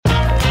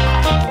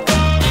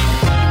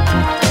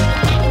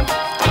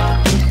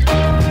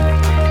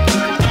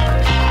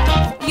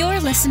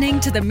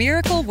listening to the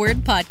Miracle Word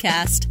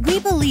Podcast. We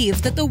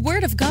believe that the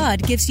Word of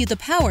God gives you the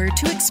power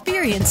to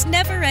experience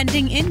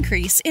never-ending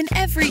increase in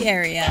every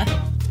area.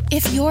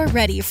 If you're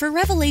ready for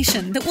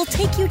revelation that will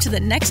take you to the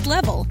next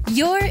level,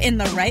 you're in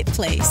the right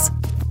place.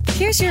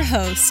 Here's your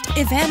host,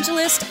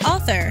 evangelist,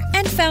 author,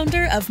 and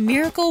founder of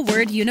Miracle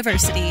Word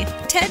University,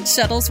 Ted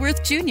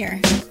Shuttlesworth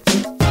Jr.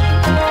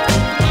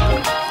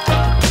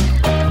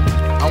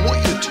 I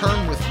want you to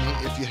turn with me,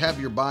 if you have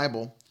your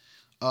Bible.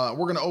 We're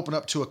going to open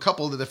up to a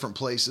couple of the different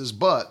places,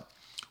 but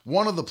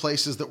one of the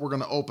places that we're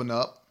going to open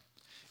up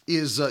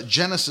is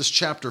Genesis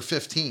chapter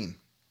 15.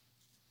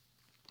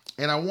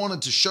 And I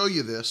wanted to show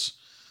you this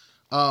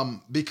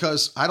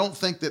because I don't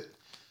think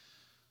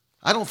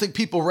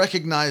people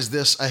recognize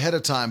this ahead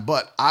of time,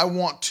 but I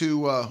want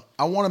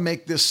to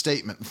make this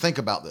statement. Think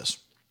about this.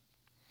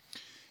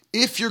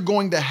 If you're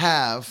going to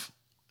have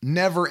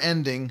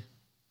never-ending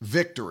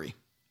victory,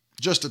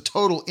 just a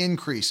total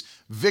increase.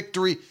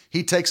 Victory,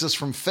 he takes us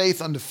from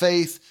faith unto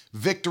faith,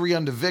 victory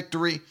unto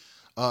victory,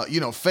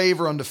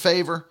 favor unto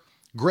favor,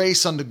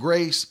 grace unto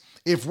grace.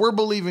 If we're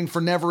believing for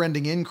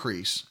never-ending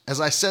increase,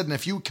 as I said, and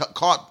if you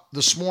caught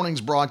this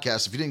morning's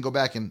broadcast, if you didn't go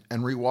back and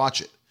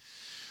rewatch it,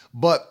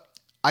 but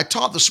I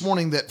taught this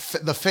morning that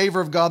the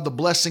favor of God, the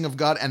blessing of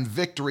God, and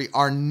victory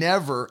are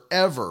never,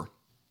 ever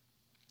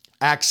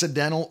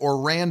accidental or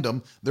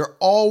random. They're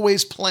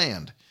always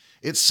planned.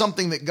 It's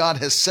something that God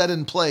has set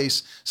in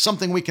place,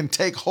 something we can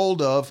take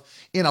hold of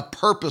in a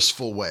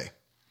purposeful way.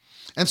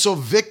 And so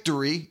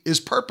victory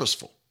is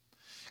purposeful.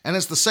 And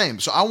it's the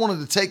same. So I wanted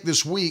to take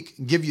this week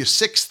and give you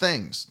 6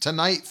 things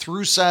tonight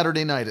through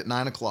Saturday night at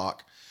 9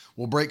 o'clock.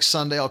 We'll break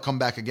Sunday. I'll come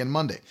back again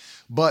Monday.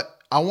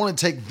 But I want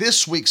to take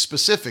this week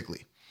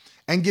specifically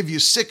and give you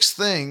 6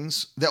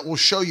 things that will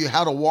show you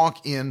how to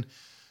walk in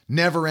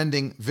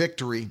never-ending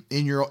victory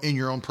in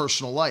your own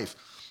personal life.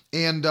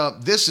 And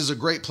this is a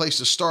great place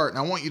to start. And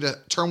I want you to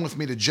turn with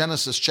me to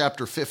Genesis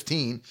chapter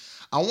 15.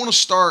 I want to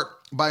start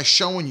by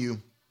showing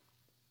you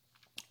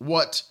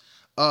what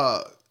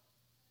God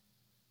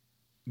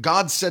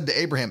said to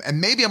Abraham. And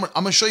maybe I'm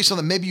going to show you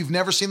something. Maybe you've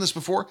never seen this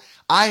before.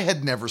 I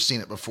had never seen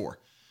it before.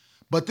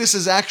 But this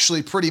is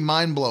actually pretty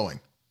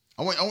mind-blowing.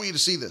 I want you to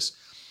see this.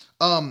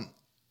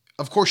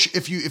 Of course,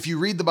 if you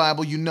read the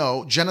Bible, you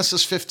know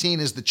Genesis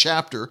 15 is the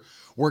chapter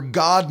where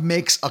God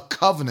makes a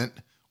covenant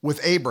with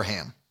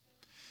Abraham.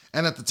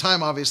 And at the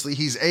time, obviously,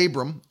 he's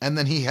Abram, and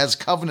then he has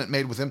covenant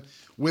made with him,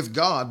 with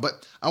God.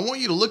 But I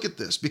want you to look at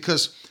this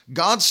because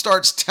God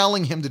starts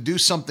telling him to do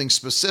something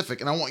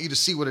specific, and I want you to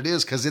see what it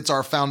is because it's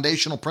our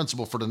foundational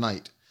principle for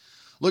tonight.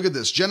 Look at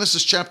this.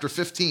 Genesis chapter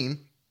 15,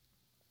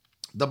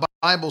 the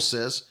Bible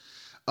says,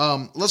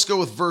 let's go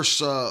with verse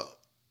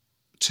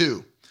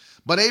 2.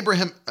 But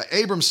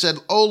Abram said,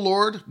 O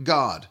Lord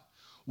God,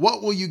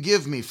 what will you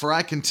give me? For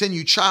I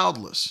continue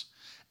childless.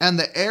 And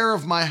the heir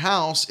of my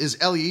house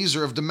is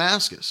Eliezer of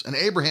Damascus. And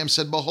Abraham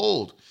said,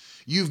 Behold,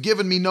 you've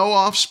given me no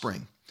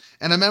offspring,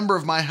 and a member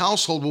of my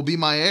household will be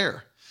my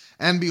heir.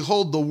 And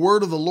behold, the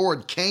word of the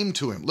Lord came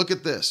to him. Look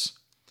at this.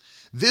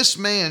 This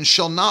man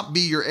shall not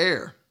be your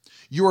heir.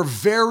 Your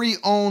very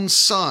own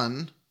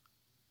son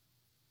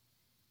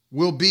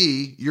will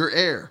be your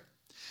heir.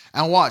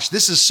 And watch,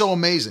 this is so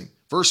amazing.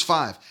 Verse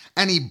 5,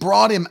 and he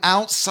brought him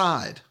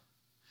outside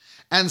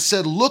and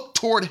said, Look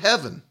toward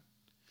heaven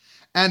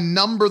and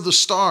number the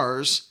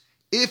stars,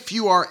 if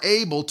you are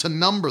able to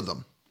number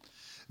them.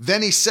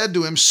 Then he said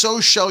to him,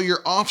 So shall your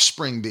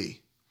offspring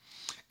be.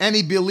 And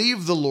he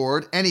believed the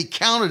Lord, and he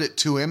counted it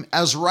to him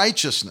as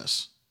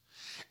righteousness.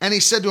 And he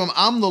said to him,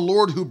 I'm the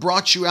Lord who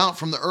brought you out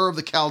from the Ur of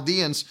the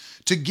Chaldeans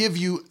to give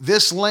you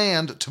this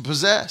land to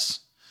possess.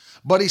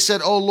 But he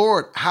said, O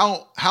Lord,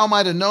 how am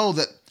I to know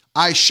that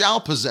I shall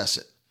possess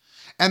it?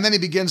 And then he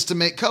begins to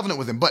make covenant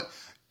with him. But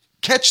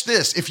catch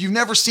this. If you've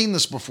never seen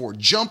this before,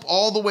 jump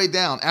all the way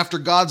down after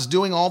God's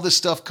doing all this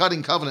stuff,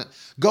 cutting covenant.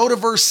 Go to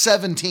verse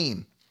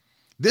 17.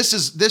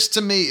 This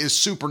to me is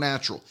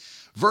supernatural.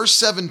 Verse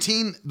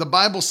 17, the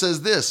Bible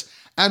says this,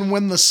 and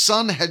when the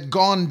sun had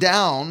gone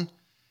down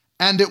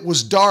and it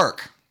was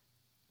dark.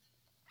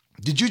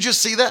 Did you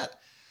just see that?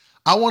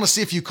 I want to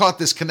see if you caught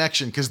this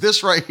connection because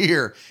this right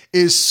here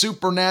is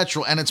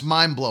supernatural and it's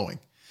mind-blowing.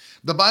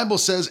 The Bible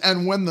says,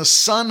 and when the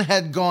sun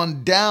had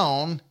gone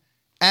down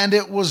and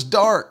it was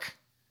dark.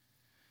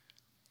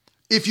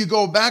 If you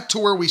go back to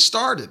where we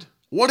started,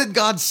 what did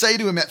God say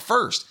to him at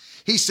first?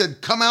 He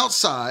said, come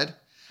outside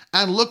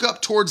and look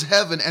up towards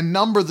heaven and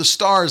number the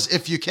stars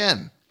if you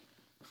can.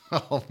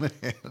 Oh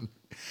man.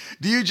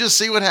 Do you just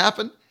see what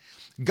happened?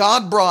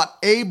 God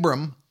brought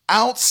Abram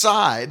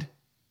outside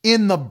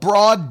in the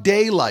broad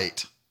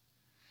daylight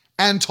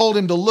and told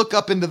him to look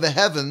up into the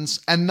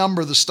heavens and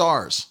number the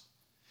stars.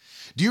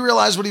 Do you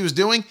realize what he was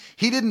doing?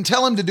 He didn't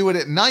tell him to do it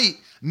at night.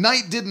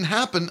 Night didn't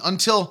happen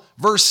until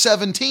verse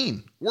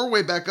 17. We're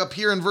way back up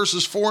here in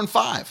verses 4 and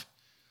 5.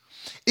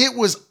 It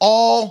was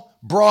all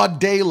broad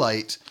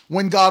daylight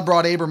when God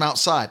brought Abram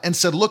outside and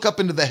said, look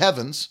up into the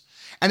heavens.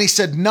 And he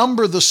said,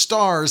 number the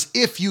stars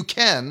if you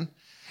can.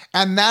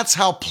 And that's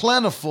how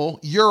plentiful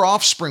your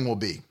offspring will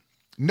be.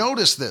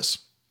 Notice this.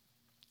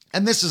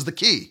 And this is the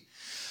key.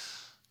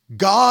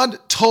 God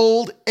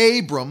told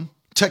Abram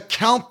to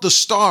count the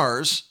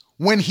stars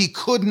when he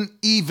couldn't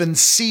even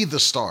see the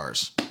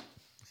stars.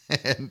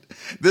 And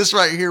this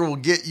right here will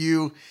get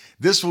you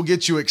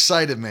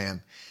excited,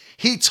 man.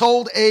 He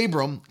told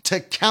Abram to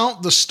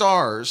count the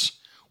stars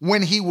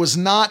when he was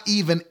not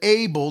even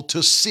able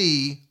to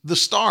see the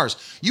stars.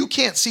 You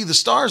can't see the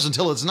stars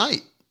until it's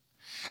night.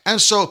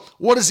 And so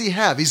what does he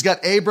have? He's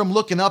got Abram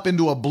looking up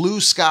into a blue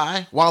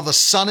sky while the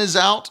sun is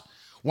out,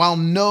 while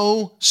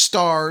no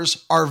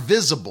stars are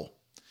visible.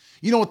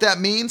 You know what that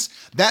means?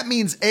 That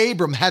means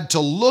Abram had to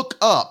look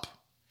up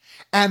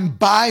and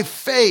by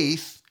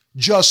faith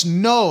just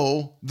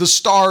know the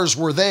stars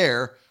were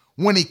there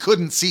when he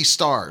couldn't see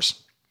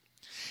stars.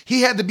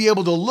 He had to be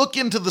able to look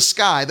into the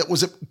sky that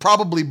was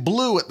probably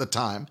blue at the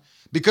time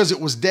because it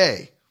was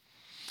day.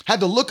 Had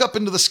to look up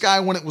into the sky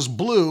when it was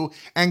blue,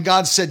 and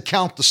God said,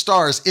 count the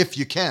stars if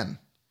you can.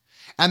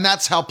 And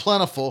that's how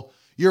plentiful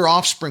your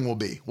offspring will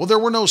be. Well, there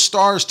were no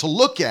stars to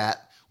look at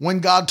when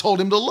God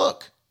told him to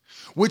look,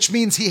 which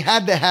means he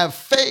had to have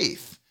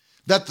faith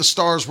that the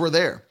stars were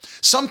there.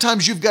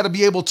 Sometimes you've got to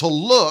be able to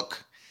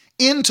look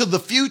into the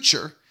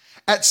future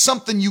at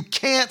something you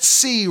can't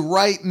see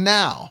right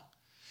now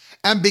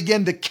and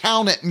begin to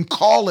count it and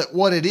call it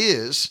what it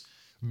is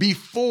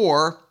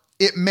before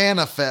it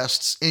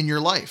manifests in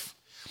your life.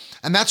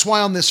 And that's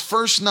why on this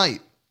first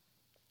night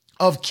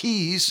of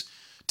Keys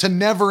to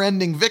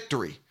Never-Ending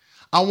Victory,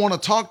 I want to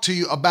talk to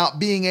you about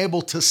being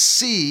able to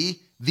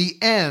see the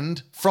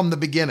end from the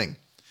beginning.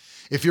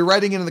 If you're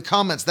writing into the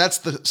comments, that's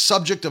the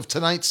subject of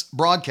tonight's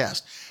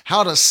broadcast,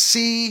 how to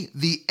see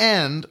the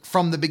end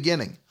from the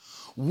beginning.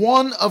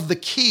 One of the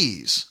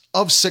keys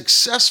of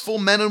successful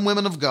men and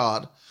women of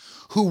God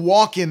who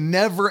walk in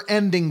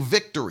never-ending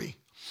victory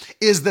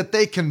is that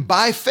they can,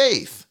 by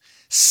faith,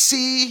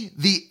 see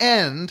the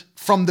end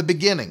from the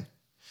beginning.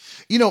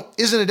 You know,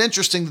 isn't it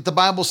interesting that the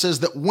Bible says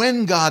that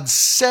when God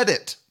said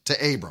it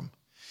to Abram,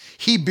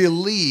 he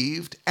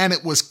believed and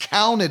it was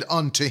counted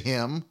unto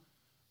him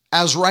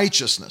as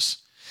righteousness.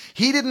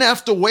 He didn't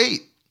have to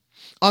wait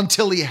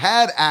until he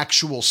had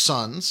actual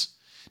sons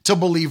to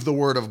believe the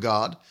word of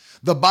God.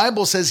 The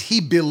Bible says he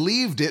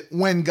believed it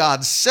when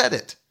God said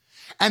it,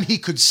 and he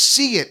could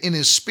see it in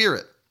his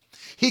spirit.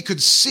 He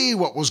could see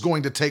what was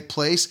going to take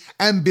place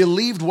and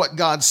believed what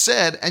God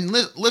said. And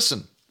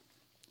listen,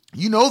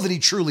 you know that he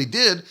truly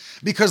did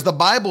because the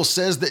Bible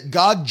says that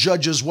God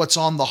judges what's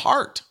on the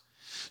heart.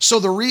 So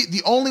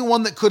the only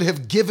one that could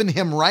have given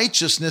him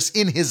righteousness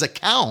in his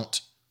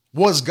account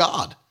was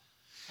God.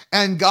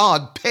 And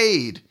God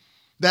paid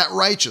that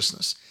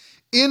righteousness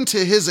into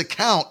his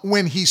account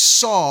when he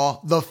saw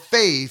the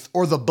faith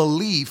or the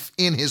belief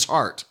in his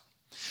heart,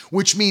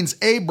 which means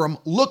Abram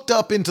looked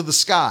up into the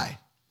sky,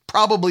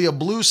 probably a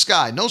blue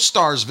sky, no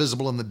stars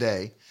visible in the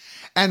day,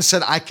 and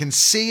said, I can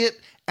see it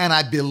and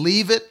I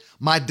believe it.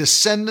 My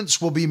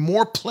descendants will be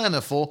more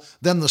plentiful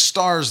than the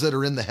stars that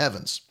are in the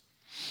heavens.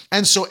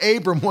 And so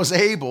Abram was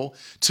able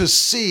to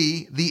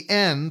see the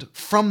end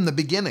from the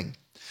beginning.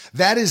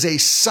 That is a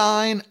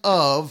sign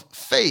of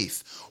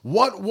faith.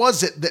 What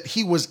was it that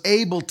he was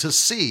able to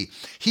see?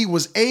 He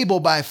was able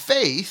by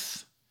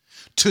faith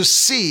to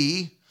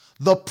see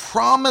the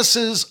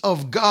promises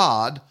of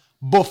God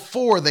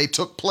before they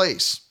took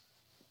place.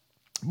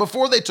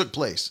 Before they took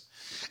place.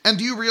 And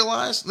do you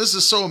realize, this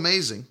is so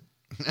amazing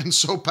and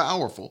so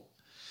powerful,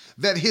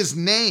 that his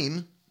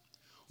name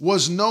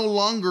was no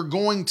longer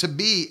going to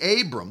be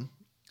Abram,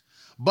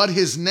 but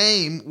his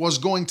name was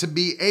going to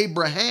be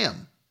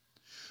Abraham,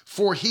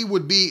 for he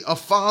would be a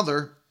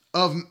father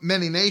of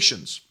many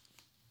nations.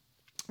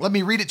 Let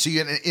me read it to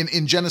you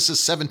in Genesis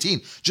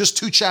 17, just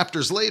 2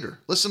 chapters later.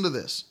 Listen to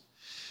this.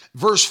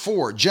 Verse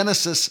 4,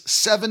 Genesis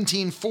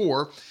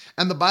 17:4,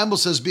 and the Bible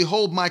says,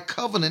 Behold, my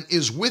covenant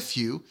is with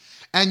you,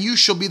 and you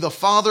shall be the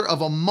father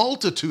of a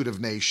multitude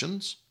of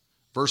nations.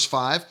 Verse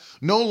 5,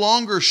 no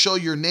longer shall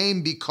your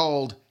name be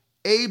called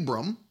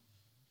Abram,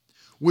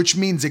 which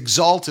means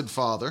exalted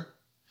father,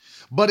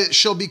 but it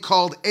shall be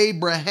called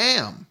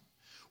Abraham,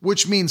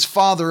 which means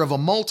father of a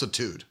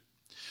multitude.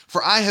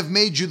 For I have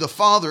made you the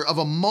father of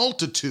a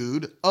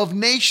multitude of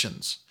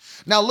nations.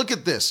 Now look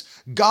at this.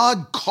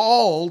 God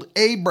called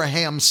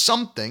Abraham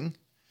something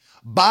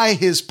by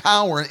his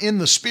power in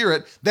the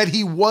spirit that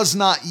he was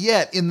not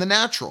yet in the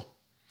natural.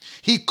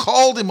 He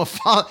called him a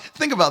father.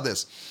 Think about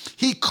this.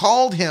 He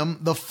called him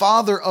the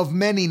father of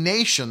many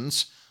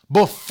nations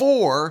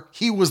before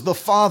he was the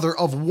father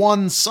of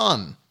one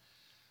son.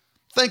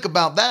 Think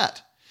about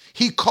that.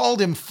 He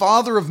called him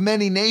father of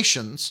many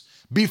nations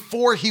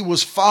before he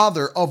was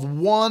father of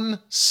one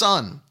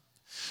son.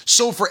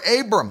 So for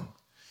Abram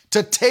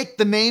to take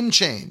the name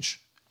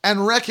change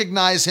and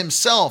recognize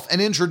himself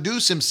and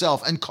introduce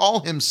himself and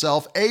call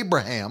himself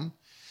Abraham,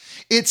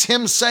 it's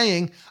him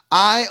saying,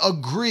 I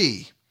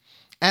agree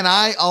and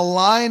I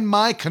align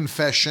my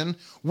confession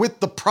with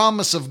the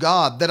promise of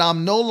God that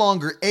I'm no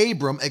longer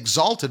Abram,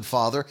 exalted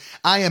father.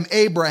 I am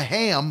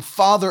Abraham,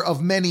 father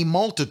of many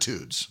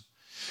multitudes.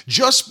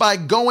 Just by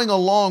going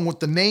along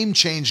with the name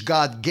change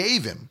God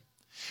gave him,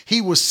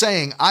 He was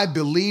saying, I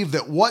believe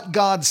that what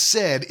God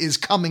said is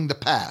coming to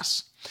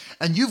pass.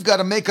 And you've got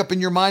to make up in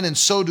your mind, and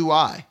so do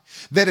I,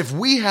 that if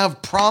we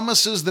have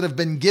promises that have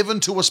been given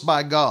to us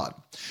by God,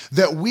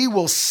 that we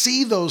will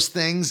see those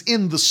things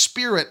in the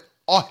Spirit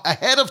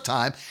ahead of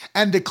time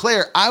and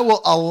declare, I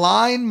will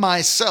align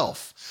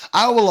myself,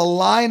 I will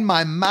align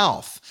my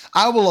mouth,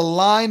 I will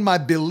align my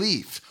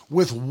belief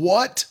with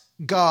what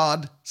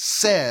God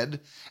said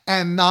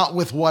and not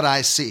with what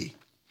I see.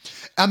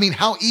 I mean,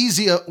 how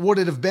easy would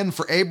it have been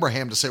for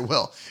Abraham to say,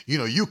 well,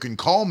 you can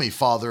call me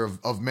father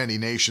of many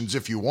nations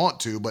if you want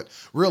to, but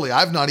really,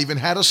 I've not even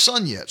had a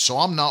son yet, so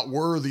I'm not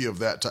worthy of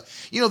that.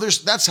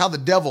 That's how the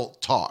devil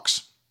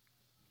talks.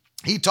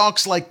 He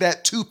talks like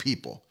that to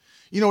people.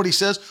 You know what he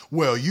says?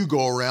 Well, you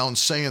go around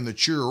saying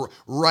that you're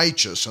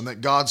righteous and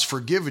that God's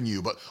forgiven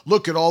you, but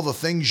look at all the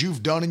things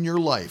you've done in your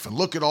life, and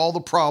look at all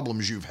the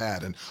problems you've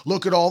had, and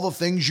look at all the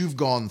things you've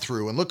gone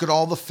through, and look at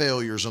all the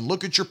failures, and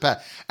look at your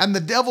past. And the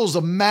devil's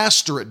a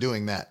master at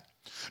doing that.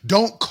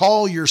 Don't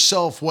call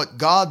yourself what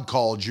God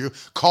called you.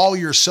 Call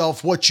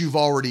yourself what you've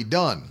already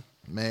done.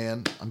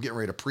 Man, I'm getting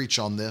ready to preach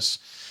on this.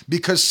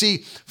 Because see,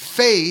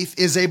 faith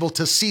is able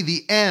to see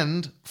the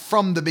end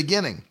from the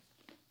beginning.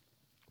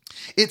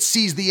 It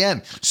sees the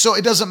end. So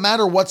it doesn't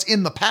matter what's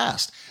in the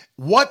past.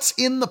 What's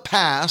in the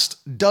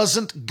past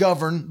doesn't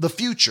govern the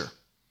future.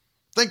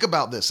 Think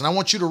about this, and I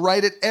want you to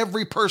write it,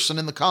 every person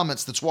in the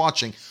comments that's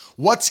watching.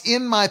 What's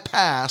in my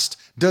past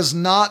does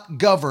not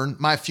govern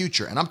my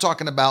future. And I'm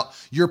talking about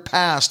your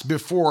past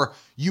before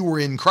you were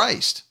in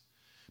Christ,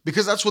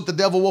 because that's what the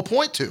devil will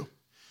point to.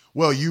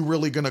 Well, you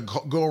really going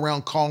to go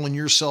around calling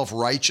yourself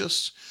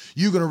righteous?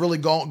 You going to really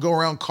go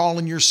around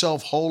calling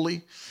yourself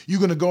holy? You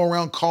going to go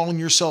around calling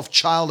yourself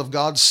child of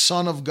God,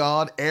 son of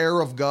God, heir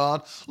of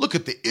God? Look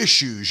at the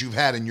issues you've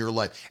had in your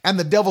life. And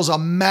the devil's a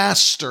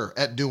master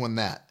at doing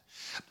that,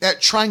 at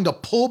trying to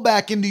pull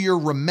back into your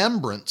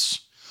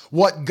remembrance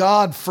what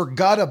God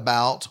forgot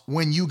about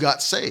when you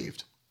got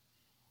saved.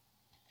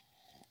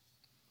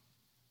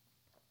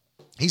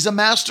 He's a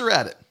master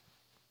at it.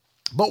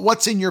 But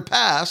what's in your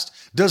past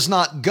does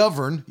not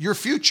govern your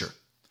future.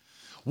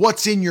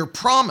 What's in your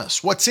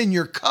promise, what's in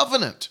your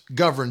covenant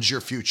governs your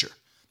future.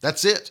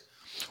 That's it.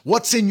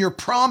 What's in your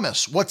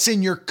promise, what's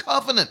in your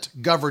covenant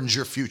governs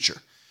your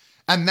future.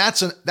 And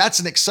that's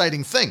an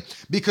exciting thing,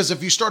 because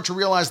if you start to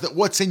realize that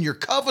what's in your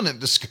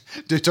covenant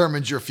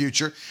determines your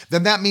future,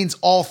 then that means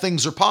all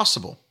things are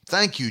possible.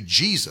 Thank you,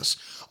 Jesus.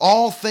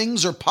 All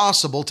things are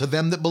possible to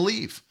them that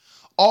believe.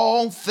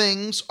 All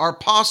things are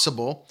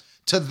possible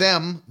to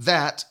them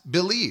that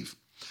believe.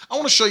 I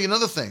want to show you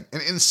another thing,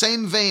 in the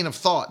same vein of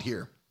thought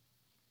here.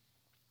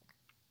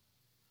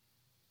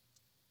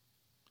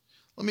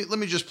 Let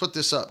me just put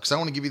this up, because I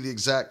want to give you the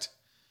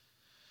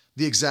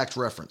exact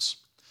reference.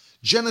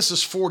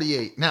 Genesis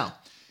 48. Now,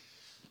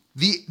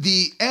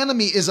 the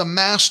enemy is a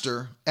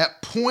master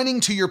at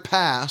pointing to your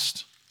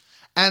past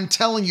and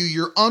telling you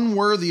you're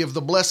unworthy of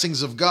the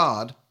blessings of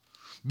God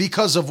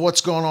because of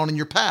what's going on in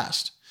your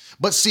past.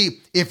 But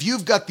see, if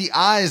you've got the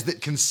eyes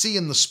that can see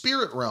in the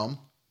spirit realm,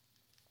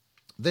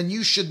 then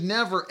you should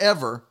never,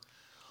 ever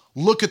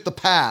look at the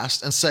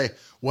past and say,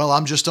 well,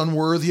 I'm just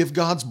unworthy of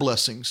God's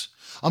blessings.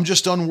 I'm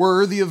just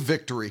unworthy of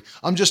victory.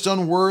 I'm just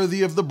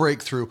unworthy of the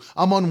breakthrough.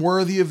 I'm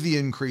unworthy of the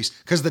increase.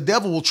 Because the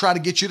devil will try to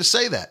get you to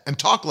say that and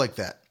talk like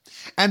that,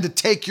 and to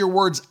take your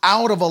words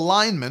out of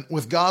alignment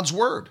with God's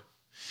word.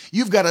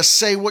 You've got to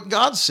say what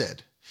God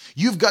said.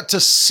 You've got to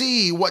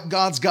see what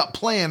God's got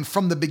planned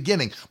from the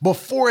beginning.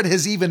 Before it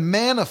has even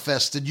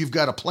manifested, you've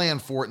got to plan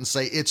for it and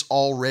say, it's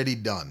already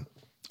done.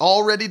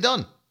 Already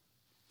done.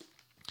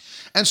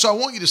 And so I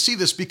want you to see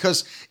this,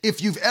 because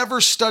if you've ever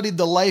studied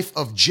the life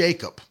of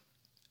Jacob,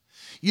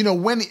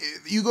 when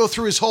you go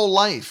through his whole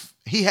life,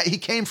 he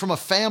came from a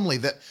family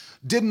that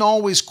didn't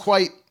always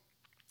quite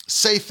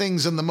say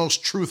things in the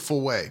most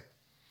truthful way.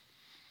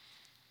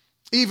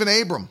 Even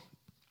Abraham,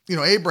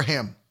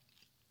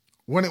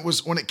 when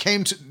it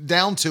came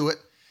down to it,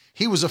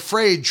 he was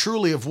afraid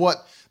truly of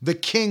what the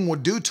king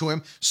would do to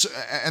him. So,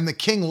 and the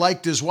king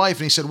liked his wife,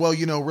 and he said, well,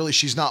 really,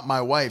 she's not my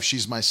wife,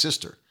 she's my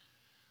sister.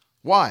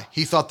 Why?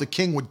 He thought the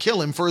king would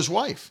kill him for his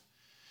wife.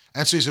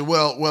 And so he said,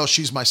 well,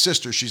 she's my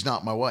sister, she's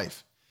not my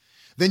wife.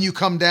 Then you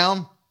come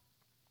down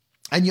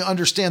and you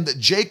understand that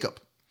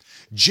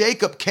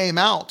Jacob came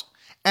out,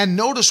 and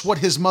notice what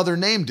his mother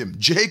named him,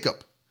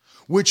 Jacob,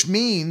 which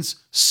means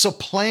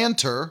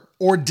supplanter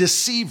or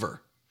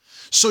deceiver.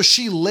 So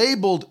she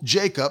labeled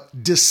Jacob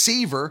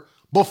deceiver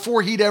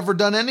before he'd ever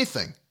done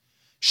anything.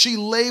 She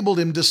labeled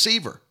him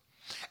deceiver.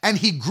 And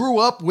he grew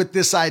up with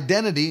this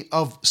identity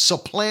of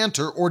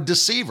supplanter or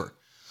deceiver.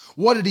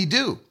 What did he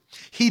do?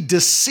 He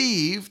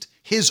deceived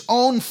his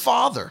own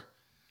father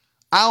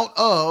out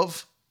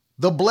of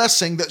the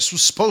blessing that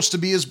was supposed to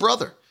be his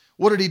brother.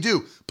 What did he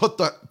do? Put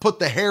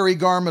the hairy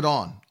garment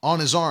on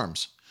his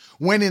arms.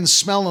 Went in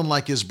smelling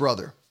like his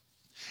brother.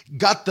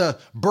 Got the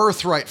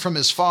birthright from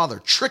his father.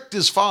 Tricked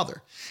his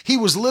father. He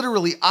was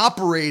literally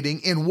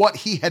operating in what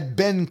he had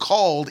been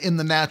called in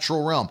the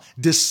natural realm.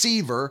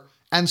 Deceiver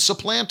and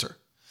supplanter.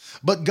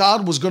 but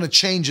God was going to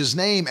change his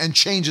name and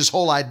change his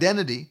whole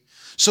identity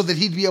so that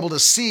he'd be able to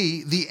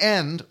see the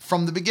end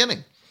from the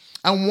beginning.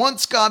 And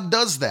once God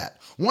does that,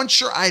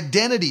 once your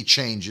identity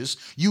changes,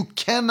 you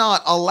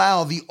cannot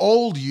allow the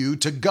old you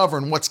to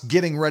govern what's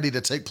getting ready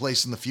to take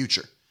place in the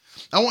future.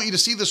 I want you to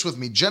see this with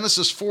me.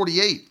 Genesis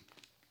 48.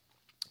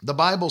 The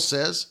Bible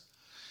says,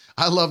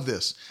 I love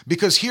this,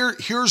 because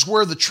here's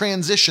where the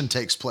transition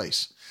takes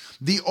place.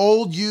 The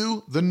old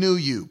you, the new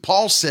you.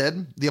 Paul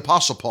said, the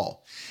Apostle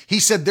Paul, he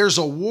said there's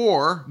a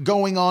war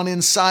going on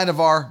inside of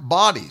our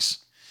bodies.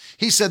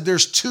 He said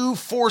there's two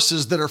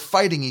forces that are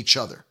fighting each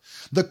other,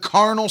 the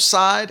carnal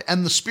side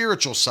and the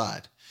spiritual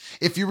side.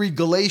 If you read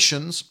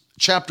Galatians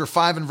chapter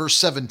 5 and verse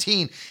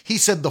 17, he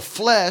said the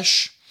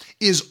flesh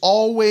is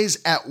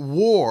always at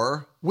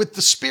war with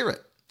the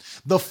spirit.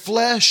 The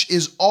flesh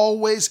is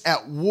always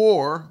at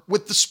war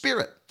with the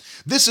spirit.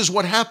 This is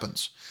what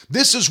happens.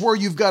 This is where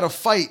you've got to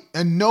fight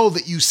and know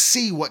that you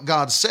see what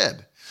God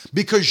said,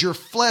 because your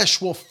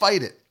flesh will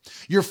fight it.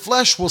 Your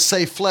flesh will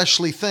say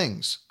fleshly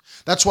things.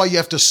 That's why you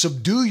have to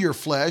subdue your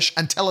flesh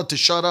and tell it to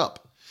shut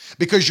up,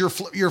 because your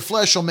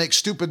flesh will make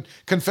stupid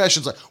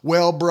confessions like,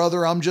 well,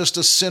 brother, I'm just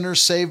a sinner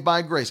saved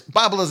by grace. The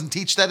Bible doesn't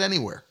teach that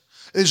anywhere.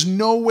 There's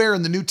nowhere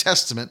in the New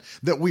Testament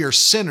that we are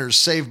sinners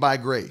saved by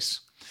grace.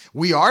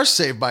 We are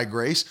saved by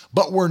grace,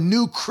 but we're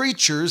new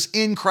creatures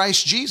in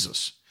Christ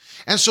Jesus.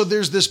 And so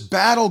there's this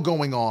battle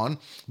going on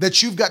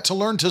that you've got to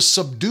learn to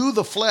subdue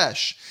the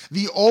flesh.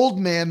 The old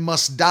man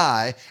must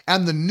die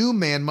and the new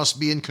man must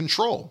be in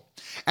control.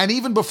 And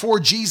even before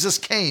Jesus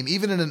came,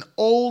 even in an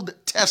Old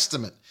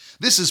Testament,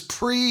 this is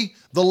pre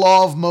the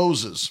law of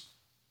Moses.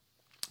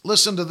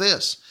 Listen to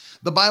this.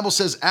 The Bible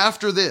says,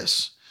 after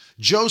this,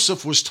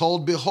 Joseph was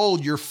told,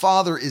 behold, your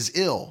father is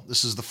ill.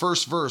 This is the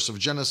first verse of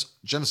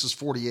Genesis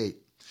 48.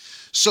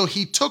 So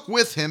he took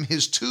with him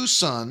his two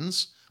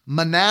sons,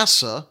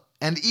 Manasseh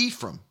and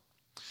Ephraim.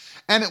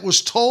 And it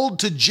was told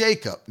to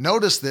Jacob,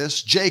 notice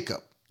this,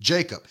 Jacob.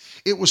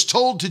 It was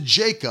told to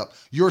Jacob,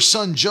 your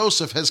son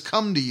Joseph has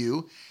come to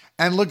you.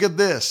 And look at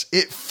this.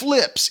 It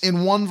flips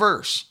in one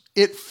verse.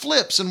 It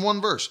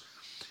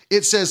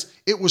says,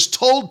 it was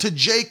told to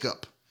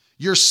Jacob,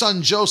 your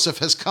son Joseph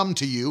has come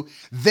to you.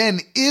 Then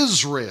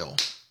Israel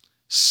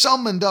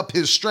summoned up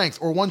his strength.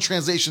 Or one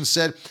translation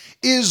said,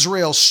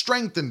 Israel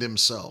strengthened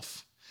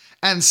himself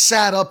and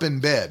sat up in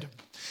bed.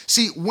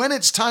 See, when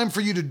it's time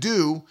for you to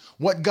do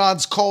what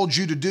God's called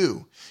you to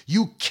do,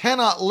 you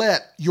cannot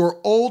let your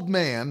old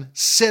man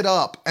sit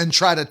up and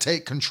try to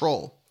take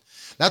control.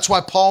 That's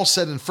why Paul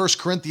said in 1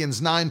 Corinthians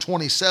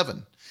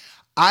 9:27,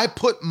 I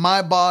put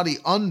my body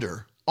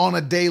under on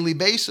a daily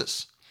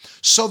basis,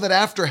 so that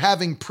after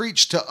having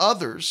preached to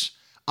others,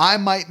 I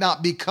might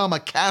not become a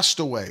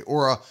castaway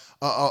or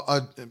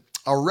a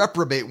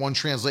reprobate, one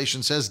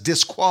translation says,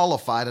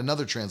 disqualified,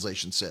 another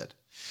translation said.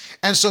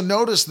 And so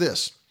notice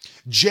this.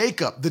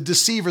 Jacob, the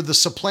deceiver, the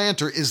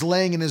supplanter, is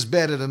laying in his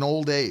bed at an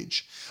old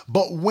age.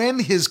 But when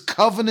his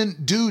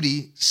covenant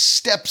duty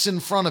steps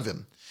in front of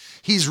him,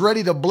 he's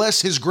ready to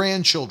bless his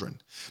grandchildren.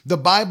 The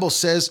Bible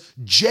says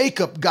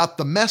Jacob got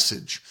the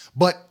message,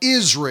 but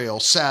Israel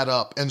sat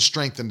up and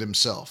strengthened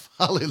himself.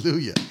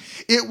 Hallelujah.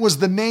 It was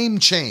the name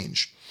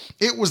change.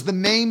 It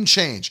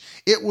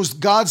was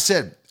God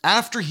said,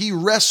 after he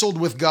wrestled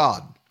with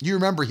God, you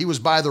remember he was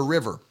by the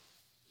river,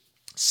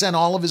 sent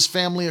all of his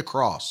family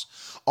across,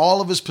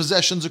 all of his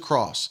possessions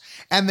across,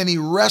 and then he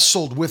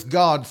wrestled with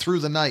God through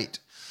the night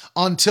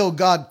until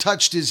God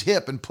touched his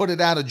hip and put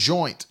it out of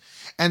joint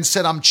and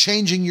said, I'm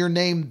changing your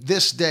name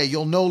this day.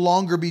 You'll no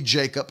longer be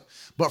Jacob,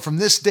 but from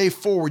this day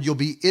forward, you'll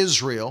be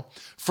Israel,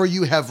 for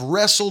you have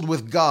wrestled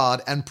with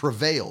God and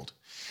prevailed.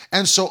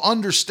 And so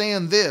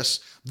understand this,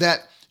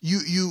 that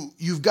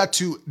you've got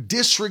to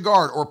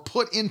disregard or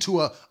put into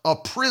a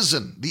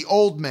prison the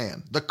old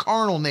man, the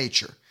carnal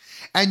nature,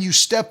 and you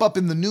step up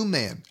in the new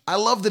man. I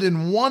love that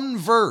in one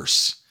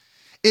verse,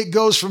 it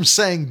goes from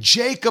saying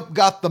Jacob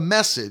got the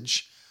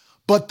message,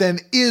 but then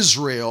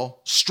Israel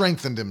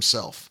strengthened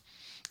himself.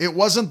 It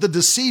wasn't the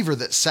deceiver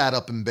that sat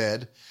up in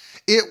bed.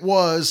 It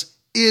was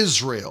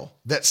Israel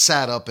that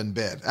sat up in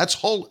bed. That's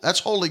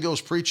Holy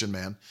Ghost preaching,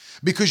 man.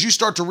 Because you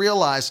start to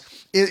realize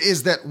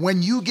is that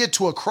when you get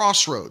to a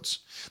crossroads,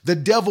 the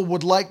devil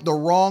would like the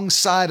wrong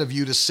side of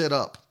you to sit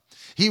up.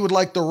 He would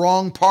like the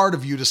wrong part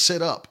of you to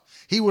sit up.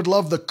 He would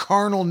love the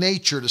carnal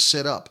nature to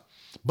sit up.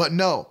 But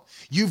no,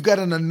 you've got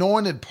an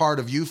anointed part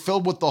of you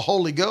filled with the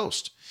Holy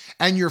Ghost,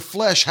 and your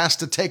flesh has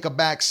to take a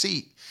back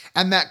seat.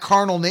 And that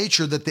carnal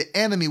nature that the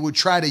enemy would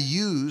try to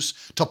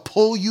use to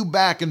pull you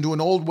back into an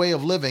old way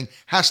of living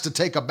has to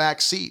take a back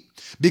seat,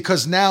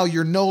 because now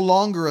you're no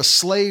longer a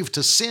slave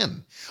to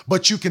sin,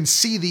 but you can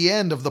see the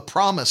end of the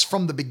promise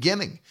from the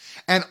beginning.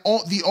 And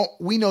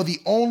we know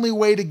the only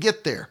way to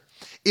get there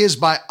is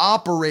by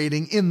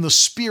operating in the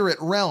spirit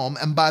realm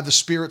and by the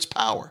Spirit's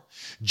power.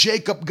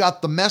 Jacob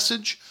got the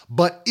message,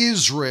 but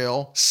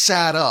Israel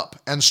sat up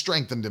and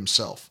strengthened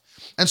himself.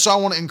 And so I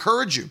want to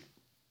encourage you,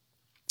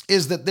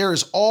 is that there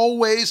is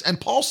always, and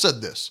Paul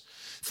said this,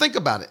 think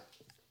about it,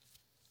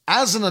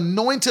 as an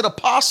anointed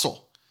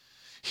apostle,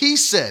 he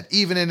said,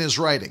 even in his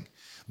writing,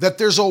 that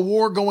there's a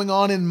war going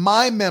on in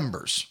my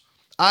members.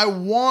 I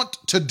want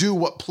to do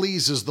what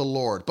pleases the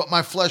Lord, but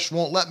my flesh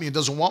won't let me. It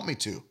doesn't want me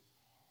to.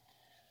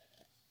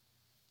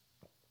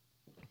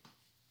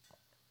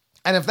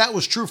 And if that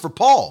was true for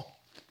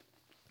Paul,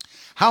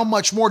 how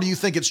much more do you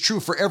think it's true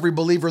for every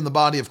believer in the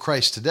body of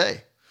Christ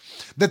today?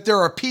 That there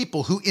are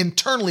people who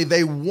internally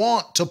they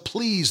want to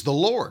please the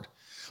Lord,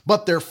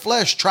 but their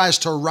flesh tries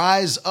to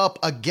rise up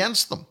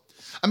against them.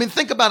 I mean,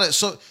 think about it.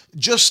 So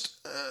just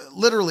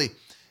literally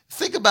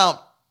think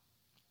about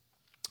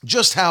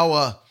just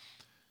how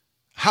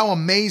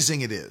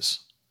amazing it is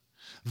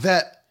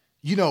that,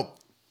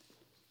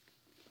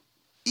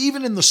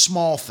 even in the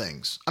small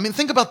things, I mean,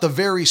 think about the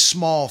very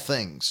small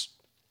things.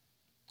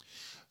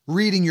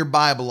 Reading your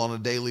Bible on a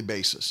daily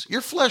basis.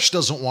 Your flesh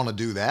doesn't want to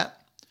do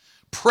that.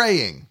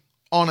 Praying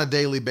on a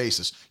daily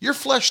basis. Your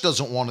flesh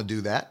doesn't want to do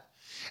that.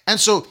 And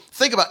so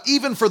think about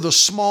even for the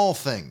small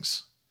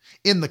things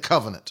in the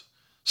covenant,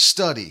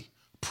 study,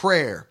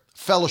 prayer,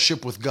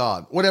 fellowship with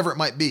God, whatever it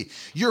might be,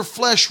 your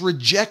flesh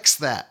rejects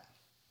that.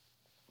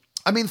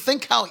 I mean,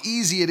 think how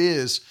easy it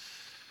is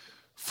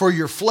for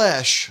your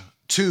flesh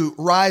to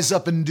rise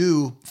up and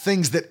do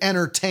things that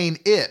entertain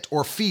it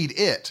or feed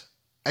it.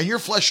 And your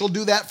flesh will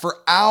do that for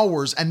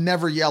hours and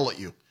never yell at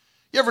you.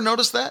 You ever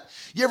notice that?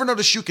 You ever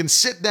notice you can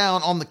sit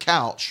down on the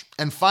couch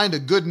and find a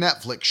good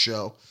Netflix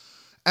show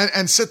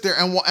and sit there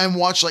and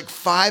watch like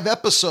 5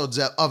 episodes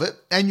of it,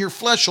 and your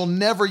flesh will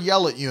never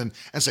yell at you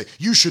and say,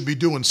 you should be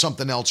doing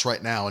something else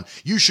right now, and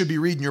you should be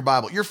reading your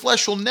Bible. Your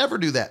flesh will never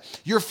do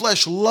that. Your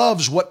flesh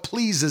loves what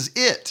pleases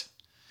it,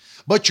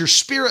 but your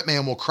spirit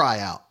man will cry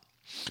out.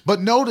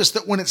 But notice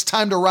that when it's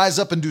time to rise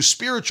up and do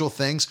spiritual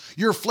things,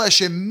 your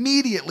flesh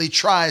immediately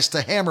tries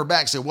to hammer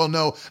back, say, well,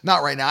 no,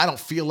 not right now. I don't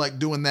feel like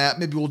doing that.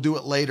 Maybe we'll do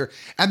it later.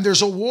 And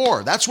there's a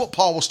war. That's what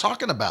Paul was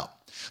talking about.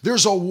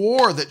 There's a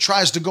war that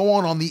tries to go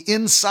on the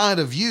inside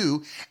of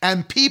you,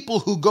 and people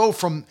who go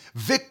from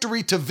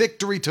victory to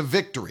victory to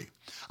victory.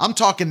 I'm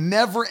talking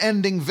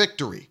never-ending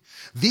victory.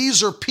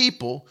 These are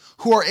people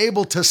who are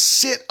able to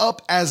sit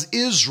up as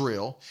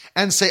Israel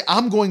and say,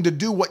 I'm going to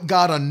do what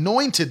God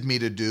anointed me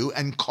to do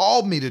and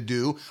called me to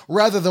do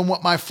rather than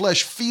what my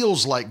flesh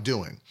feels like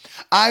doing.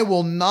 I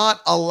will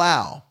not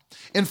allow.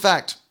 In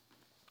fact,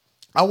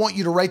 I want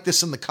you to write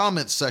this in the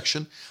comments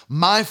section.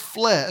 My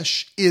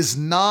flesh is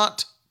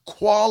not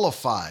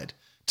qualified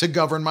to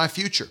govern my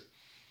future.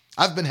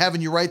 I've been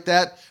having you write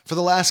that for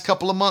the last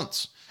couple of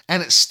months,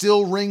 and it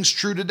still rings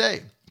true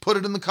today. Put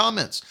it in the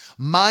comments.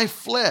 My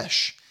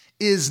flesh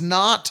is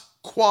not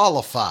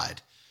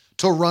qualified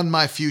to run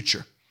my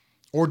future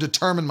or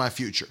determine my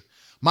future.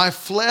 My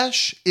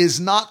flesh is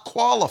not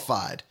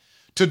qualified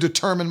to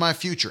determine my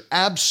future.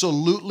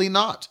 Absolutely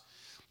not.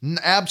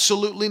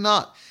 Absolutely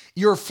not.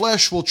 Your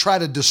flesh will try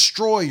to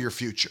destroy your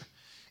future.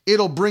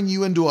 It'll bring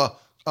you into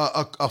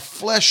a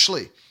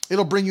fleshly,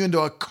 it'll bring you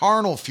into a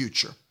carnal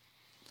future.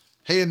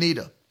 Hey,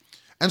 Anita.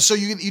 And so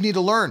you need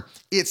to learn,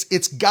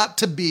 it's got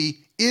to be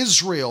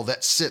Israel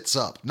that sits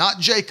up, not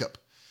Jacob.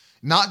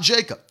 Not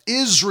Jacob.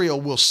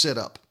 Israel will sit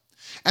up.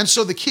 And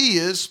so the key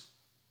is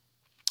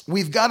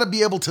we've got to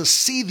be able to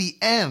see the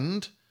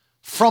end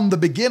from the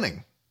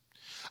beginning.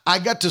 I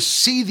got to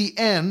see the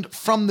end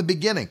from the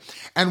beginning.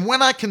 And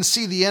when I can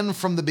see the end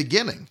from the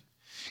beginning,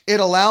 it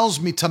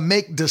allows me to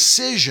make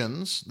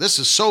decisions. This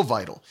is so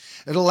vital.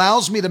 It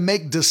allows me to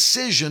make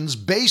decisions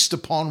based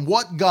upon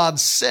what God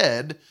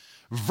said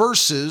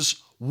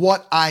versus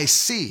what I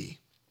see.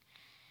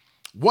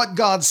 What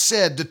God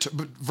said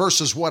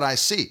versus what I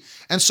see.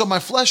 And so my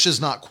flesh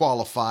is not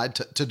qualified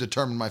to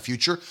determine my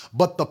future,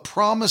 but the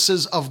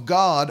promises of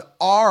God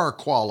are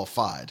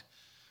qualified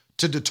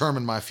to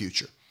determine my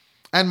future.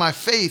 And my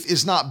faith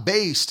is not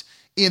based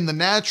in the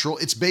natural,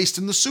 it's based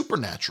in the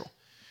supernatural.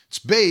 It's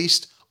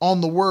based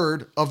on the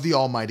word of the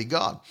Almighty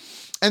God.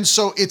 And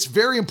so it's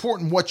very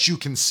important what you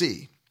can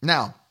see.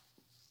 Now,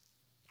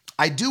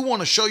 I do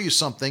want to show you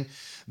something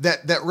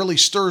that really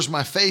stirs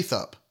my faith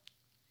up.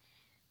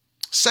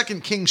 2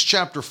 Kings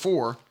chapter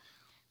 4,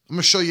 I'm going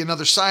to show you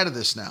another side of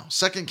this now.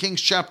 2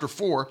 Kings chapter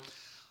 4,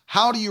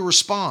 how do you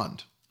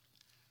respond?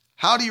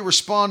 How do you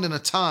respond in a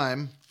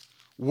time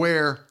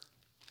where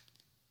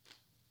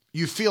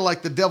you feel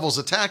like the devil's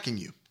attacking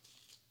you?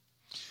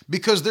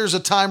 Because there's a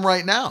time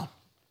right now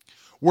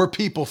where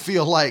people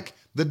feel like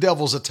the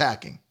devil's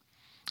attacking.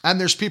 And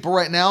there's people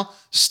right now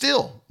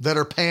still that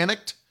are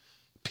panicked,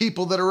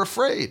 people that are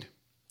afraid.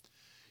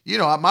 You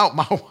know,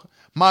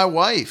 my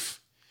wife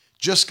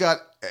just got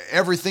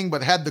everything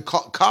but had the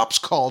cops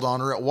called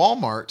on her at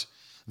Walmart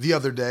the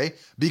other day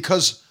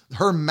because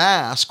her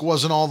mask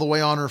wasn't all the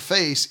way on her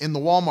face in the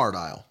Walmart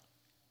aisle.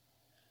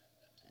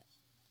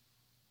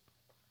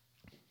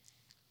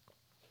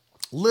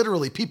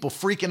 Literally, people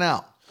freaking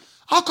out.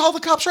 I'll call the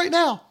cops right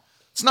now.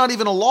 It's not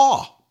even a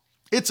law.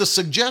 It's a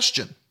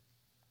suggestion.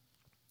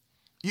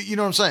 You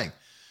know what I'm saying?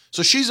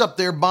 So she's up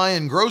there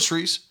buying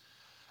groceries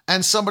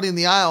and somebody in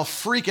the aisle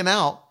freaking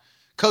out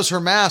because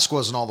her mask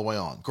wasn't all the way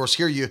on. Of course,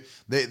 here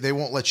they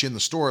won't let you in the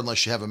store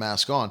unless you have a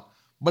mask on.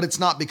 But it's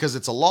not because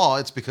it's a law.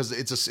 It's because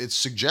it's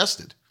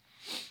suggested.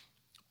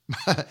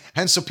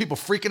 And so people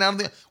freaking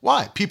out.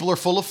 Why? People are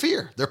full of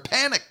fear. They're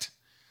panicked.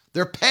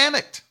 They're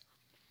panicked.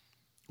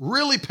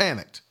 Really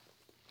panicked.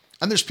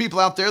 And there's people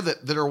out there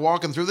that are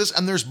walking through this,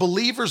 and there's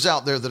believers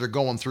out there that are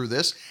going through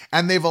this,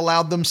 and they've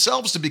allowed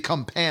themselves to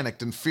become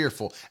panicked and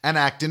fearful and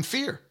act in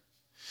fear.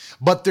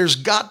 But there's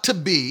got to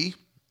be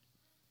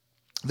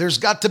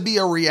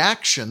a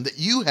reaction that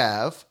you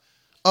have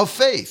of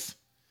faith.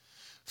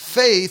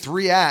 Faith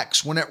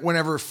reacts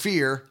whenever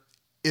fear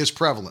is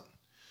prevalent.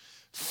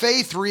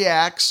 Faith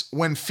reacts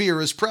when fear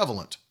is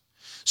prevalent.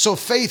 So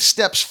faith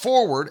steps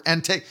forward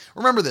and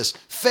remember this,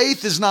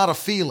 faith is not a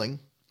feeling.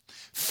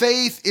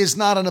 Faith is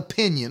not an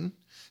opinion.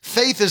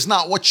 Faith is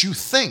not what you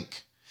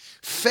think.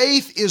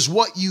 Faith is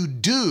what you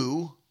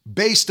do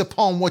based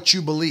upon what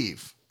you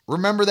believe.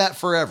 Remember that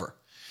forever.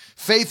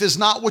 Faith is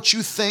not what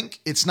you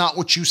think. It's not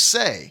what you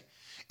say.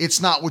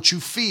 It's not what you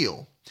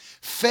feel.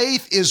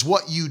 Faith is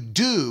what you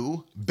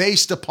do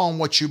based upon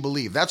what you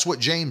believe. That's what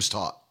James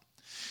taught.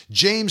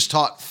 James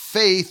taught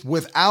faith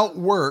without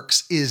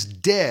works is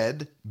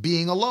dead,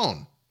 being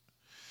alone.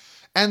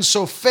 And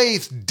so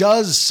faith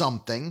does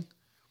something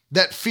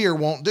that fear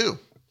won't do.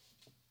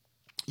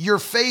 Your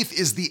faith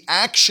is the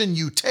action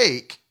you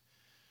take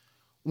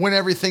when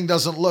everything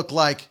doesn't look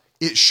like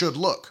it should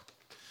look.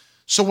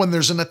 So when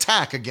there's an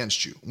attack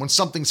against you, when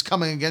something's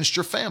coming against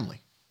your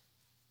family.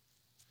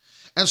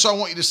 And so I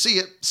want you to see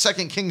it,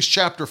 2 Kings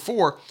chapter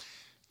 4,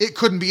 it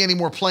couldn't be any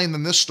more plain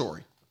than this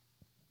story.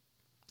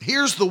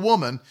 Here's the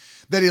woman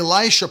that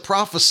Elisha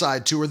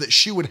prophesied to her that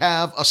she would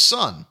have a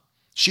son.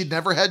 She'd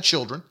never had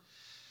children.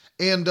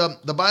 And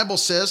the Bible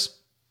says,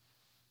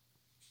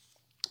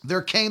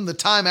 there came the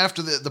time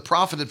after the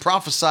prophet had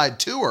prophesied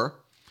to her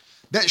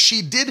that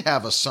she did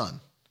have a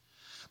son.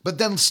 But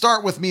then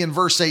start with me in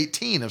verse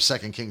 18 of 2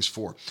 Kings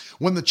 4.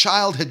 When the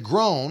child had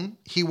grown,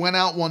 he went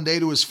out one day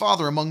to his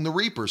father among the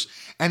reapers.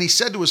 And he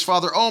said to his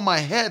father, "Oh, my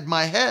head,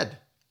 my head."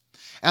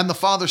 And the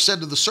father said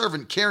to the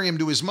servant, "Carry him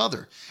to his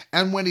mother."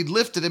 And when he'd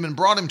lifted him and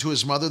brought him to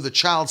his mother, the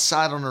child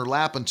sat on her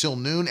lap until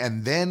noon,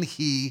 and then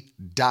he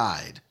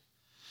died.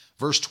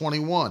 Verse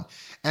 21.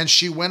 And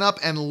she went up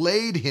and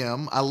laid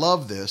him, I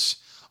love this,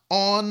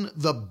 on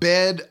the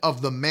bed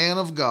of the man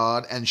of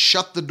God and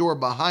shut the door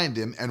behind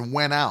him and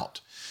went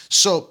out.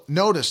 So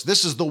notice,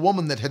 this is the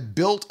woman that had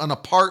built an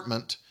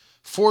apartment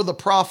for the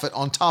prophet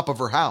on top of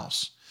her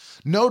house.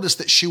 Notice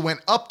that she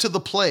went up to the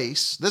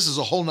place. This is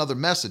a whole nother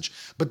message,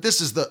 but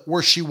this is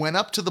where she went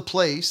up to the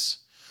place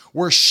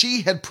where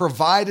she had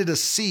provided a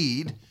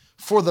seed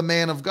for the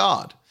man of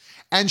God.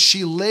 And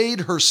she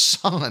laid her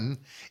son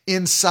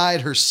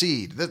inside her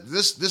seed.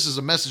 This is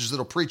a message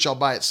that'll preach all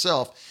by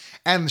itself.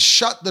 And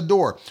shut the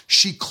door.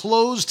 She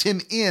closed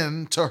him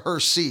in to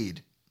her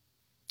seed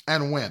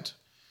and went.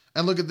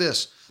 And look at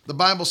this. The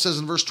Bible says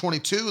in verse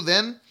 22,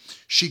 then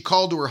she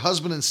called to her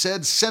husband and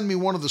said, "Send me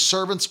one of the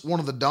servants, one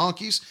of the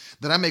donkeys,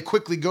 that I may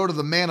quickly go to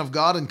the man of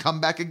God and come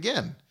back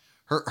again."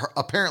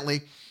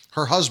 Apparently,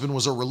 her husband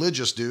was a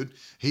religious dude.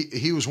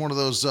 He was one of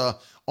those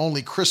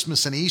only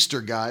Christmas and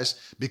Easter guys,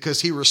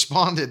 because he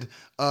responded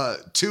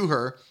to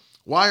her,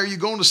 "Why are you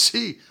going to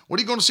see? What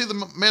are you going to see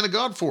the man of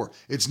God for?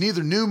 It's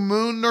neither new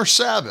moon nor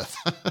Sabbath."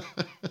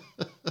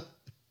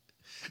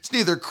 It's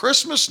neither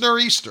Christmas nor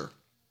Easter.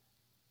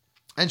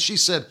 And she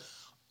said,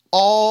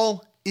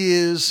 "All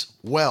is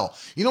well."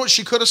 You know what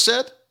she could have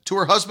said to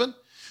her husband?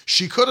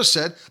 She could have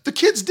said, "The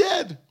kid's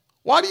dead.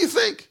 Why do you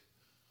think?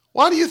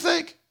 Why do you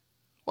think?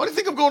 Why do you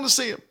think I'm going to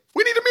see him?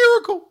 We need a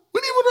miracle.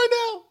 We need one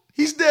right now.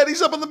 He's dead.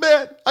 He's up on the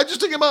bed. I just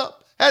took him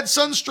up. Had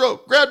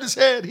sunstroke. Grabbed his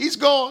head. He's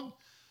gone."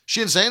 She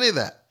didn't say any of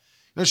that.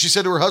 You know what she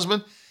said to her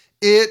husband?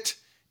 "It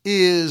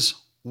is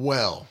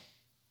well.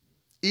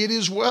 It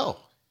is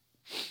well.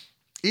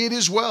 It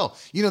is well."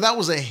 You know, that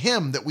was a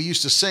hymn that we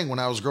used to sing when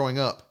I was growing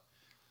up.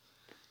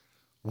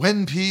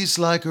 "When peace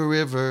like a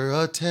river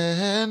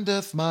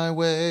attendeth my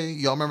way."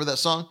 Y'all remember that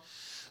song?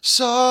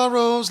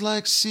 "Sorrows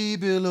like sea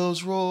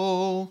billows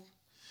roll.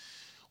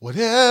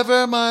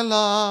 Whatever my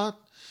lot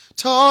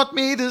taught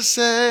me to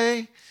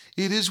say,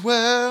 it is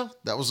well."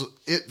 That was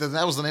it.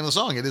 That was the name of the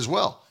song. It is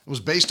well. It was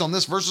based on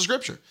this verse of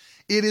scripture.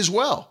 It is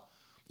well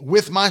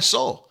with my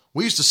soul.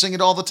 We used to sing it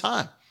all the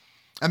time.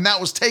 And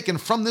that was taken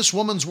from this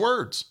woman's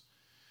words.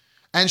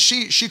 And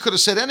she could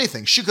have said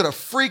anything. She could have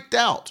freaked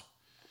out.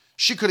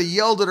 She could have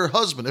yelled at her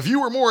husband. "If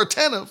you were more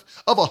attentive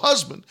of a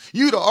husband,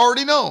 you'd have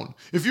already known.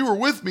 If you were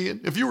with me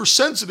and if you were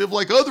sensitive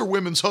like other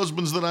women's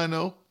husbands that I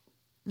know,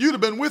 you'd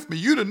have been with me.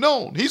 You'd have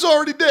known. He's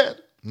already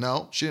dead."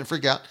 No, she didn't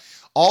freak out.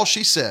 All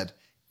she said,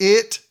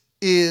 "It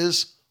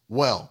is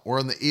well." Or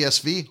in the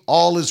ESV,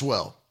 "All is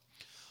well."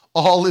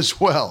 All is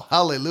well.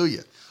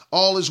 Hallelujah.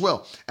 All is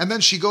well. And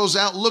then she goes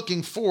out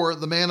looking for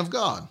the man of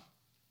God.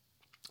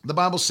 The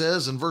Bible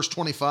says in verse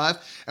 25,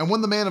 "And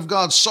when the man of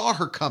God saw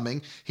her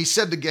coming, he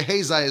said to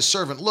Gehazi, his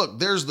servant, 'Look,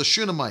 there's the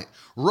Shunammite.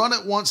 Run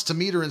at once to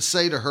meet her and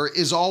say to her,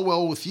 is all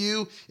well with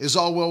you? Is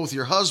all well with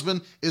your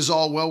husband? Is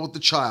all well with the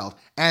child?'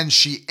 And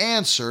she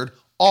answered,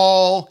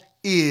 'All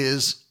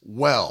is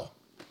well.'"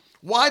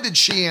 Why did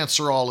she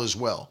answer all is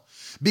well?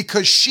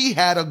 Because she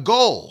had a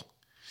goal.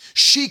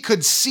 She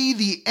could see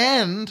the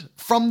end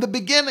from the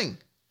beginning.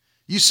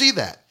 You see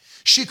that?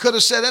 She could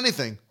have said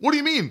anything. What do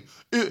you mean?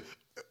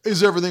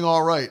 Is everything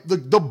all right? The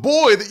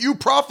boy that you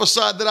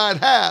prophesied that I'd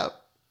have,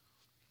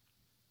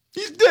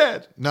 he's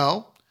dead.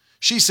 No.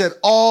 She said,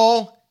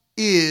 all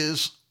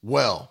is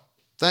well.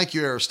 Thank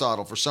you,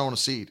 Aristotle, for sowing a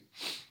seed.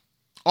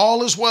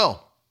 All is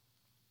well.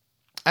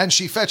 And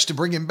she fetched to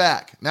bring him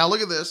back. Now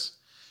look at this.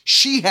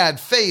 She had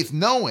faith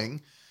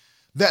knowing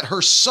that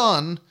her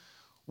son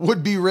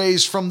would be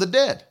raised from the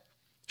dead.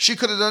 She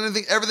could have done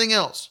everything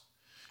else.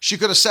 She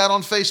could have sat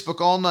on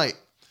Facebook all night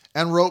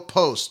and wrote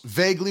posts,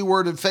 vaguely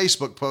worded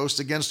Facebook posts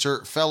against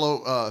her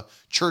fellow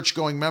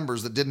church-going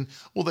members that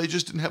they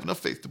just didn't have enough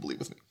faith to believe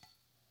with me.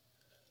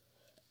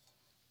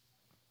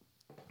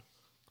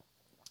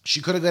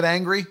 She could have got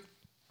angry.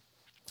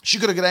 She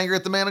could have got angry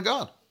at the man of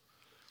God.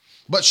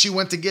 But she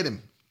went to get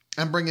him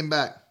and bring him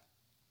back.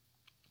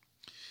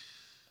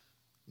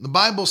 The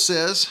Bible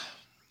says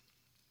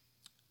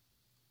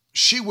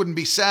she wouldn't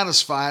be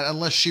satisfied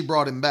unless she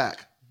brought him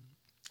back.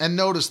 And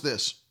notice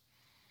this.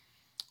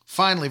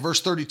 Finally, verse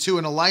 32,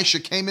 and Elisha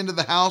came into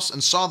the house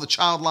and saw the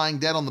child lying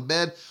dead on the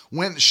bed,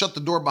 went and shut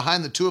the door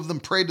behind the two of them,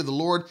 prayed to the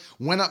Lord,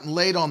 went up and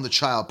laid on the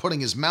child,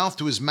 putting his mouth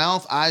to his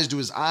mouth, eyes to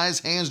his eyes,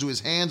 hands to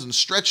his hands, and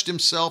stretched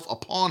himself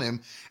upon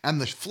him.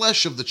 And the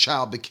flesh of the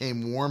child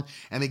became warm.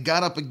 And he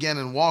got up again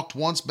and walked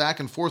once back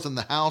and forth in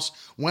the house,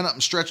 went up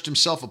and stretched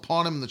himself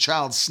upon him. And the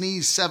child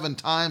sneezed 7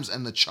 times,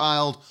 and the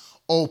child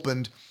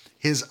opened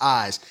his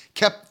eyes.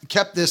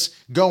 Kept this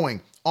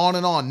going on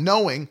and on,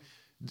 knowing,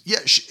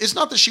 it's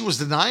not that she was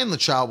denying the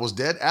child was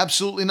dead.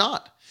 Absolutely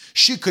not.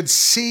 She could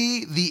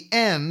see the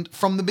end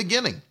from the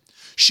beginning.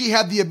 She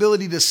had the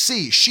ability to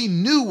see. She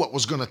knew what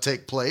was going to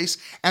take place,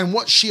 and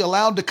what she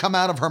allowed to come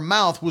out of her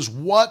mouth was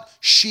what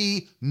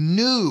she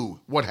knew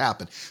would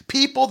happen.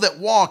 People that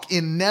walk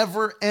in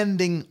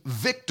never-ending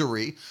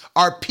victory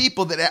are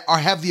people that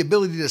have the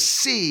ability to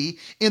see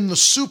in the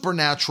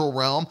supernatural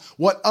realm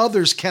what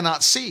others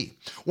cannot see.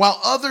 While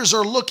others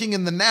are looking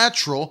in the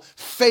natural,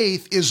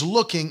 faith is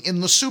looking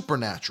in the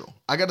supernatural.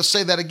 I got to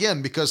say that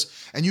again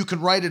and you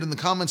can write it in the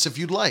comments if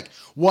you'd like.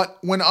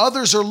 When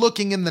others are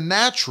looking in the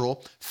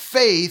natural,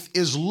 faith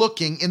is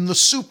looking in the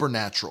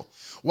supernatural.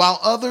 While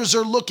others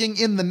are looking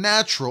in the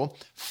natural,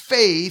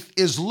 faith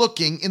is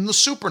looking in the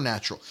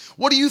supernatural.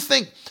 What do you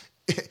think?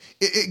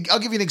 I'll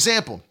give you an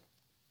example.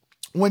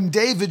 When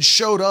David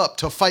showed up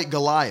to fight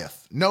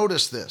Goliath,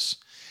 notice this.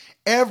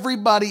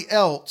 Everybody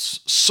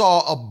else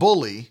saw a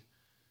bully.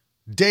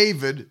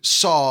 David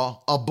saw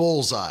a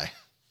bullseye.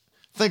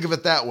 Think of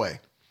it that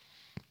way.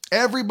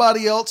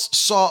 Everybody else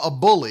saw a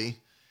bully.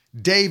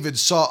 David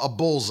saw a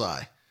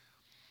bullseye.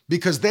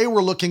 Because they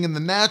were looking in the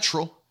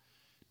natural,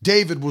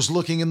 David was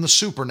looking in the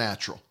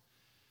supernatural.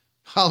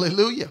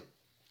 Hallelujah.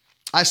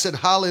 I said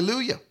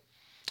hallelujah.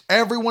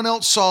 Everyone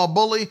else saw a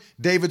bully.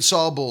 David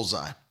saw a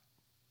bullseye.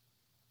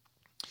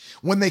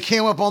 When they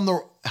came up on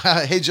the,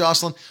 hey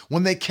Jocelyn,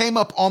 when they came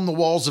up on the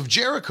walls of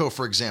Jericho,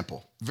 for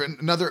example,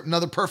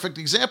 another perfect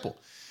example.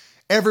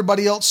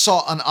 Everybody else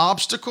saw an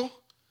obstacle,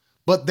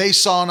 but they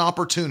saw an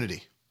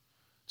opportunity.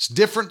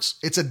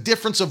 It's a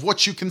difference of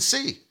what you can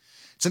see.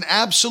 It's an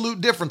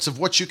absolute difference of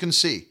what you can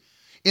see.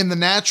 In the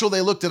natural, they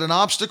looked at an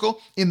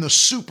obstacle. In the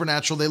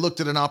supernatural, they looked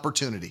at an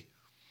opportunity.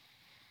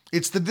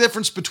 It's the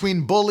difference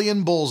between bully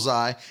and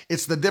bullseye.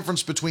 It's the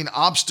difference between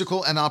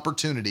obstacle and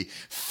opportunity.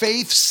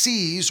 Faith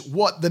sees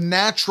what the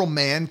natural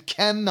man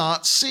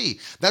cannot see.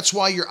 That's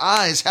why your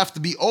eyes have to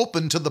be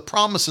open to the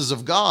promises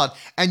of God,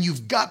 and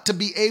you've got to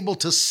be able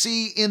to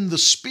see in the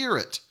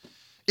Spirit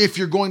if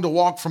you're going to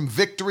walk from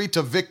victory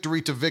to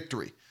victory to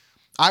victory.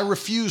 I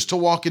refuse to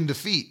walk in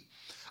defeat.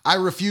 I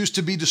refuse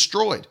to be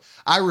destroyed.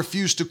 I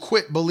refuse to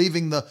quit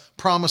believing the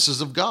promises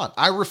of God.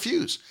 I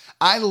refuse.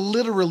 I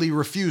literally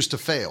refuse to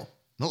fail.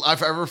 I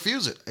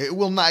refuse it. It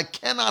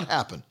cannot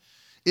happen.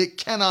 It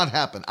cannot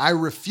happen. I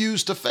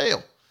refuse to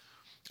fail.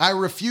 I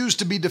refuse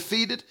to be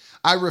defeated.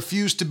 I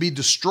refuse to be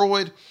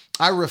destroyed.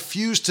 I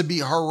refuse to be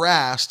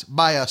harassed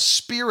by a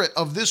spirit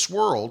of this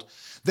world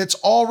that's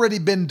already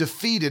been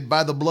defeated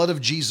by the blood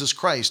of Jesus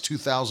Christ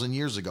 2,000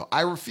 years ago.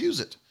 I refuse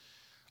it.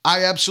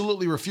 I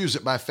absolutely refuse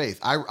it by faith.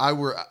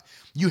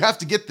 You have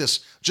to get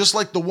this, just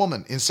like the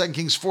woman in 2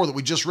 Kings 4 that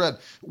we just read.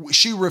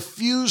 She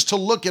refused to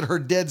look at her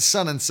dead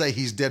son and say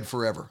he's dead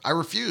forever. I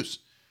refuse.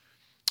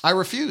 I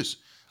refuse.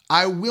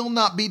 I will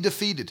not be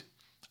defeated.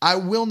 I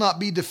will not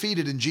be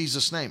defeated in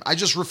Jesus' name. I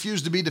just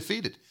refuse to be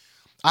defeated.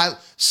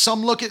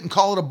 Some look at it and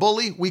call it a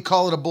bully. We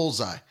call it a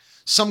bullseye.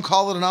 Some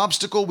call it an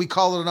obstacle. We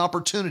call it an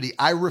opportunity.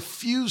 I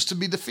refuse to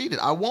be defeated.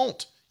 I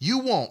won't. You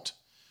won't.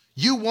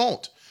 You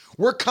won't.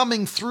 We're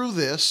coming through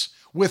this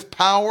with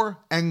power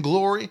and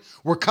glory.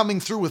 We're coming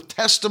through with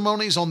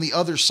testimonies on the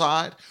other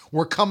side.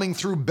 We're coming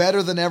through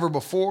better than ever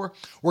before.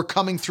 We're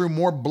coming through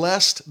more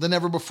blessed than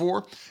ever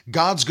before.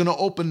 God's going to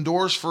open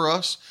doors for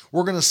us.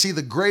 We're going to see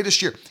the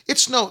greatest year.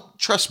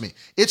 Trust me,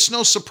 it's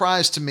no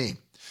surprise to me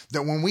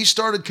that when we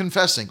started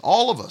confessing,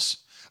 all of us,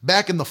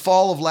 back in the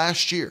fall of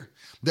last year,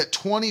 that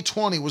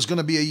 2020 was going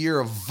to be a year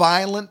of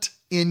violent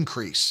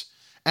increase.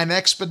 and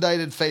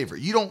expedited favor.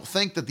 You don't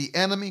think that the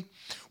enemy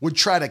would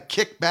try to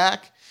kick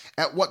back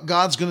at what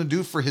God's going to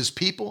do for his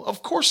people?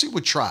 Of course he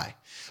would try.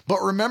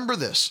 But remember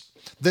this,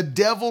 the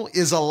devil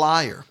is a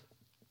liar.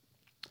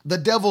 The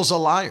devil's a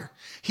liar.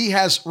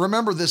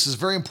 Remember this is a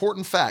very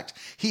important fact.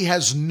 He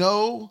has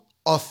no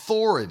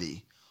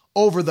authority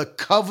over the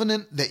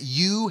covenant that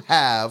you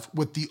have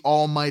with the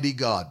Almighty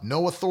God.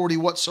 No authority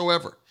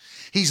whatsoever.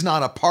 He's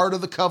not a part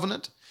of the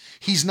covenant.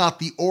 He's not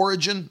the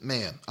origin.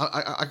 Man,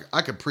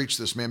 I could preach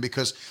this, man,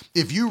 because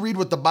if you read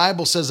what the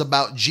Bible says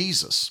about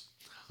Jesus,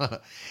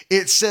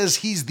 it says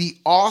he's the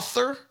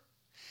author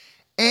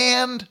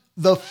and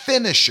the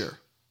finisher.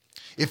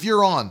 If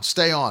you're on,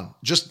 stay on.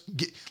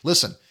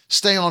 Listen,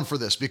 stay on for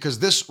this, because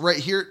this right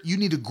here, you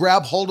need to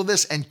grab hold of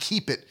this and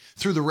keep it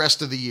through the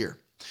rest of the year.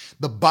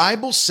 The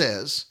Bible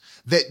says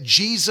that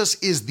Jesus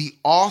is the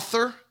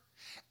author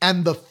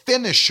and the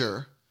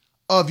finisher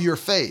of your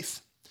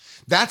faith.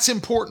 That's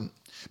important,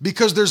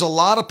 because there's a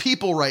lot of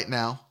people right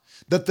now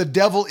that the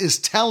devil is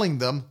telling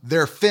them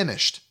they're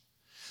finished,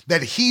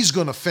 that he's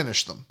going to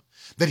finish them,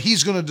 that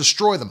he's going to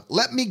destroy them.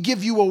 Let me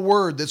give you a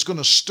word that's going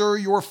to stir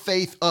your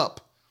faith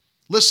up.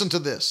 Listen to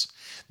this.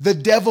 The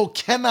devil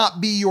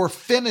cannot be your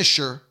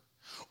finisher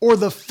or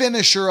the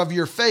finisher of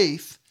your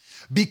faith,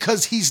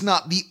 because he's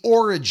not the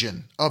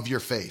origin of your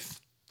faith.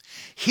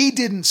 He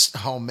didn't,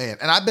 oh man,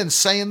 and I've been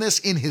saying this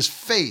in his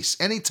face.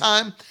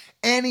 Anytime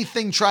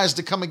anything tries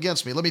to come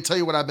against me, let me tell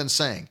you what I've been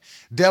saying.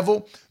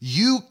 Devil,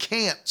 you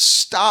can't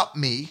stop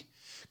me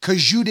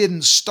because you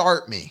didn't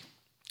start me.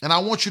 And I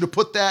want you to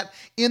put that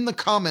in the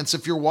comments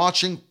if you're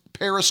watching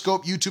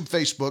Periscope, YouTube,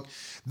 Facebook.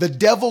 The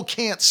devil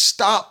can't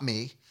stop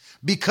me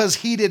because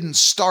he didn't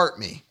start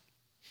me.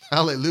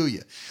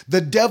 Hallelujah.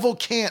 The devil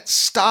can't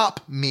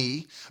stop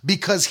me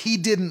because he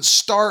didn't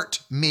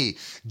start me.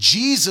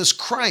 Jesus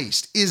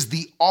Christ is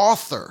the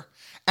author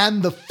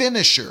and the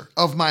finisher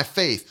of my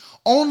faith.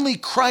 Only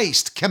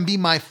Christ can be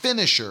my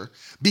finisher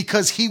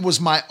because he was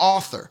my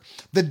author.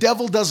 The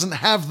devil doesn't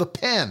have the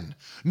pen,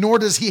 nor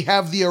does he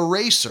have the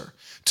eraser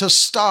to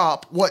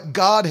stop what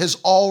God has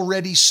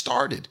already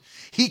started.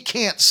 He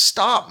can't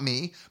stop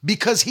me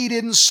because he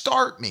didn't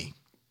start me.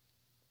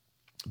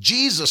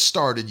 Jesus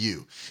started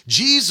you.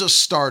 Jesus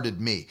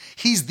started me.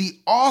 He's the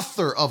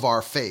author of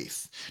our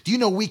faith. Do you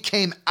know we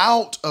came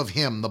out of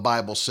him, the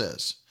Bible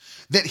says,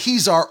 that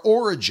he's our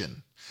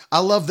origin. I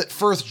love that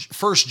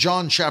 1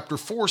 John chapter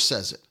 4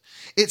 says it.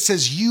 It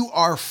says, you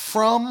are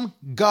from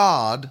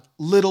God,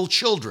 little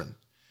children.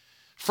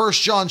 1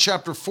 John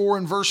chapter 4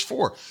 and verse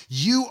 4.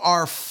 You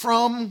are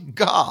from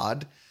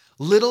God,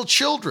 little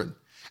children,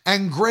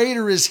 and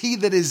greater is he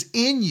that is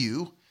in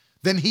you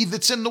than he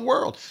that's in the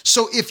world.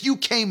 So if you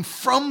came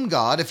from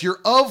God, if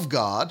you're of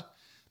God,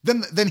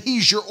 then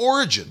he's your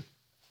origin.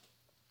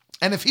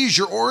 And if he's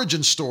your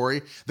origin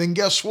story, then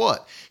guess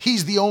what?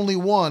 He's the only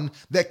one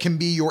that can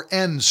be your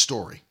end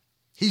story.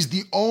 He's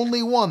the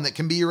only one that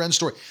can be your end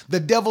story. The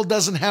devil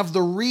doesn't have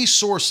the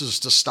resources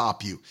to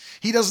stop you.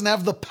 He doesn't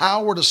have the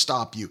power to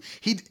stop you.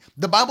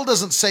 The Bible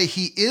doesn't say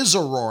he is a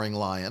roaring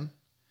lion.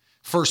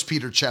 1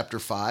 Peter chapter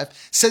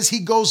 5 says he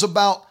goes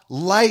about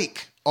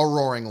like a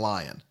roaring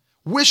lion.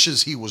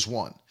 Wishes he was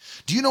one.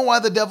 Do you know why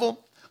the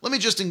devil? Let me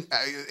just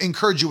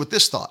encourage you with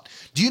this thought.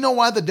 Do you know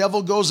why the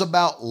devil goes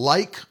about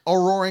like a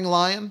roaring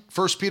lion?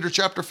 1 Peter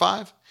chapter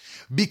 5.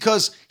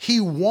 Because he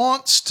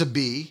wants to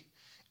be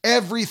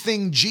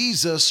everything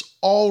Jesus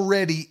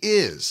already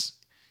is.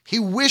 He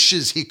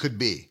wishes he could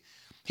be.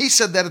 He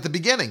said that at the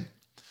beginning.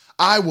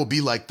 I will be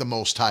like the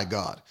Most High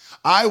God.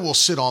 I will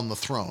sit on the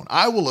throne.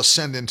 I will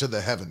ascend into the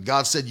heaven.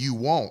 God said, you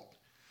won't.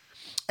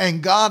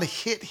 And God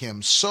hit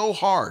him so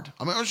hard.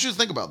 I want you to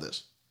think about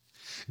this.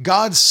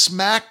 God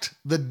smacked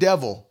the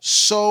devil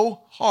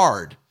so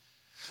hard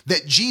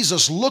that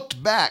Jesus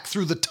looked back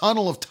through the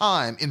tunnel of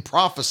time in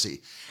prophecy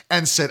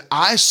and said,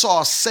 I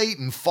saw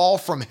Satan fall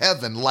from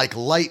heaven like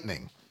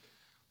lightning.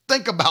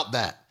 Think about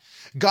that.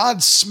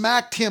 God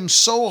smacked him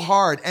so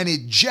hard and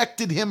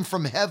ejected him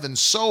from heaven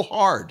so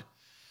hard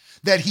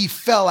that he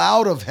fell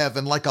out of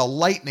heaven like a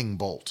lightning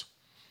bolt.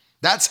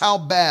 That's how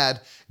bad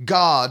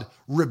God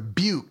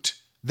rebuked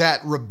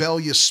that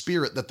rebellious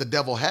spirit that the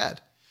devil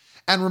had.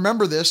 And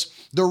remember this,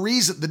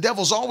 the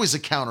devil's always a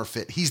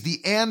counterfeit. He's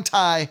the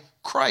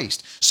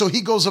anti-Christ. So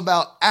he goes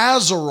about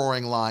as a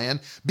roaring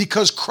lion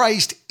because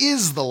Christ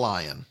is the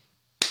lion.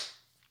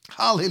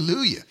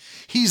 Hallelujah.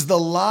 He's the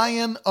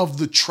Lion of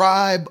the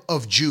tribe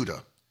of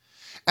Judah.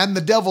 And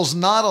the devil's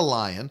not a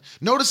lion.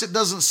 Notice it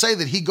doesn't say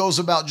that he goes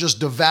about just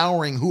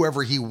devouring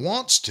whoever he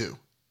wants to.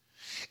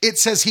 It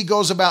says he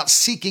goes about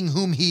seeking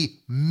whom he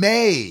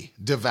may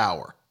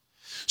devour.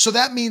 So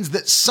that means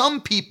that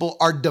some people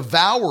are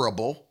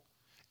devourable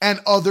and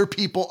other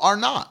people are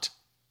not.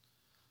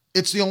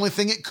 It's the only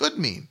thing it could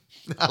mean.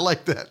 I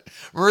like that.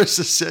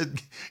 Marissa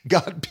said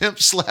God pimp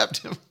slapped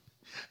him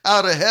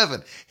out of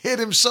heaven, hit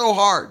him so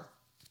hard.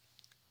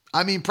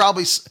 I mean,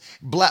 probably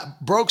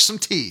broke some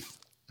teeth.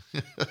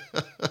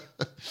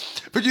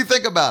 But you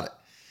think about it.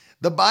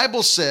 The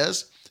Bible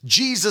says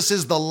Jesus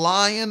is the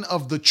Lion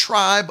of the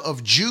tribe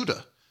of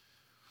Judah.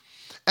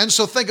 And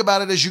so think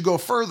about it as you go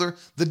further.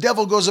 The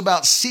devil goes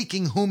about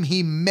seeking whom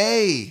he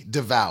may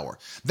devour.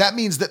 That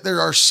means that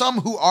there are some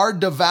who are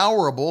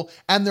devourable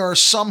and there are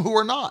some who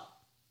are not.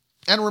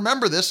 And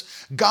remember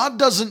this, God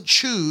doesn't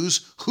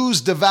choose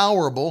who's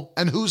devourable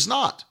and who's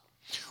not.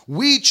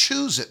 We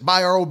choose it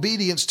by our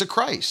obedience to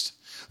Christ.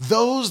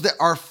 Those that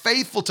are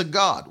faithful to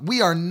God,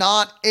 we are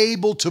not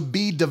able to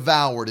be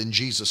devoured in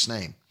Jesus'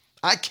 name.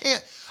 I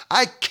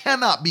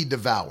cannot be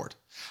devoured.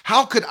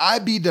 How could I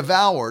be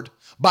devoured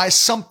by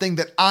something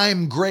that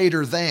I'm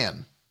greater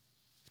than?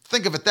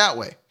 Think of it that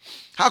way.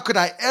 How could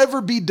I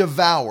ever be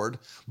devoured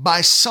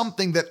by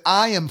something that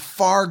I am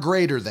far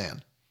greater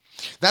than?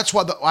 That's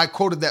why I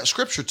quoted that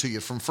scripture to you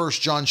from 1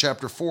 John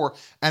chapter 4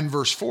 and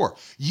verse 4.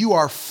 You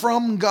are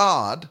from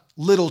God,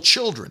 little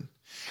children,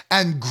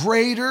 and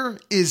greater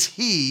is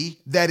he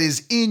that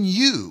is in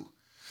you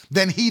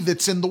than he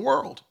that's in the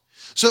world.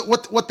 So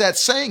what that's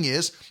saying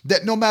is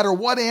that no matter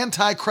what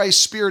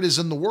antichrist spirit is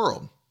in the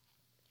world,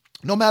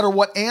 no matter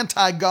what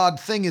anti-God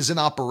thing is in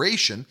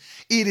operation,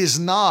 it is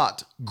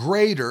not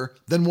greater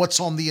than what's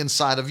on the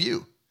inside of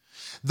you.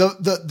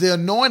 The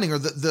anointing or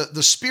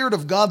the Spirit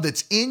of God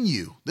that's in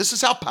you, this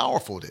is how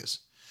powerful it is.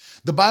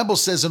 The Bible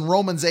says in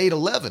Romans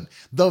 8:11,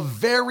 the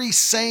very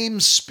same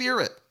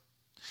Spirit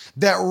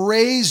that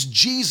raised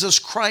Jesus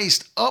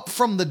Christ up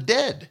from the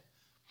dead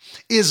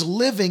is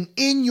living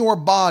in your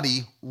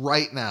body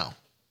right now.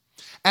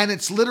 And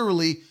it's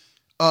literally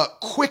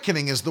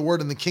quickening is the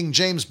word in the King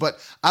James, but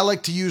I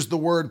like to use the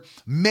word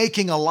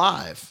making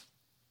alive.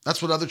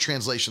 That's what other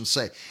translations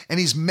say. And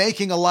he's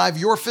making alive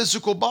your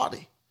physical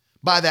body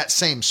by that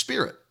same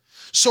Spirit.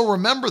 So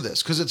remember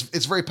this, because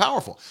it's very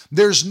powerful.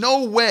 There's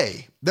no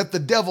way that the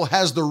devil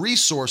has the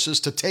resources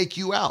to take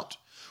you out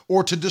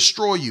or to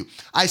destroy you.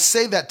 I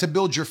say that to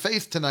build your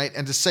faith tonight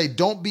and to say,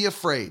 don't be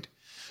afraid.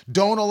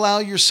 Don't allow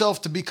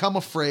yourself to become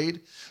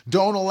afraid.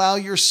 Don't allow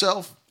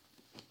yourself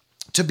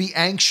to be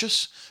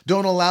anxious.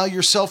 Don't allow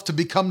yourself to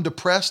become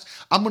depressed.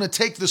 I'm going to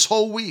take this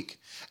whole week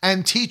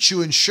and teach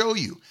you and show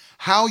you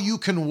how you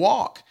can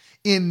walk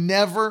in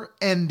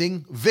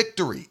never-ending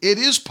victory. It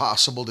is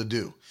possible to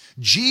do.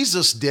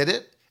 Jesus did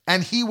it,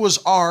 and he was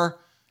our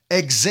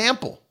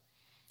example.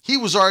 He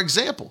was our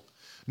example.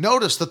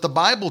 Notice that the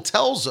Bible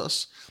tells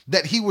us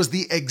that he was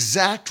the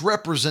exact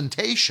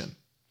representation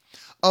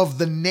of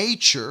the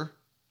nature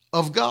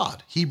of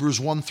God. Hebrews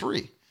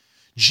 1:3.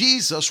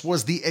 Jesus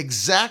was the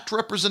exact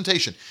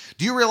representation.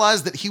 Do you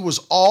realize that he was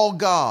all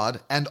God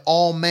and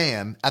all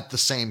man at the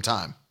same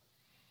time?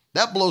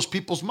 That blows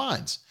people's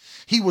minds.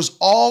 He was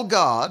all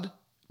God,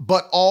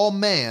 but all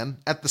man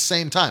at the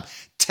same time.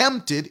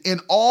 Tempted in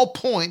all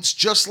points,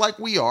 just like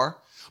we are,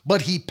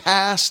 but he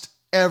passed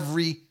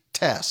every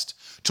test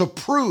to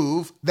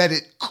prove that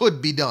it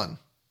could be done.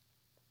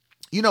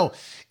 You know,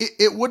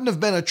 it wouldn't have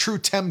been a true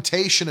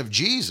temptation of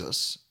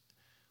Jesus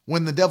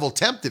when the devil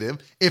tempted him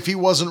if he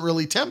wasn't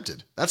really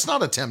tempted. That's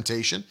not a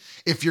temptation.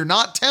 If you're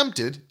not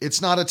tempted,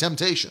 it's not a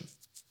temptation.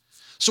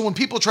 So when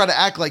people try to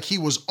act like he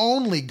was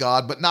only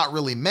God but not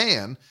really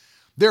man,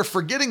 they're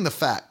forgetting the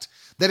fact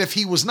that if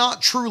he was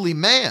not truly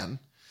man,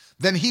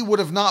 then he would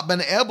have not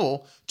been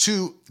able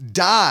to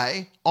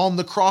die on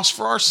the cross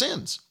for our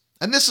sins.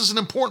 And this is an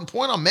important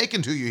point I'm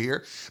making to you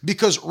here,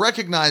 because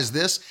recognize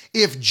this,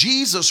 if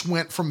Jesus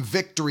went from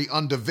victory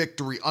unto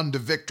victory unto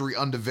victory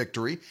unto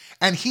victory,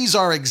 and he's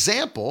our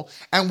example,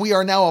 and we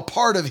are now a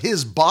part of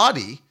his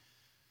body,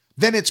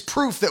 then it's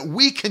proof that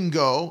we can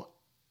go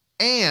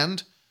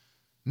and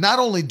not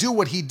only do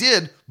what he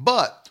did,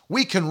 but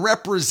we can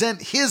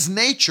represent his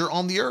nature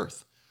on the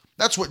earth.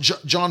 That's what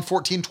John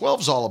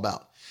 14:12 is all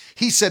about.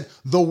 He said,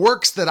 the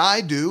works that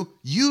I do,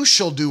 you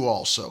shall do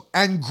also,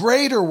 and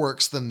greater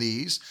works than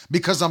these,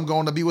 because I'm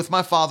going to be with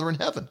my Father in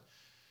heaven.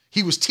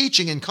 He was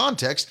teaching in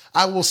context,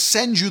 I will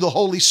send you the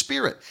Holy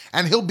Spirit,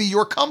 and he'll be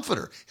your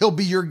comforter. He'll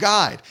be your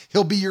guide.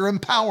 He'll be your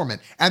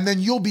empowerment. And then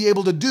you'll be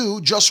able to do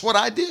just what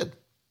I did.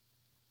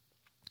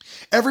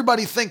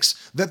 Everybody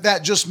thinks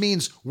that just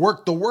means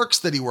work the works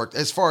that he worked.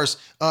 As far as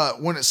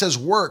when it says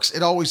works,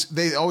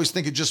 they always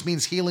think it just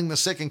means healing the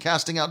sick and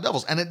casting out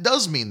devils. And it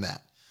does mean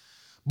that.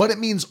 But it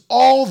means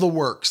all the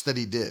works that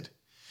he did.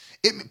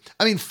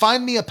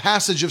 Find me a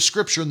passage of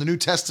scripture in the New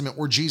Testament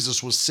where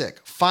Jesus was sick.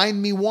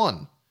 Find me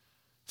one.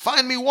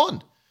 Find me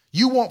one.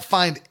 You won't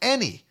find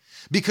any,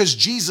 because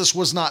Jesus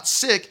was not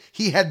sick.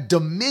 He had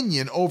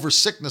dominion over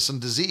sickness and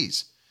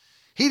disease.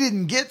 He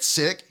didn't get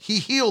sick. He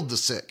healed the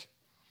sick.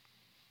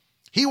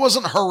 He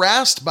wasn't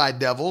harassed by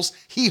devils.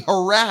 He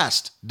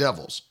harassed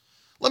devils.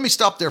 Let me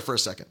stop there for a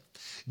second.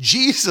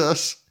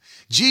 Jesus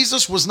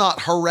was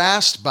not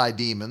harassed by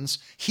demons.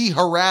 He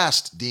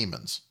harassed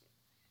demons.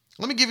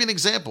 Let me give you an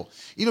example.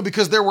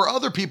 Because there were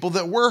other people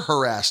that were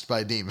harassed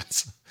by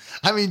demons.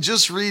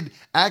 Just read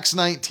Acts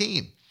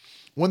 19.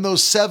 When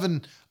those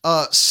 7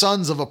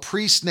 sons of a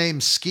priest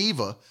named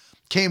Sceva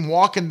came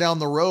walking down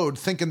the road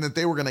thinking that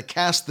they were going to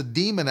cast the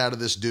demon out of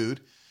this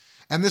dude.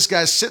 And this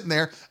guy's sitting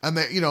there and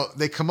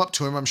they come up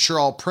to him, I'm sure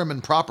all prim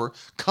and proper,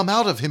 come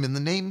out of him in the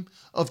name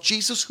of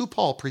Jesus who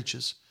Paul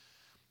preaches.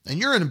 And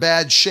you're in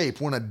bad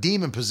shape when a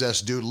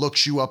demon-possessed dude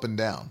looks you up and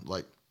down.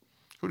 Like,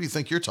 Who do you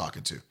think you're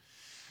talking to?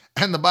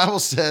 And the Bible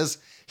says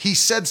he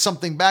said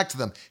something back to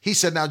them. He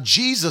said, now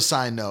Jesus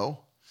I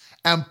know,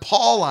 and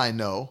Paul I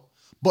know,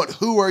 but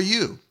who are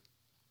you?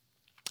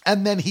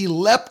 And then he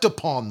leapt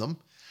upon them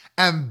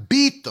and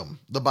beat them,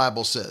 the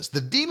Bible says.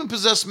 The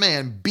demon-possessed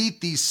man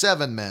beat these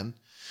 7 men,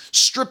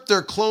 stripped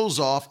their clothes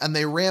off, and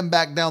they ran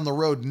back down the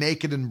road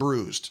naked and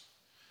bruised.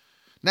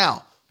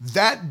 Now,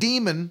 that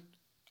demon,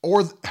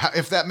 or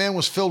if that man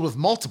was filled with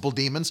multiple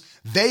demons,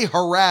 they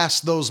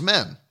harassed those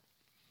men.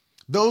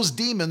 Those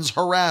demons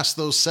harassed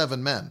those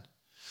 7 men.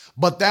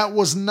 But that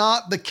was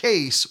not the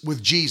case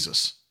with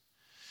Jesus.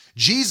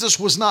 Jesus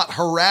was not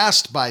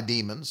harassed by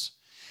demons.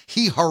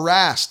 He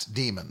harassed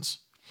demons.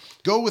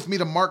 Go with me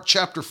to Mark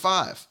chapter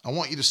 5. I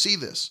want you to see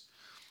this.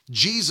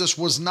 Jesus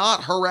was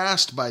not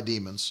harassed by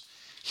demons.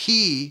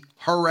 He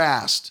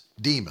harassed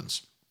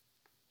demons.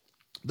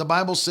 The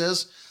Bible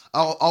says,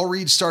 I'll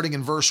read starting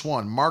in verse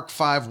 1, Mark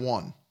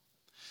 5:1.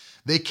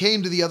 They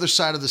came to the other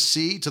side of the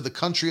sea, to the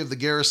country of the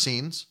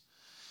Gerasenes.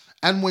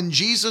 And when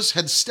Jesus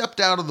had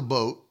stepped out of the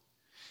boat,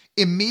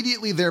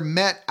 immediately there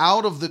met him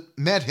out of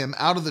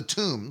the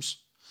tombs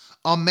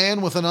a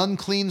man with an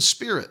unclean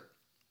spirit.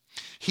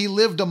 He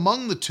lived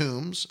among the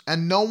tombs,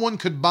 and no one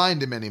could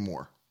bind him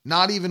anymore,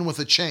 not even with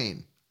a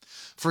chain.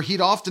 For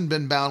he'd often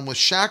been bound with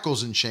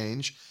shackles and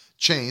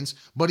chains,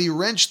 but he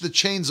wrenched the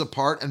chains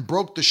apart and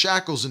broke the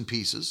shackles in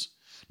pieces.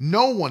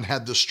 No one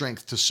had the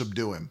strength to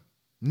subdue him.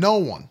 No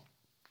one.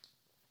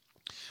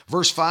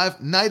 Verse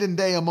 5, night and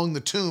day among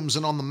the tombs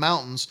and on the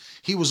mountains,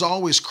 he was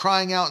always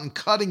crying out and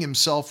cutting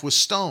himself with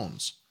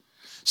stones.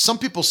 Some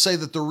people say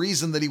that the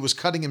reason that he was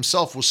cutting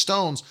himself with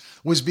stones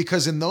was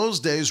because in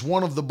those days,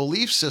 one of the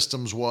belief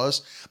systems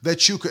was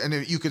that you could,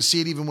 and you could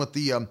see it even with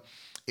the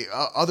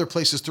other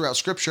places throughout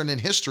scripture and in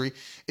history,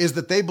 is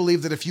that they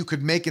believed that if you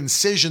could make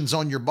incisions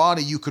on your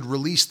body, you could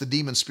release the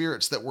demon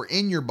spirits that were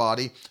in your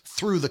body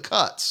through the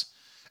cuts.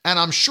 And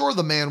I'm sure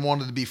the man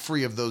wanted to be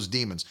free of those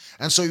demons.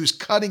 And so he was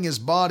cutting his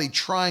body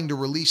trying to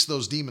release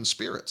those demon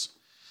spirits.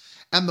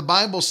 And the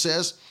Bible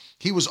says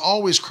he was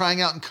always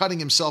crying out and cutting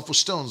himself with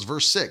stones.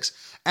 Verse 6,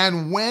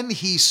 and when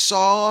he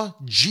saw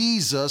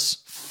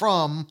Jesus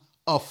from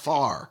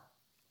afar,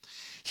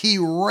 he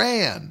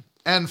ran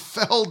and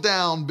fell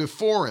down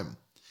before him.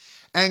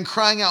 And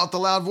crying out with a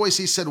loud voice,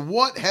 he said,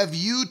 what have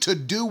you to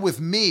do with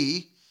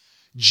me,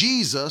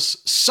 Jesus,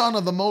 Son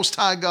of the Most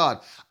High God?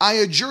 I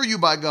adjure you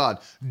by God,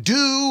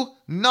 do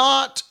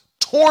not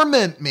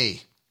torment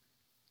me.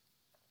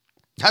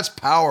 That's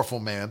powerful,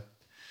 man.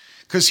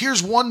 Because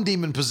here's one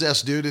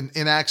demon-possessed dude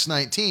in Acts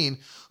 19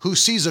 who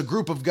sees a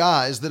group of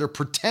guys that are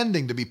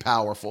pretending to be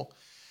powerful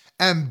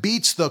and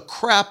beats the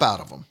crap out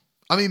of them.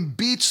 I mean,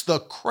 beats the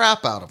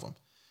crap out of them.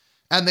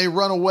 And they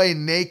run away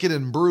naked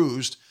and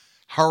bruised,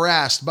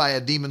 harassed by a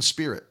demon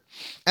spirit.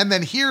 And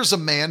then here's a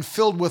man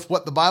filled with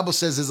what the Bible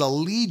says is a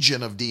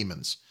legion of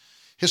demons.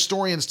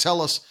 Historians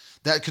tell us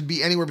that could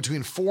be anywhere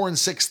between 4,000 and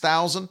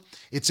 6,000.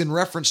 It's in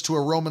reference to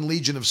a Roman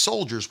legion of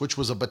soldiers, which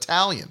was a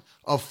battalion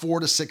of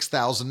 4,000 to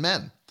 6,000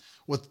 men.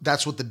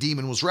 That's what the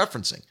demon was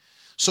referencing.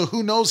 So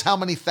who knows how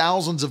many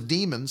thousands of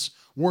demons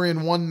were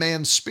in one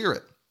man's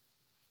spirit?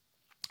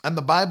 And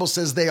the Bible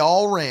says they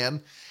all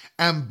ran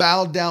and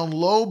bowed down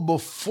low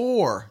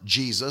before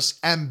Jesus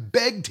and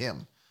begged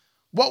him.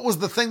 What was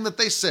the thing that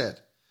they said?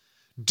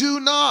 Do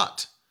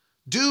not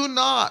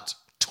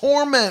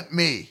torment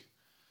me.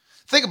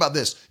 Think about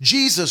this.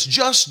 Jesus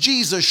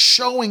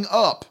showing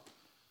up,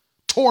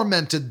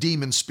 tormented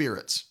demon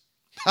spirits.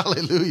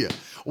 Hallelujah.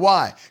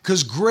 Why?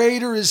 Because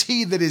greater is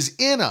he that is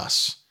in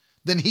us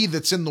than he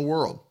that's in the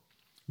world.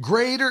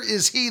 Greater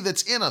is he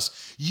that's in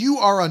us. You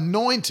are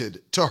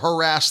anointed to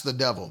harass the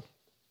devil.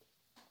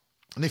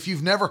 And if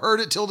you've never heard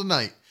it till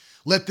tonight,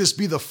 let this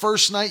be the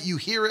first night you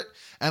hear it,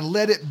 and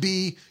let it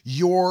be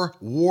your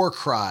war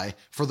cry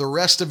for the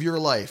rest of your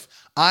life.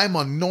 I'm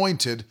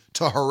anointed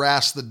to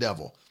harass the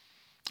devil.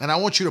 And I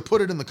want you to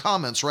put it in the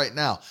comments right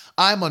now.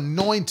 I'm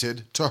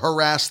anointed to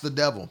harass the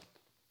devil.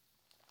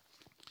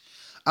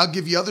 I'll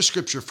give you other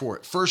scripture for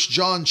it. 1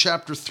 John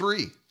chapter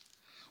 3.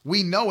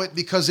 We know it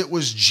because it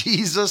was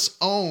Jesus'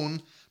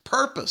 own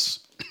purpose.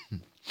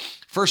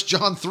 1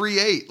 John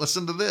 3:8.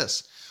 Listen to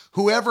this.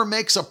 Whoever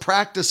makes a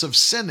practice of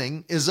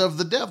sinning is of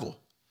the devil.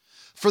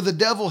 For the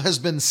devil has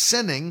been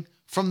sinning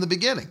from the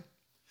beginning.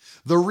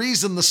 The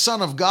reason the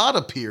Son of God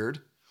appeared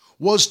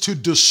was to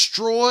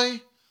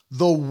destroy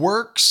the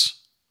works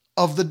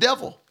of the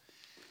devil.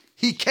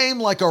 He came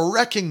like a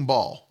wrecking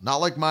ball, not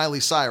like Miley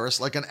Cyrus,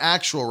 like an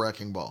actual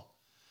wrecking ball,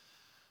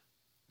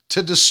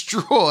 to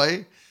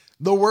destroy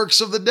the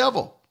works of the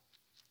devil.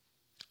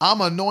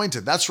 I'm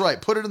anointed. That's right.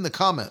 Put it in the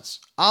comments.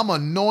 I'm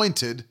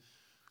anointed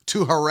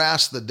to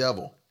harass the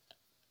devil.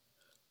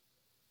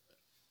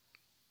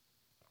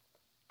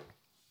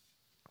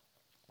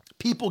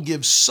 People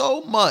give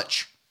so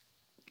much.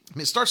 I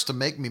mean, it starts to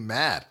make me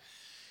mad.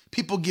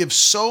 People give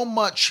so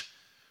much,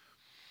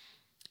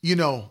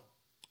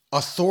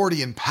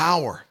 authority and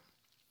power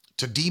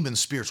to demon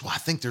spirits. Well, I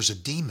think there's a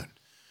demon.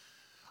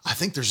 I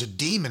think there's a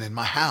demon in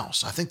my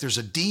house. I think there's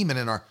a demon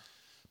in our...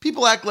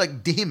 People act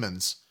like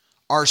demons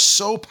are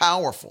so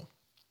powerful.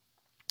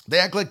 They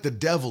act like the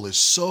devil is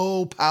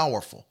so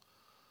powerful.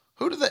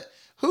 Who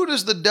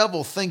does the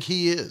devil think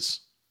he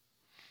is?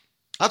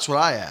 That's what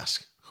I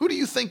ask. Who do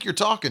you think you're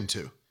talking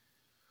to?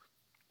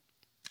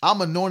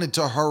 I'm anointed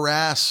to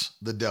harass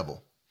the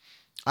devil.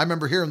 I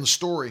remember hearing the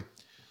story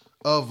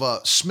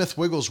of Smith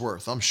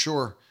Wigglesworth. I'm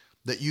sure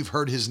that you've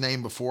heard his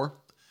name before.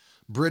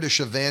 British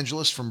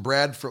evangelist from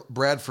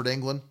Bradford,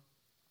 England,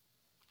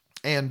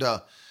 and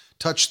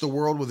touched the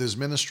world with his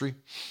ministry.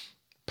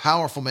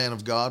 Powerful man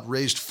of God,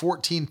 raised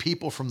 14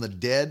 people from the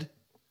dead.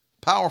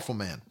 Powerful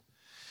man.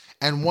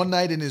 And one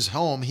night in his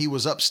home, he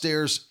was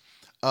upstairs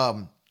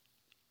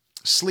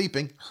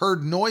sleeping,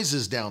 heard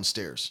noises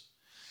downstairs.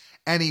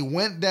 And he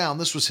went down,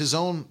 this was his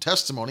own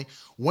testimony,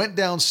 went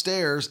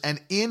downstairs, and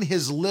in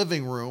his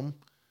living room,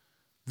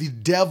 the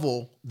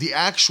devil, the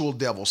actual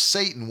devil,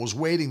 Satan, was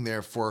waiting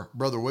there for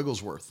Brother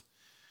Wigglesworth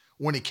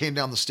when he came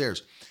down the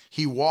stairs.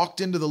 He walked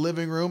into the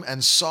living room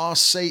and saw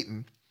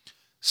Satan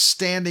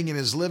standing in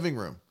his living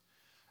room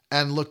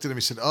and looked at him.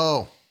 He said,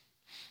 "Oh,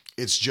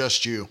 it's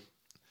just you,"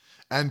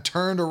 and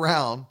turned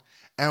around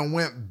and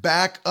went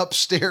back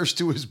upstairs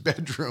to his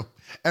bedroom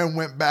and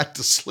went back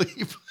to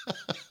sleep.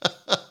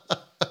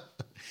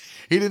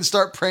 He didn't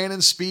start praying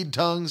in speed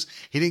tongues.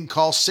 He didn't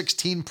call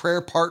 16 prayer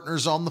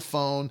partners on the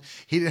phone.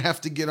 He didn't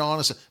have to get on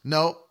and say,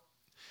 no.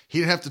 He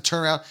didn't have to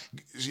turn around,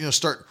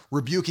 start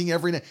rebuking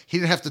every night. He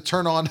didn't have to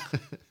turn on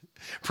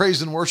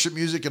praise and worship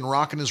music and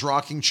rock in his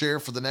rocking chair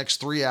for the next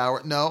 3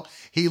 hours. No,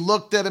 he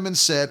looked at him and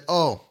said,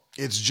 "Oh,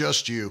 it's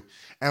just you,"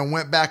 and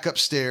went back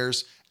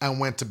upstairs and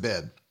went to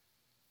bed.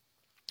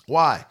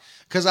 Why?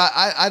 Because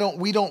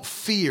we don't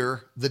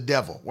fear the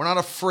devil. We're not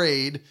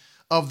afraid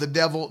of the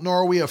devil, nor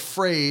are we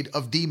afraid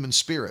of demon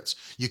spirits.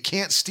 You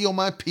can't steal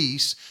my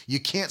peace. You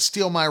can't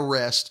steal my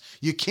rest.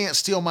 You can't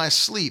steal my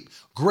sleep.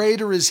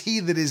 Greater is he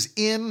that is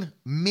in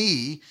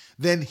me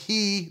than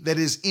he that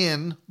is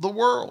in the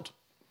world.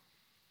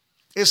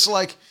 It's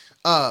like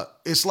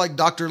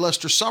Dr.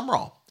 Lester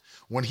Sumrall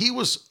when he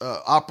was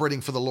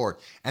operating for the Lord,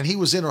 and he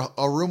was in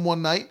a room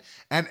one night,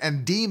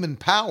 and demon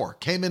power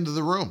came into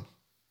the room.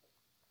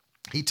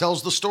 He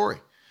tells the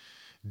story.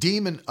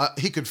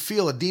 He could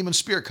feel a demon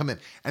spirit come in.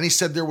 And he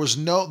said the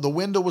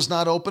window was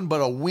not open,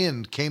 but a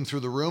wind came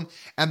through the room,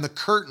 and the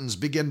curtains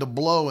began to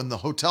blow in the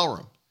hotel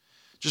room.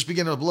 Just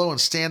began to blow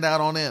and stand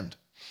out on end.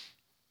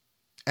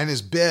 And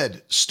his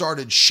bed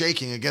started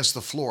shaking against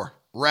the floor,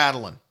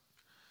 rattling.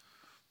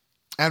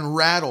 And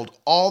rattled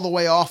all the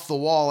way off the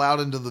wall out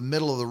into the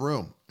middle of the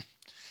room.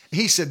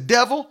 He said,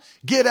 "Devil,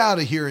 get out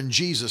of here in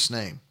Jesus'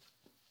 name."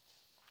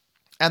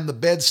 And the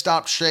bed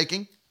stopped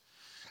shaking,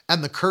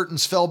 and the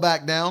curtains fell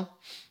back down,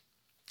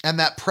 and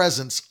that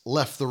presence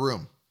left the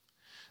room.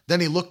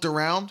 Then he looked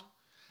around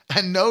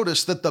and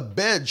noticed that the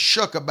bed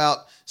shook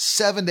about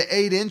 7 to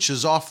 8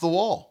 inches off the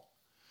wall.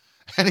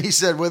 And he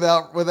said,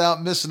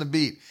 without missing a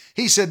beat,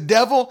 he said,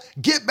 "Devil,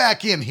 get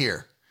back in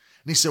here."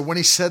 And he said, when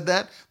he said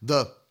that,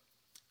 the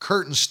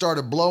curtains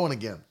started blowing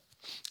again,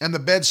 and the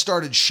bed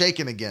started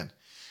shaking again.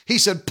 He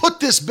said,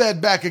 "Put this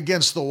bed back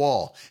against the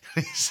wall."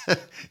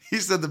 He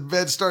said the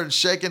bed started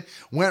shaking,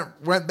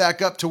 went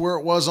back up to where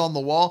it was on the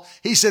wall.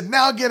 He said,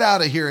 "Now get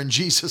out of here in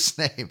Jesus'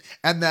 name."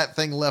 And that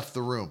thing left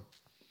the room.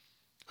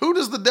 Who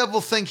does the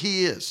devil think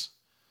he is?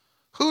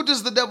 Who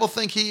does the devil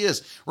think he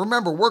is?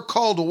 Remember, we're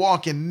called to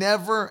walk in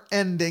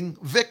never-ending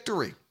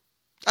victory.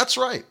 That's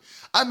right.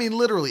 I mean,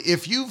 literally,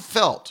 if you've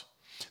felt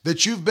that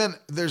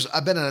there's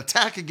been an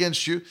attack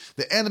against you,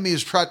 the enemy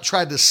has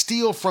tried to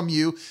steal from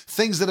you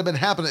things that have been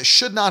happening that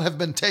should not have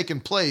been taking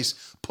place,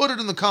 put it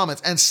in the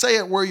comments and say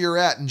it where you're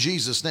at in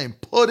Jesus' name.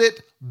 Put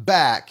it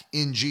back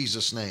in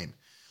Jesus' name.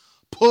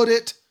 Put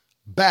it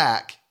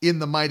back in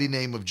the mighty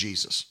name of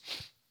Jesus.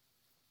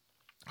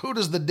 Who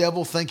does the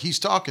devil think he's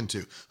talking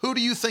to? Who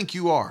do you think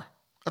you are?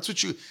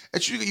 You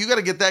got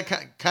to get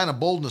that kind of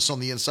boldness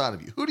on the inside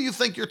of you. Who do you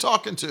think you're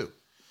talking to?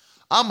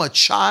 I'm a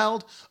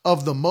child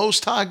of the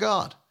Most High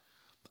God.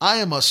 I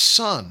am a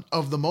son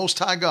of the Most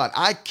High God.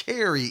 I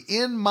carry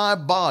in my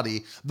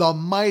body the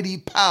mighty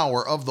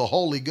power of the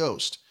Holy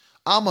Ghost.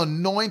 I'm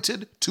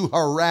anointed to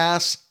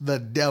harass the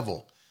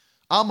devil.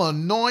 I'm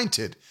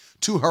anointed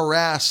to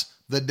harass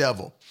the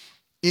devil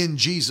in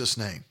Jesus'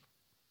 name.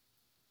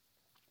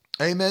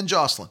 Amen,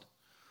 Jocelyn.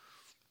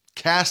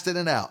 Cast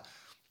it out.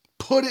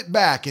 Put it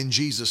back in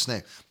Jesus'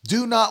 name.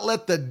 Do not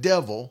let the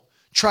devil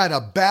try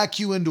to back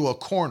you into a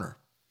corner.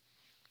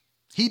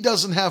 He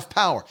doesn't have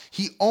power.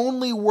 He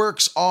only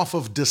works off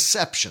of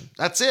deception.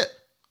 That's it.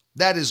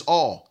 That is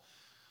all.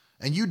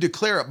 And you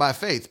declare it by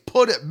faith.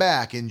 Put it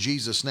back in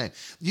Jesus' name.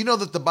 You know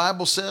that the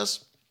Bible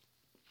says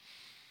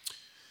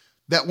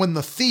that when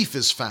the thief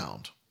is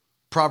found,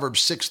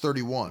 Proverbs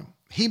 6:31,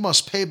 he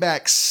must pay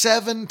back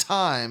 7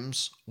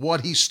 times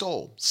what he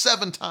stole.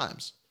 7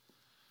 times.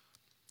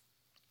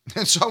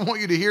 And so I want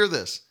you to hear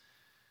this.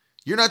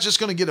 You're not just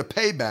going to get a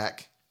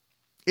payback.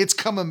 It's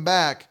coming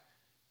back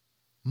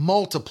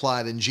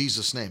multiplied in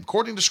Jesus' name.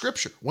 According to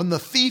Scripture, when the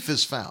thief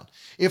is found,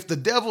 if the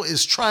devil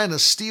is trying to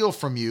steal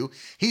from you,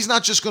 he's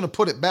not just going to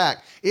put it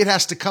back. It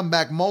has to come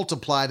back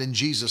multiplied in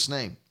Jesus'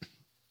 name.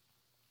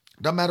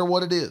 Doesn't matter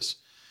what it is.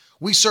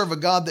 We serve a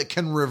God that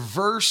can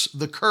reverse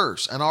the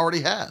curse and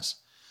already has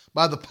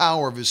by the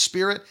power of his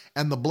Spirit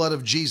and the blood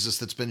of Jesus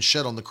that's been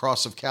shed on the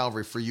cross of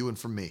Calvary for you and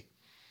for me.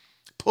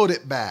 Put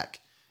it back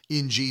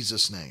in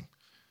Jesus' name.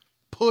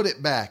 Put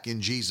it back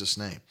in Jesus'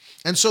 name.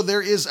 And so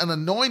there is an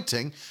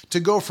anointing to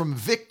go from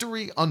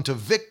victory unto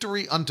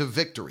victory unto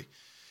victory.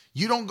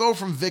 You don't go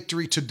from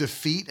victory to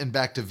defeat and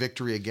back to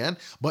victory again,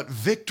 but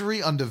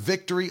victory unto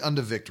victory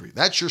unto victory.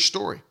 That's your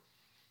story.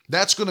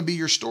 That's going to be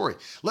your story.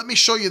 Let me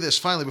show you this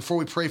finally before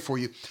we pray for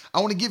you. I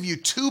want to give you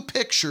two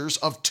pictures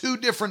of two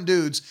different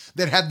dudes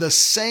that had the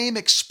same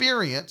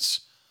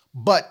experience,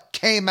 but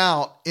came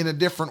out in a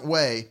different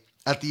way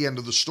at the end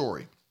of the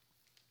story.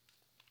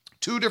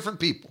 Two different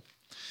people.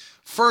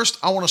 First,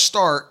 I want to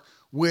start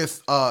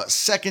with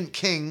 2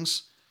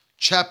 Kings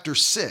chapter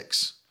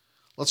 6.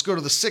 Let's go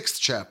to the 6th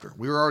chapter.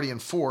 We were already in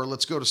 4.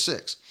 Let's go to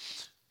 6.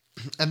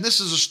 And this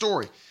is a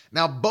story.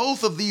 Now,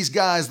 both of these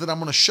guys that I'm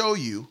going to show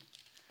you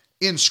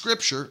in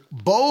Scripture,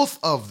 both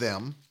of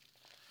them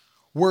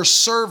were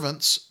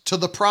servants to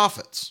the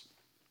prophets.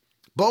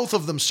 Both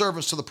of them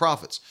servants to the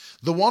prophets.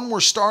 The one we're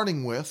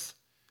starting with,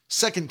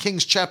 2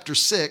 Kings chapter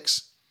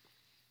 6,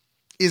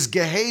 is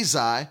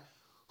Gehazi,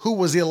 who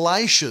was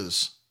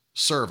Elisha's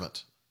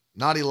servant.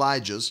 Not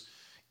Elijah's.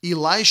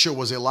 Elisha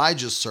was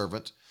Elijah's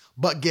servant,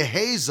 but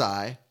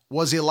Gehazi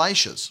was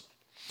Elisha's.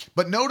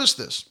 But notice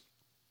this.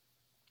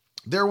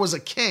 There was a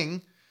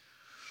king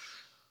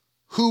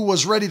who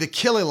was ready to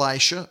kill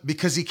Elisha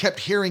because he kept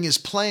hearing his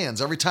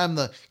plans. Every time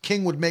the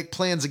king would make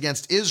plans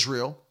against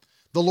Israel,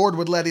 the Lord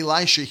would let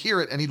Elisha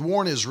hear it and he'd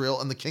warn Israel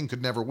and the king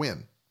could never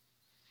win.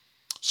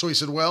 So he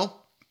said,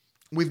 well,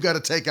 we've got to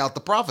take out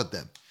the prophet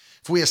then.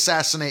 If we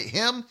assassinate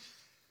him,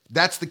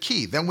 that's the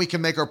key. Then we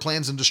can make our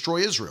plans and destroy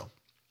Israel.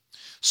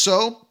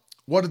 So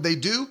what did they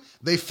do?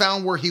 They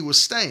found where he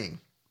was staying.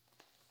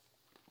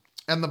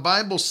 And the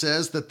Bible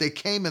says that they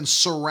came and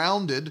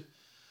surrounded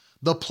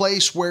the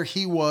place where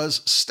he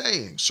was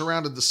staying,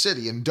 surrounded the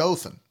city in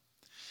Dothan.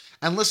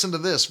 And listen to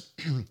this.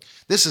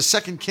 This is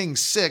 2 Kings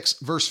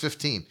 6, verse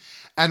 15.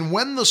 And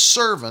when the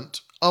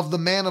servant of the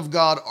man of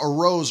God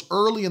arose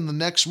early in the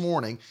next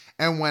morning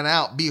and went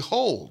out,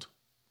 behold,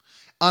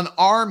 an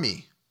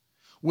army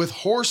with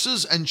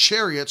horses and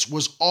chariots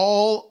was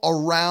all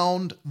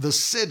around the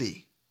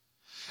city.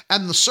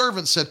 And the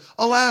servant said,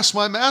 alas,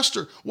 my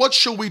master, what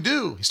shall we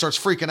do? He starts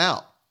freaking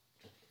out.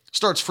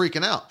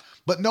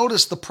 But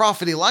notice the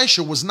prophet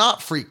Elisha was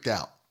not freaked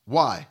out.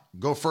 Why?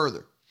 Go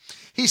further.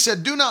 He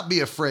said, do not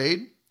be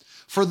afraid,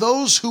 for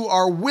those who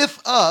are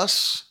with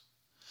us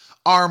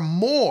are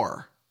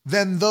more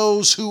than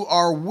those who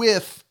are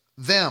with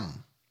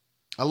them.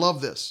 I love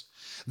this.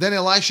 Then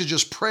Elisha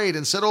just prayed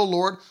and said, oh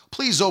Lord,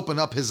 please open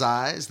up his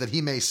eyes that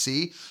he may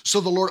see.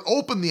 So the Lord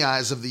opened the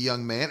eyes of the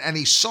young man, and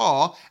he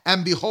saw,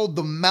 and behold,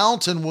 the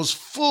mountain was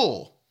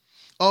full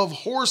of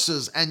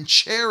horses and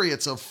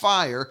chariots of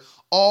fire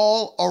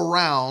all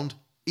around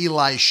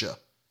Elisha.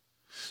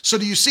 So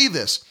do you see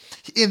this?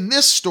 In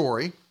this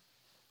story,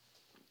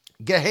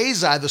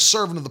 Gehazi, the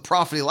servant of the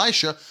prophet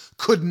Elisha,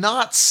 could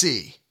not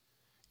see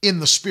in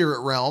the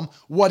spirit realm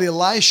what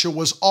Elisha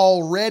was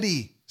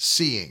already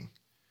seeing.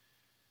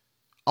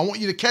 I want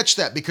you to catch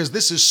that because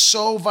this is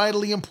so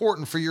vitally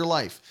important for your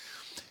life.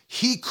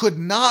 He could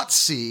not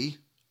see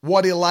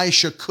what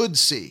Elisha could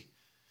see.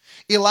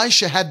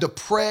 Elisha had to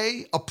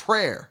pray a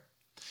prayer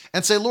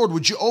and say, Lord,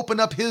 would you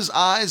open up his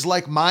eyes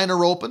like mine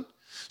are open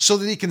so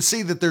that he can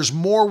see that there's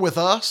more with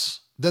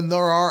us than there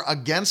are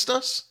against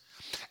us?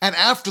 And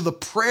after the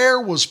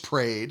prayer was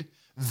prayed,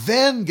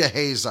 then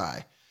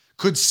Gehazi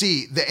could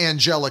see the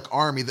angelic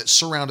army that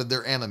surrounded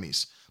their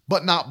enemies,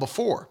 but not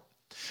before,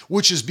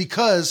 which is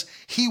because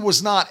he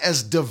was not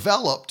as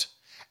developed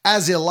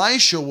as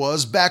Elisha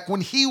was back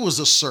when he was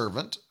a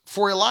servant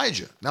for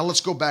Elijah. Now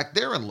let's go back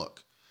there and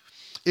look.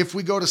 If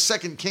we go to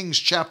 2 Kings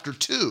chapter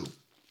 2,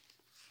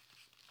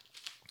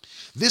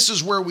 this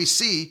is where we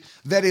see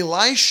that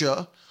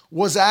Elisha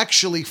was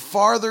actually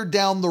farther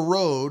down the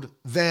road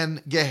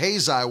than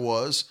Gehazi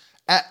was,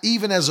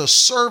 even as a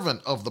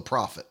servant of the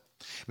prophet.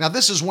 Now,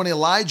 this is when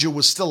Elijah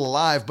was still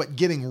alive, but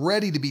getting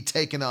ready to be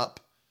taken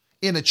up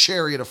in a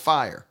chariot of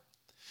fire.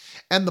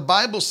 And the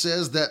Bible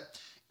says that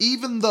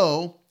even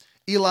though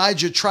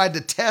Elijah tried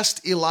to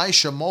test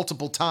Elisha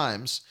multiple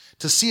times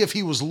to see if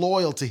he was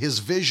loyal to his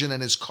vision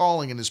and his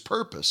calling and his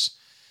purpose,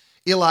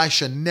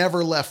 Elisha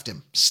never left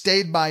him,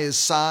 stayed by his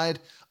side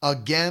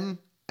again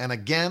and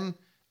again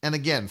and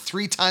again.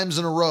 3 times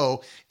in a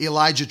row,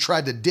 Elijah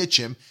tried to ditch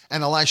him,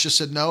 and Elisha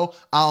said, no,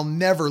 I'll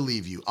never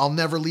leave you. I'll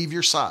never leave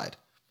your side.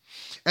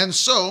 And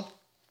so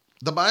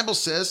the Bible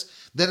says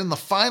that in the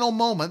final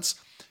moments,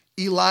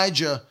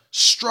 Elijah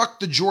struck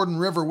the Jordan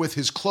River with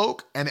his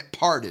cloak, and it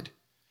parted,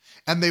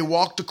 and they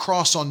walked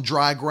across on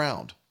dry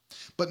ground.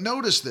 But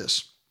notice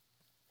this.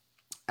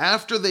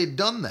 After they'd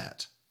done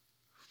that,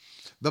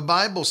 the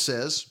Bible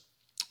says,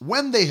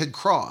 when they had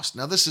crossed,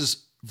 now this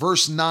is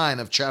verse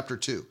 9 of chapter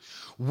 2.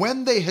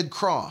 When they had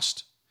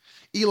crossed,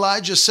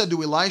 Elijah said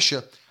to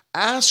Elisha,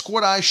 ask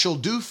what I shall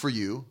do for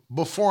you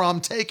before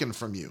I'm taken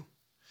from you.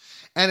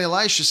 And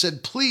Elisha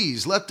said,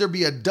 please let there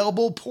be a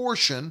double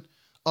portion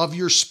of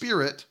your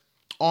spirit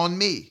on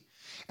me.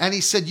 And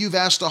he said, you've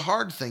asked a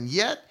hard thing.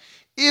 Yet,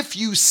 if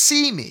you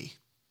see me,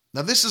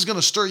 now this is going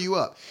to stir you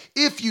up.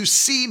 If you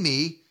see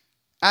me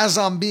as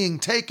I'm being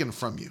taken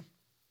from you,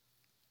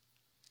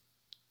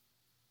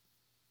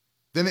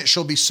 then it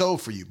shall be so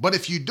for you. But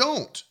if you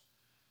don't,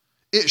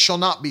 it shall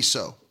not be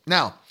so.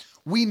 Now,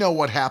 we know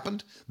what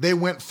happened. They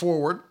went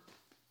forward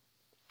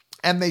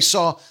and they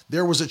saw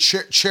there was a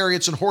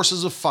chariots and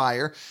horses of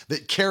fire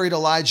that carried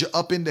Elijah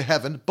up into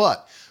heaven.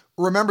 But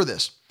remember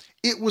this,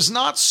 it was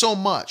not so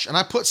much, and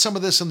I put some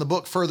of this in the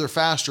book Further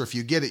Faster. If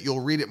you get it, you'll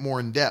read it more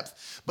in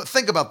depth. But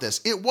think about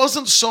this. It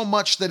wasn't so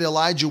much that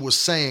Elijah was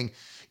saying,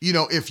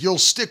 if you'll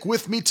stick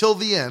with me till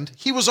the end.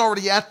 He was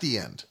already at the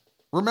end.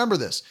 Remember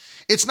this.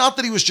 It's not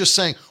that he was just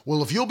saying,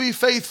 well, if you'll be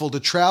faithful to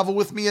travel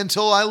with me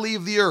until I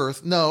leave the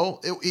earth. No,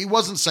 he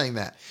wasn't saying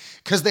that,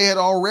 because they had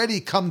already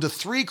come to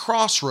 3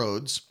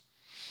 crossroads,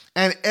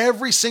 and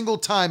every single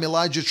time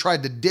Elijah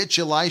tried to ditch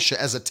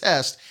Elisha as a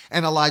test,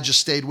 and Elijah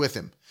stayed with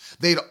him.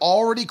 They'd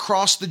already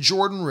crossed the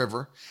Jordan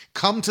River,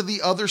 come to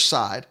the other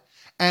side,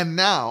 and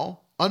now,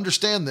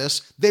 understand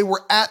this, they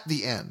were at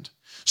the end.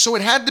 So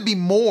it had to be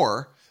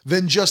more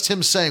than just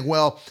him saying,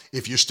 well,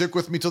 if you stick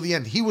with me till the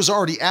end. He was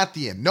already at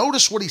the end.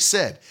 Notice what he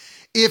said.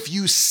 If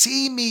you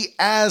see me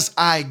as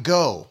I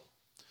go,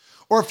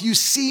 or if you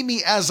see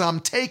me as I'm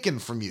taken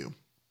from you.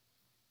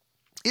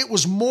 It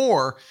was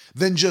more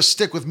than just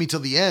stick with me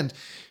till the end.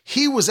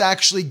 He was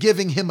actually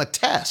giving him a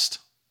test.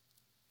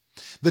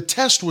 The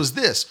test was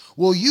this.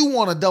 Well, you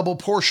want a double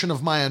portion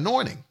of my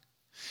anointing.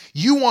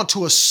 You want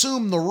to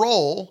assume the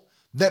role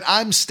that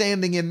I'm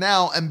standing in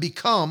now and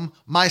become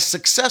my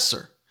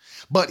successor.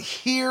 But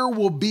here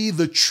will be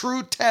the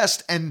true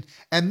test, and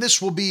this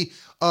will be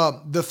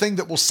the thing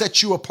that will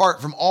set you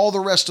apart from all the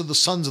rest of the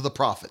sons of the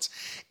prophets.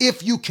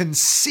 If you can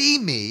see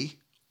me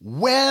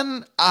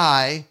when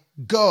I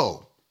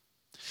go.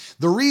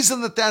 The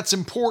reason that that's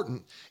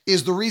important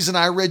is the reason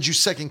I read you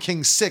 2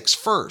 Kings 6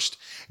 first.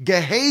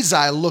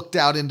 Gehazi looked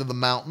out into the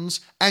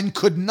mountains and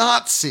could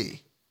not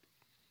see.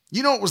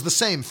 It was the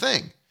same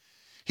thing.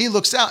 He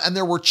looks out and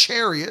there were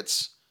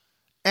chariots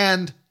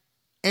and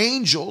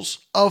angels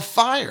of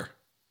fire.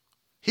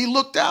 He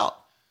looked out,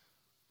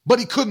 but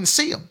he couldn't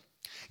see them.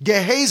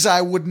 Gehazi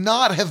would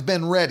not have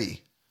been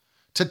ready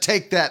to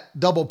take that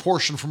double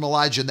portion from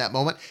Elijah in that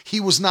moment. He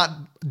was not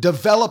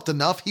developed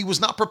enough. He was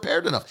not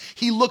prepared enough.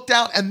 He looked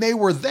out and they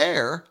were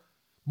there,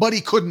 but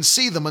he couldn't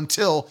see them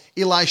until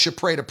Elisha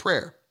prayed a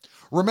prayer.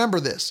 Remember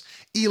this,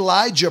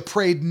 Elijah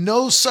prayed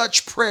no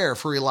such prayer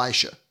for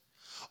Elisha.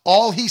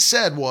 All he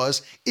said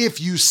was, if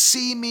you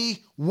see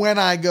me when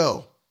I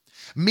go,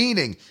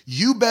 meaning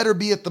you better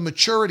be at the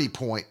maturity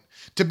point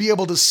to be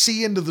able to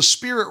see into the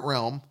spirit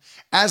realm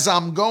as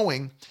I'm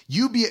going.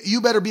 You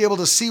better be able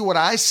to see what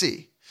I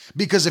see.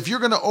 Because if you're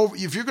going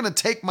to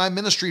take my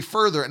ministry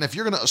further, and if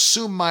you're going to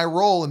assume my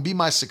role and be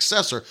my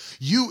successor,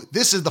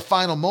 this is the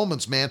final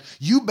moments, man.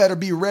 You better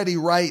be ready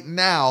right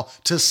now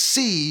to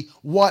see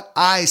what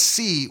I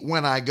see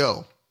when I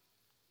go.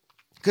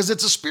 Because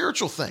it's a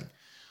spiritual thing. It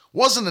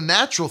wasn't a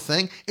natural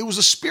thing. It was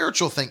a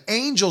spiritual thing.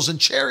 Angels and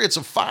chariots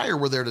of fire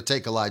were there to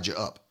take Elijah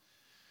up.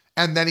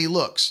 And then he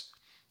looks.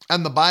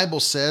 And the Bible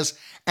says,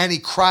 and he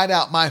cried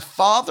out, my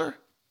Father,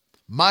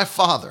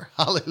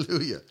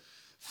 hallelujah.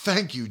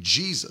 Thank you,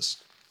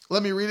 Jesus.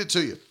 Let me read it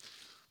to you.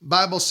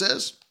 Bible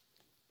says,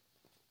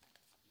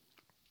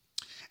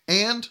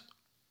 and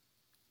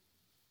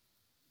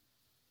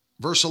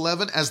verse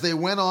 11, as they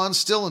went on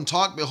still and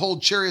talked,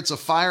 behold, chariots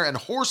of fire and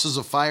horses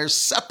of fire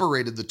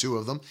separated the two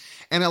of them.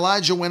 And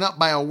Elijah went up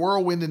by a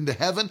whirlwind into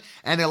heaven,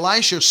 and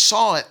Elisha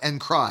saw it and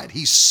cried.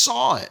 He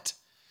saw it.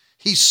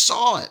 He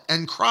saw it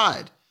and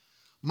cried,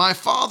 my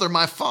Father,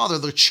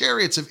 the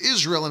chariots of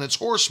Israel and its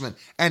horsemen.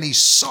 And he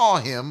saw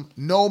him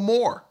no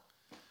more.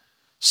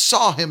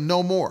 Saw him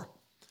no more.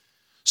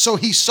 So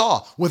he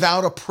saw,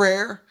 without a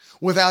prayer,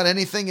 without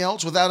anything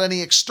else, without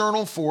any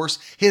external force,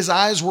 his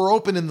eyes were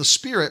open in the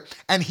spirit,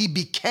 and he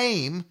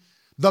became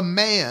the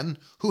man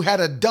who had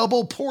a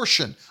double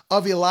portion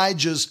of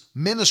Elijah's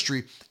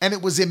ministry. And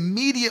it was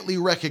immediately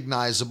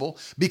recognizable,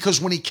 because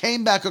when he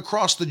came back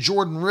across the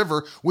Jordan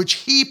River, which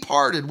he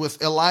parted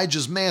with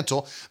Elijah's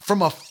mantle,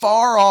 from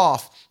afar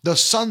off, the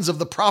sons of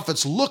the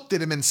prophets looked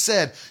at him and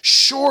said,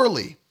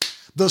 surely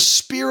the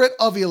spirit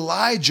of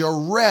Elijah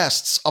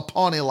rests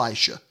upon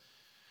Elisha.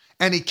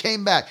 And he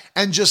came back,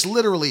 and just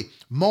literally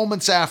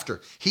moments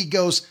after, he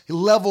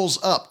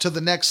levels up to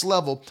the next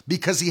level,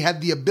 because he had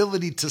the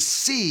ability to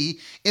see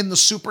in the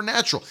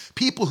supernatural.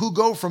 People who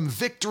go from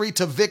victory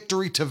to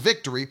victory to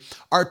victory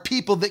are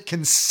people that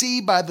can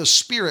see by the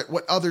Spirit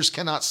what others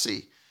cannot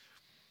see.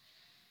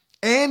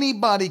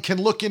 Anybody can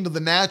look into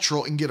the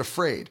natural and get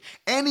afraid.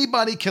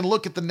 Anybody can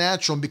look at the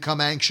natural and become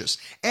anxious.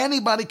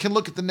 Anybody can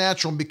look at the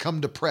natural and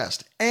become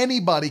depressed.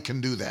 Anybody can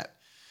do that.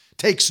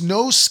 Takes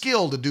no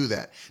skill to do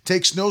that.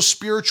 Takes no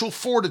spiritual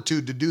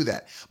fortitude to do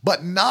that.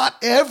 But not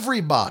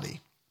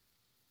everybody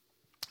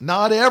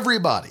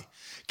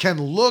can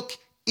look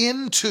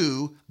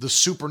into the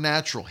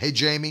supernatural. Hey,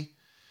 Jamie.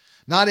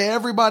 Not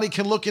everybody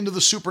can look into the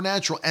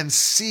supernatural and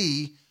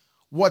see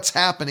what's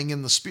happening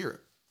in the spirit.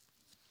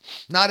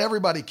 Not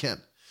everybody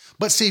can.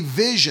 But see,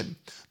 vision,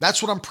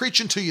 that's what I'm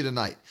preaching to you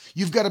tonight.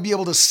 You've got to be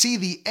able to see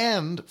the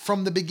end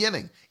from the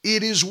beginning.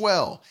 It is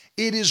well.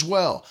 It is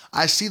well.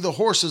 I see the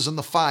horses and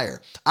the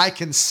fire. I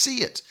can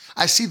see it.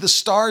 I see the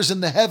stars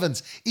in the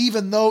heavens,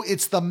 even though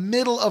it's the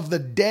middle of the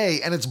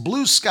day and it's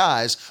blue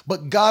skies.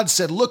 But God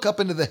said, look up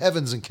into the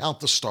heavens and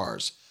count the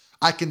stars.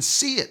 I can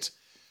see it.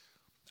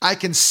 I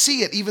can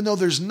see it, even though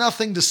there's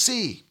nothing to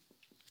see.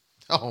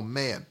 Oh,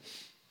 man.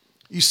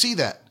 You see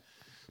that?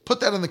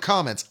 Put that in the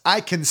comments.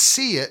 I can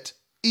see it,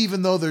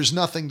 even though there's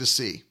nothing to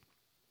see.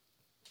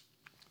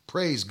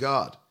 Praise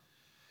God.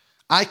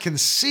 I can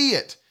see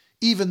it,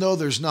 even though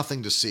there's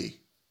nothing to see.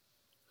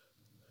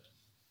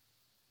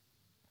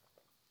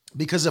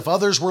 Because if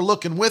others were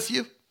looking with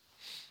you,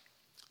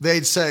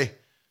 they'd say,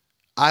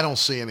 I don't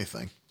see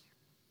anything.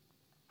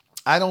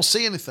 I don't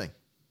see anything.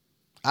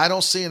 I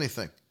don't see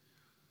anything.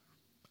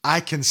 I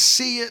can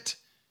see it,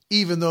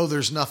 even though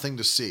there's nothing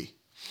to see.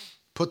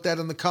 Put that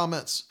in the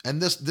comments,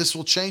 and this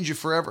will change you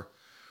forever.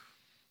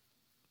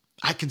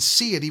 I can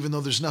see it, even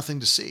though there's nothing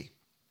to see.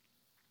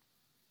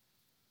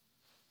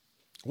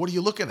 What are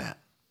you looking at?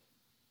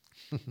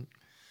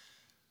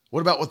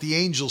 What about what the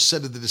angels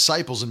said to the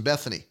disciples in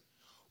Bethany?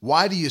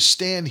 Why do you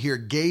stand here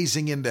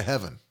gazing into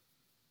heaven?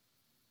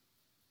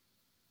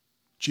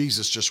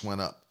 Jesus just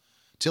went up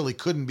till he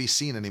couldn't be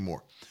seen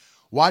anymore.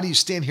 Why do you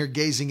stand here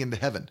gazing into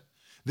heaven?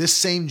 This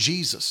same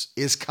Jesus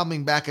is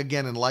coming back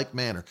again in like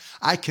manner.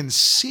 I can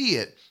see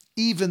it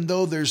even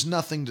though there's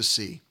nothing to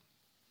see.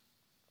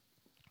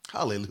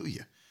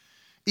 Hallelujah.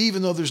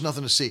 Even though there's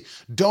nothing to see.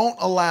 Don't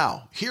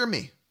allow, hear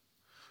me,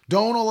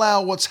 don't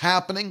allow what's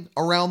happening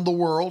around the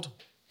world.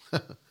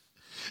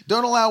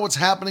 Don't allow what's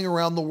happening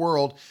around the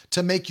world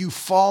to make you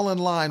fall in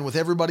line with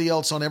everybody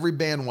else on every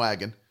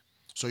bandwagon.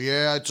 So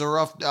yeah, it's a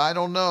rough, I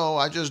don't know.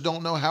 I just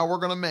don't know how we're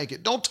going to make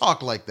it. Don't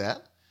talk like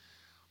that.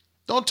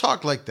 Don't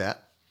talk like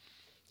that.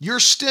 Your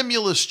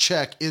stimulus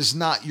check is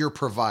not your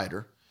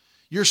provider.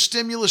 Your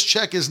stimulus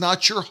check is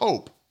not your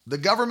hope. The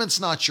government's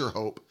not your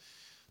hope.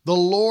 The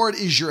Lord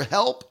is your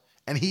help,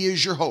 and he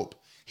is your hope.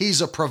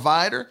 He's a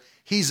provider.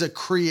 He's a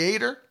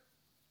creator.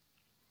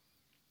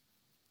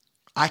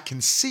 I can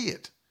see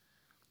it.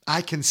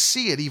 I can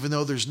see it even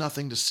though there's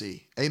nothing to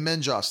see.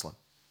 Amen, Jocelyn.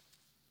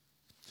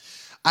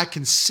 I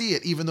can see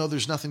it even though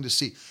there's nothing to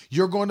see.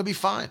 You're going to be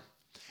fine.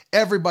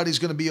 Everybody's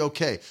going to be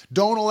okay.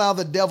 Don't allow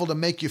the devil to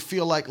make you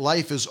feel like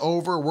life is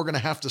over. We're going to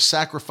have to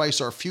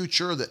sacrifice our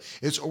future, that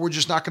we're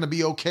just not going to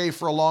be okay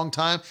for a long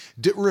time.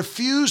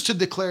 Refuse to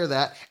declare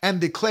that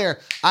and declare,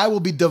 I will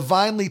be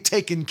divinely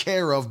taken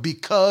care of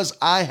because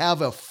I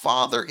have a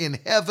Father in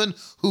heaven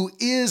who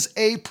is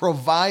a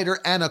provider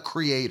and a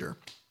creator.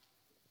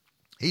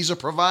 He's a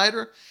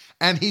provider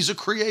and he's a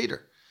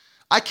creator.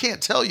 I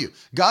can't tell you.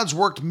 God's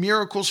worked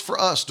miracles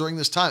for us during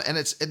this time, and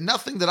it's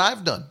nothing that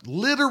I've done.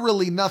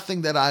 Literally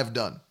nothing that I've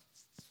done.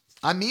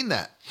 I mean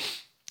that.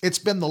 It's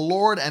been the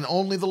Lord and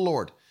only the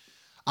Lord.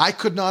 I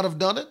could not have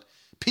done it.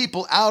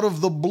 People out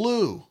of the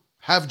blue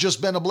have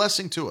just been a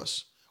blessing to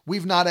us.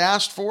 We've not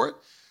asked for it.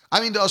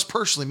 I mean, to us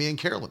personally, me and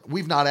Carolyn,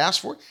 we've not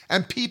asked for it.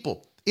 And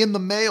people in the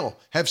mail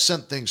have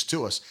sent things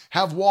to us,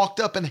 have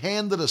walked up and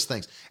handed us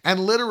things,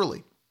 and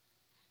literally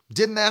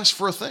didn't ask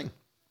for a thing.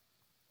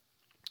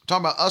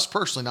 Talking about us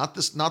personally,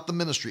 not the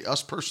ministry,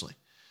 us personally.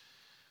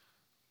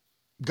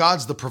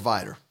 God's the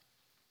provider.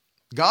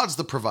 God's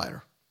the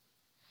provider.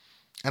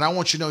 And I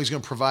want you to know he's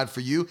going to provide for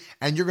you,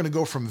 and you're going to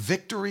go from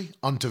victory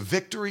unto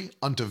victory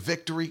unto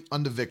victory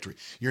unto victory.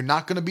 You're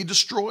not going to be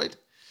destroyed.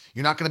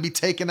 You're not going to be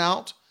taken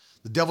out.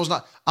 The devil's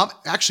not.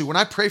 Actually, when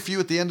I pray for you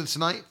at the end of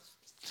tonight,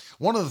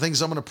 one of the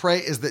things I'm going to pray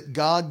is that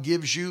God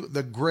gives you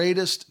the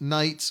greatest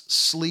night's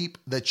sleep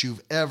that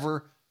you've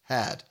ever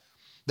had.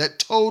 That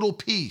total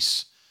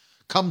peace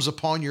comes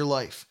upon your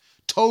life.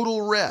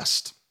 Total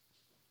rest.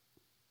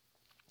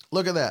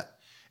 Look at that.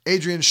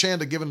 Adrian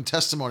Shanda giving a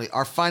testimony.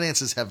 Our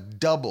finances have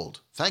doubled.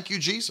 Thank you,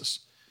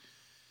 Jesus.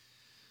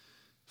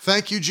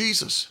 Thank you,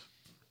 Jesus.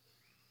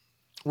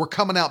 We're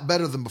coming out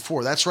better than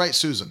before. That's right,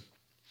 Susan.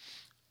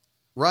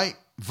 Right?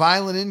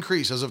 Violent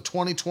increase as of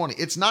 2020.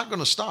 It's not going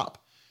to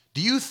stop.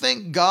 Do you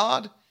think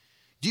God's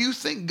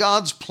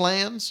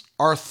plans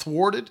are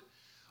thwarted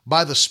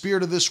by the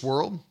spirit of this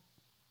world?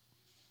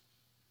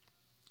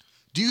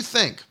 Do you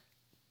think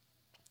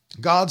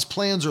God's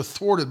plans are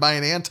thwarted by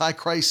an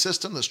antichrist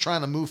system that's trying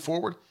to move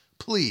forward?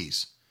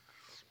 Please,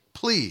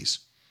 please.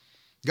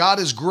 God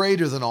is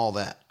greater than all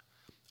that.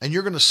 And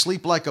you're going to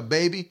sleep like a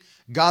baby.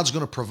 God's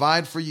going to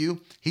provide for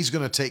you. He's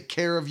going to take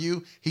care of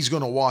you. He's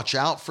going to watch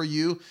out for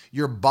you.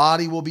 Your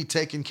body will be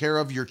taken care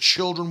of. Your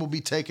children will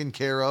be taken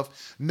care of.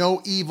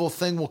 No evil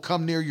thing will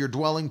come near your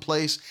dwelling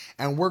place.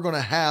 And we're going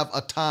to have a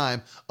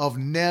time of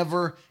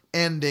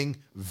never-ending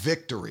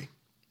victory.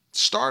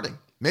 Starting.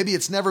 Maybe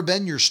it's never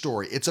been your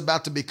story. It's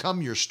about to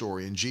become your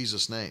story in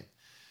Jesus' name.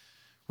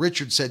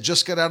 Richard said,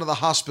 just got out of the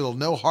hospital.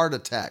 No heart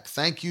attack.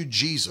 Thank you,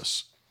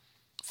 Jesus.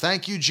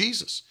 Thank you,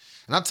 Jesus.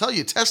 And I'll tell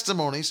you,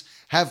 testimonies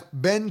have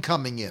been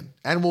coming in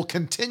and will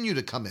continue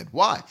to come in.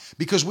 Why?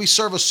 Because we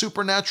serve a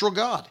supernatural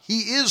God.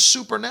 He is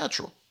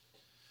supernatural.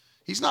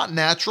 He's not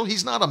natural.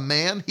 He's not a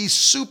man. He's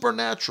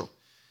supernatural.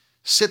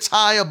 Sits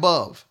high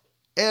above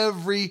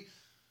every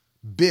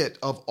bit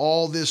of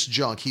all this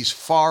junk. He's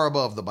far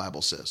above, the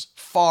Bible says.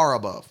 Far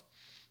above.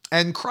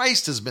 And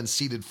Christ has been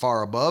seated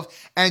far above,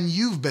 and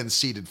you've been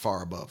seated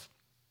far above.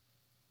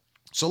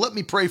 So let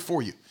me pray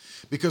for you,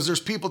 because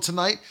there's people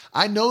tonight,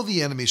 I know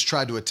the enemy's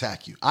tried to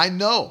attack you. I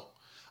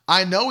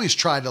know he's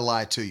tried to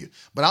lie to you,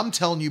 but I'm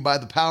telling you by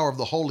the power of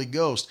the Holy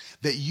Ghost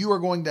that you are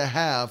going to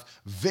have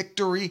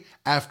victory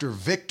after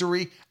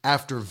victory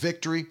after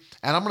victory.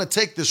 And I'm going to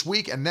take this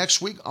week and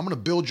next week, I'm going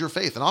to build your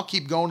faith, and I'll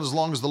keep going as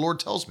long as the Lord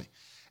tells me,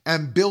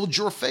 and build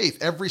your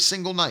faith every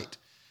single night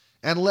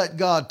and let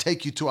God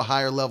take you to a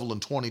higher level in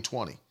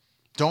 2020.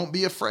 Don't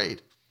be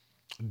afraid.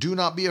 Do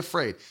not be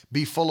afraid.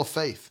 Be full of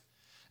faith.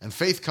 And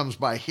faith comes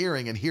by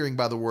hearing, and hearing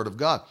by the word of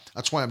God.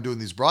 That's why I'm doing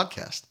these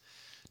broadcasts,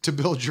 to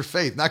build your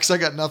faith. Not because I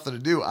got nothing to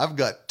do. I've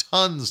got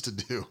tons to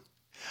do.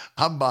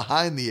 I'm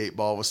behind the 8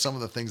 ball with some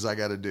of the things I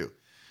got to do.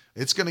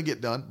 It's going to get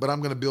done, but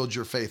I'm going to build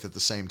your faith at the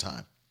same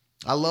time.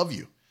 I love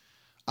you.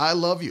 I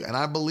love you. And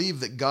I believe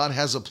that God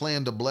has a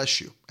plan to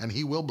bless you, and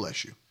he will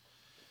bless you.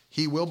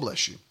 He will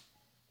bless you.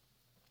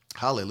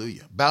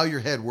 Hallelujah. Bow your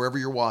head wherever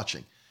you're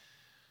watching.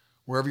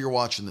 Wherever you're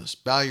watching this,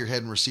 bow your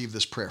head and receive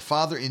this prayer.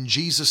 Father, in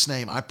Jesus'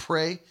 name, I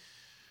pray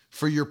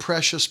for your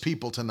precious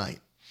people tonight.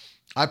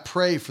 I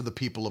pray for the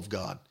people of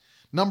God.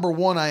 Number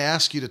one, I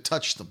ask you to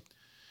touch them.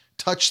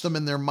 Touch them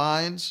in their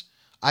minds.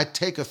 I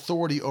take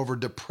authority over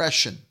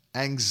depression,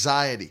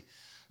 anxiety.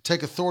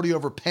 Take authority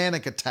over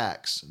panic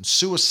attacks and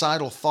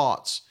suicidal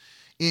thoughts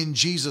in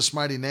Jesus'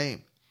 mighty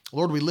name.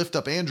 Lord, we lift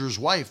up Andrew's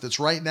wife that's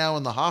right now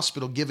in the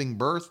hospital giving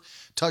birth.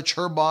 Touch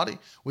her body.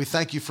 We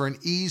thank you for an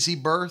easy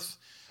birth.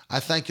 I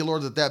thank you,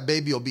 Lord, that that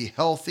baby will be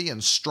healthy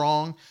and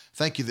strong.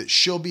 Thank you that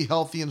she'll be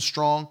healthy and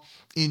strong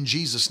in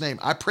Jesus' name.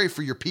 I pray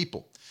for your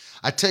people.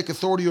 I take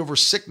authority over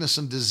sickness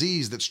and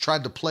disease that's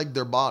tried to plague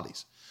their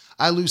bodies.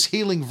 I lose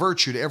healing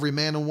virtue to every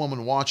man and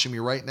woman watching me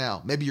right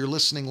now. Maybe you're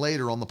listening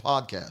later on the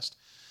podcast.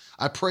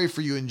 I pray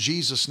for you in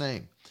Jesus'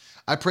 name.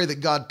 I pray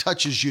that God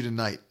touches you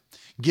tonight,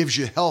 gives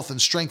you health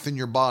and strength in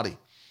your body.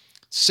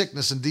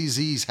 Sickness and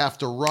disease have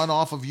to run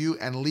off of you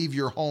and leave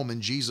your home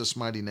in Jesus'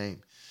 mighty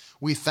name.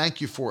 We thank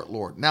you for it,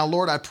 Lord. Now,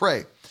 Lord, I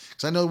pray,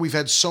 because I know we've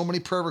had so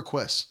many prayer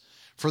requests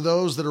for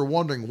those that are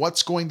wondering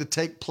what's going to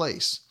take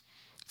place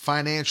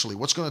financially,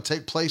 what's going to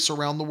take place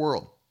around the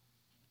world.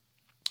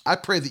 I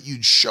pray that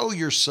you'd show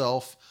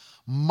yourself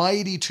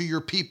mighty to your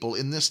people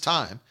in this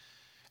time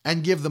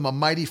and give them a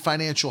mighty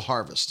financial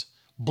harvest.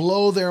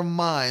 Blow their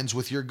minds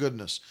with your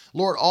goodness.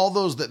 Lord, all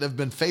those that have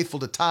been faithful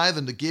to tithe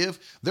and to give,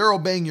 they're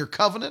obeying your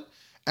covenant,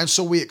 and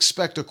so we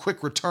expect a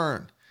quick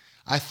return.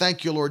 I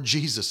thank you, Lord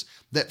Jesus,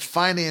 that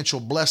financial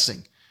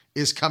blessing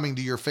is coming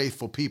to your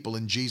faithful people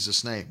in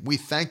Jesus' name. We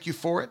thank you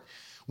for it.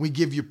 We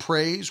give you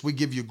praise. We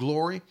give you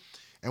glory.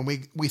 And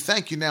we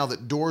thank you now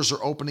that doors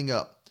are opening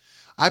up.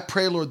 I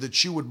pray, Lord,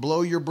 that you would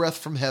blow your breath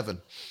from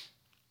heaven.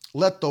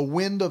 Let the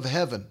wind of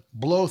heaven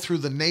blow through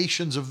the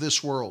nations of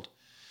this world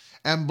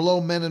and blow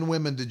men and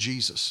women to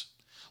Jesus.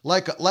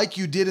 Like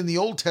you did in the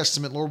Old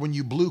Testament, Lord, when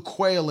you blew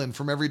quail in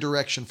from every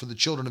direction for the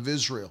children of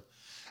Israel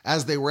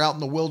as they were out in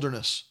the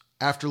wilderness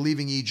after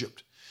leaving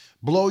Egypt.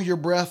 Blow your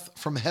breath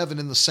from heaven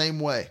in the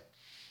same way.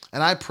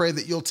 And I pray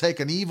that you'll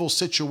take an evil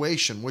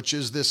situation, which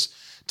is this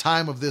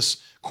time of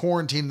this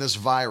quarantine, this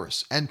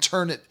virus, and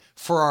turn it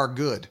for our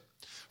good.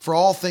 For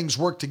all things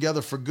work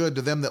together for good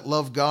to them that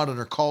love God and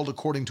are called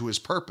according to his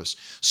purpose.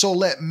 So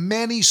let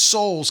many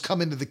souls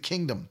come into the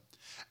kingdom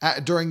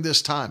during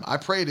this time. I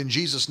pray it in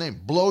Jesus'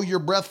 name. Blow your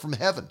breath from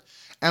heaven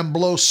and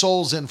blow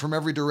souls in from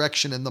every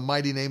direction in the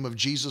mighty name of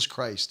Jesus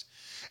Christ,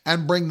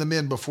 and bring them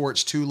in before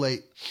it's too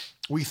late.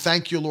 We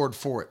thank you, Lord,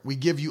 for it. We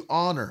give you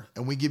honor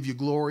and we give you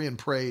glory and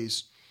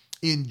praise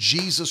in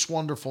Jesus'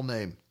 wonderful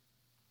name.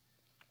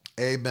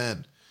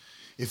 Amen.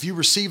 If you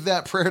receive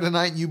that prayer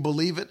tonight and you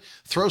believe it,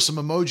 throw some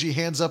emoji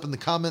hands up in the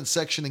comment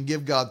section and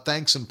give God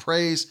thanks and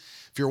praise.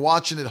 If you're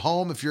watching at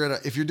home, if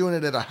you're doing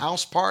it at a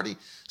house party,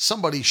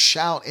 somebody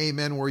shout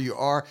amen where you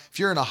are. If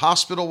you're in a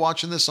hospital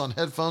watching this on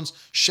headphones,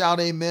 shout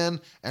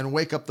amen and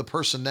wake up the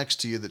person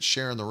next to you that's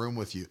sharing the room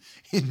with you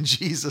in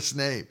Jesus'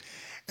 name.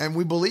 And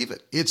we believe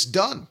it. It's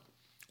done.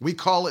 We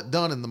call it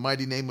done in the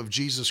mighty name of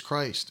Jesus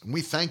Christ. And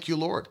we thank you,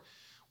 Lord.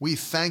 We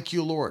thank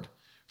you, Lord,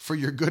 for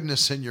your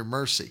goodness and your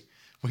mercy.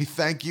 We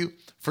thank you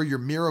for your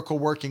miracle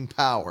working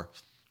power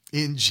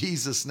in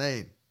Jesus'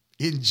 name.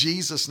 In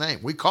Jesus' name.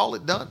 We call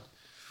it done.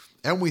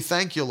 And we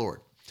thank you, Lord.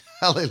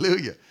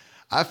 Hallelujah.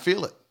 I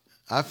feel it.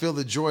 I feel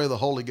the joy of the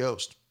Holy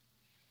Ghost.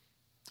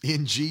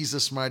 In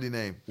Jesus' mighty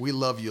name. We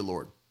love you,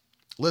 Lord.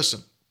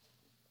 Listen,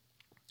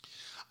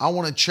 I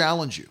want to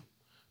challenge you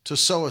to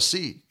sow a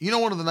seed. You know,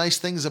 one of the nice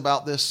things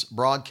about this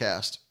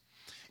broadcast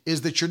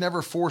is that you're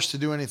never forced to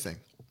do anything.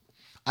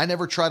 I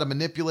never try to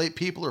manipulate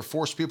people or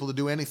force people to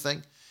do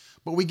anything,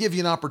 but we give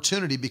you an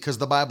opportunity because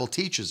the Bible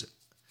teaches it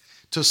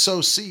to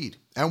sow seed.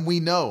 And we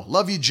know.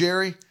 Love you,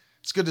 Jerry.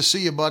 It's good to see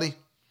you, buddy.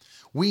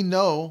 We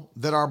know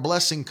that our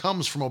blessing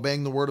comes from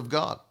obeying the word of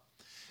God.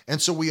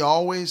 And so we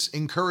always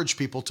encourage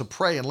people to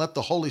pray and let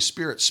the Holy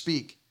Spirit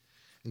speak.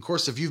 And of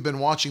course, if you've been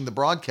watching the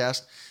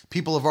broadcast,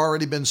 people have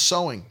already been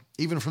sowing,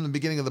 even from the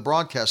beginning of the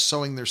broadcast,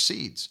 sowing their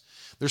seeds.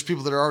 There's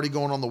people that are already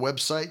going on the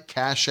website,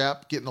 Cash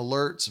App, getting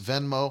alerts,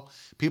 Venmo.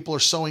 People are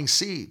sowing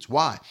seeds.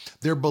 Why?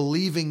 They're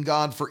believing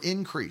God for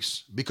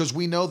increase, because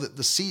we know that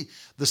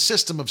the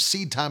system of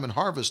seed time and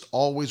harvest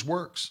always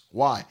works.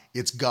 Why?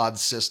 It's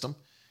God's system.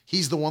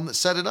 He's the one that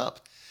set it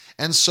up.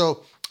 And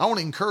so I want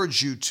to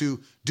encourage you to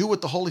do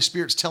what the Holy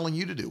Spirit's telling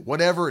you to do,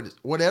 whatever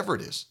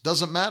it is,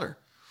 doesn't matter.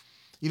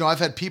 You know, I've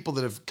had people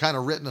that have kind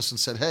of written us and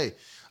said, hey,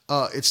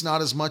 it's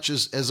not as much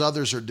as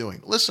others are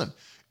doing. Listen,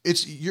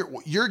 it's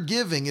your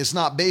giving is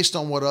not based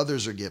on what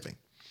others are giving.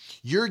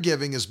 Your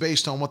giving is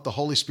based on what the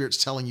Holy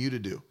Spirit's telling you to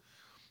do.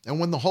 And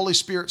when the Holy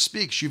Spirit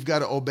speaks, you've got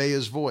to obey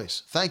his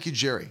voice. Thank you,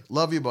 Jerry.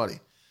 Love you, buddy.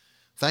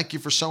 Thank you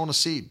for sowing a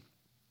seed.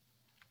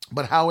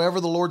 But however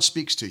the Lord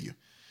speaks to you,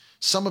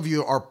 some of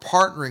you are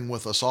partnering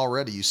with us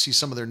already. You see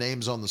some of their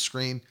names on the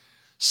screen.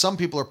 Some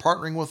people are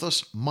partnering with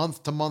us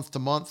month to month to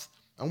month,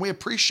 and we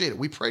appreciate it.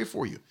 We pray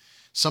for you.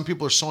 Some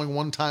people are sowing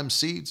one-time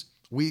seeds.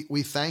 We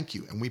thank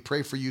you, and we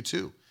pray for you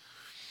too.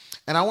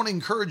 And I want to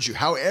encourage you,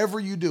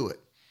 however you do it,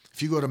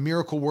 if you go to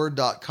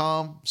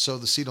miracleword.com, sow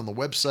the seed on the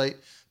website,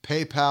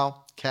 PayPal,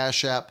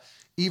 Cash App,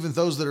 even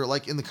those that are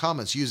like in the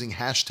comments using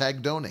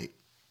 #donate.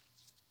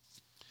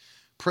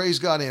 Praise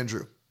God,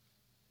 Andrew.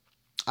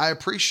 I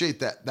appreciate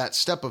that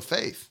step of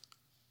faith.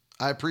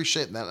 I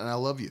appreciate that, and I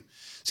love you.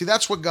 See,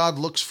 that's what God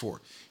looks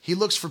for. He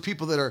looks for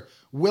people that are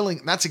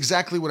willing. That's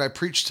exactly what I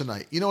preached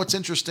tonight. You know what's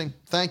interesting?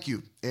 Thank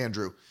you,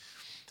 Andrew.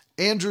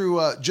 Andrew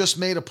just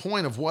made a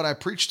point of what I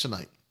preached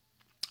tonight.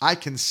 I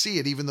can see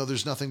it, even though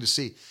there's nothing to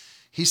see.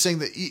 He's saying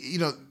that, you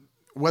know,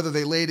 whether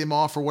they laid him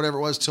off or whatever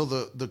it was till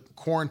the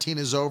quarantine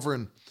is over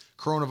and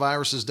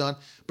coronavirus is done.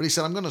 But he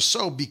said, I'm going to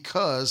sow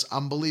because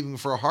I'm believing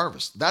for a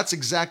harvest. That's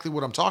exactly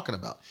what I'm talking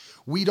about.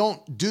 We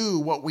don't do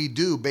what we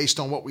do based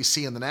on what we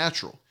see in the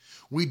natural.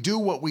 We do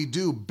what we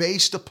do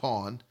based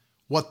upon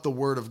what the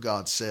Word of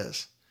God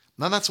says.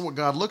 Now, that's what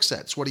God looks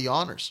at. It's what he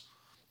honors.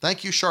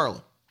 Thank you,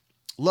 Charlotte.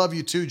 Love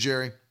you too,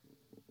 Jerry.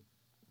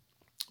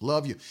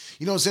 Love you.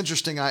 You know, it's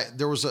interesting.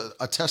 There was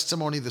a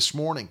testimony this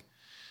morning.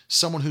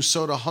 Someone who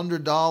sowed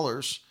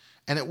 $100,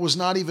 and it was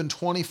not even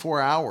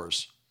 24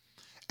 hours.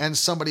 And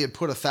somebody had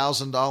put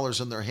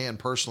 $1,000 in their hand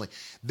personally.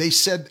 They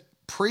said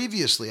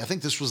previously, I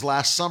think this was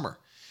last summer,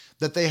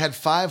 that they had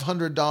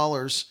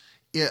 $500.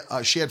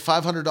 She had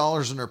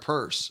 $500 in her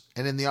purse,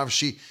 and in the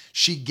office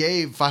she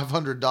gave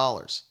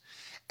 $500,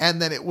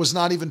 and then it was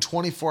not even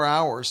 24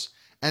 hours,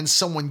 and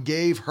someone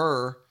gave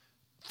her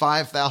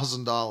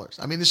 $5,000.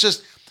 I mean,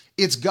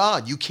 it's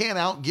God. You can't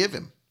outgive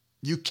him.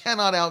 You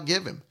cannot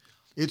outgive him.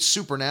 It's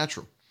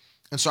supernatural.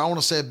 And so I want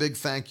to say a big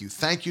thank you.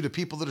 Thank you to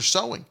people that are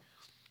sowing.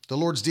 The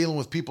Lord's dealing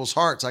with people's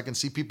hearts. I can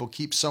see people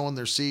keep sowing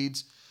their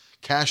seeds.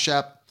 Cash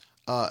App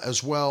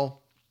as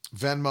well.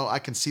 Venmo. I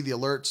can see the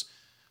alerts.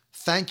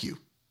 Thank you.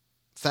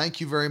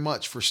 Thank you very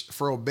much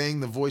for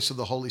obeying the voice of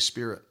the Holy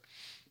Spirit.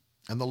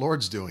 And the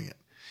Lord's doing it.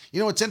 You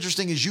know, what's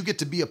interesting is you get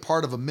to be a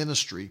part of a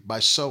ministry by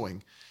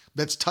sowing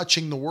that's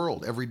touching the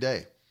world every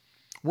day.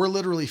 We're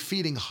literally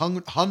feeding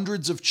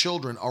hundreds of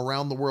children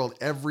around the world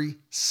every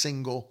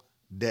single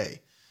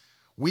day.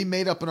 We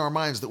made up in our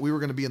minds that we were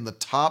going to be in the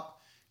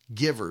top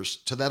givers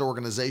to that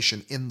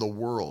organization in the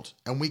world.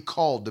 And we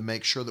called to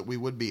make sure that we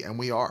would be, and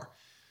we are.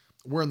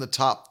 We're in the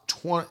top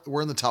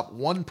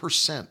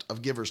 1%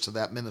 of givers to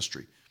that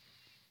ministry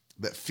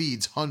that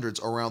feeds hundreds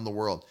around the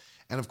world.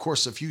 And of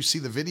course, if you see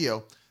the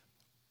video,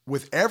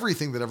 with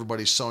everything that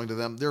everybody's sowing to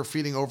them, they're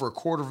feeding over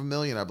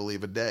 250,000, I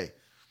believe, a day.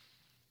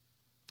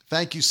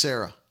 Thank you,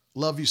 Sarah.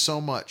 Love you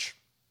so much.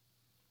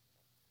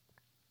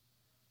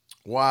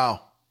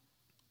 Wow.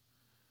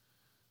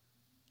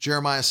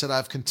 Jeremiah said,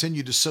 I've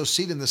continued to sow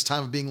seed in this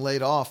time of being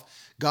laid off.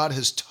 God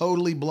has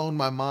totally blown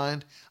my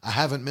mind. I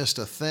haven't missed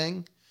a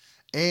thing,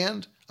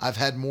 and I've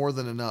had more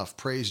than enough.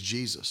 Praise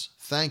Jesus.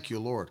 Thank you,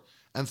 Lord.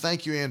 And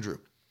thank you, Andrew.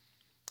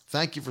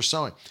 Thank you for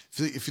sowing.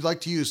 If you'd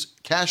like to use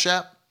Cash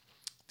App,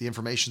 the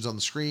information's on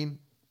the screen.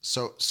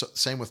 So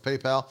same with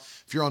PayPal.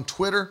 If you're on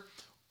Twitter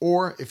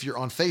or if you're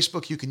on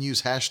Facebook, you can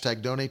use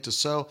 #donate to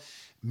sow.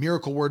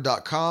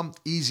 Miracleword.com,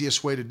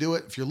 easiest way to do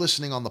it. If you're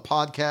listening on the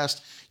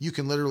podcast, you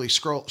can literally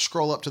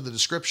scroll up to the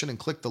description and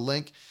click the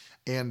link.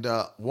 And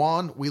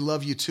Juan, we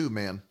love you too,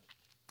 man.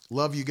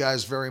 Love you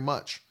guys very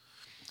much.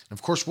 And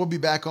of course, we'll be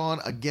back on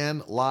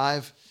again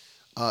live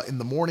in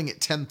the morning at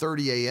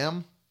 10:30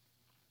 a.m.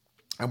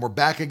 And we're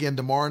back again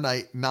tomorrow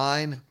night,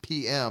 9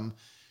 p.m.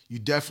 You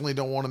definitely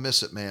don't want to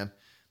miss it, man.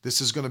 This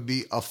is going to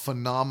be a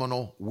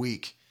phenomenal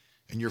week,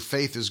 and your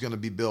faith is going to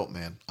be built,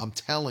 man. I'm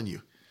telling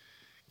you.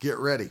 Get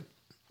ready.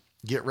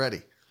 Get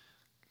ready.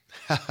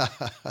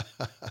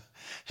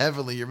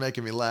 Heavenly, you're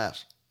making me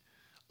laugh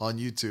on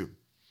YouTube.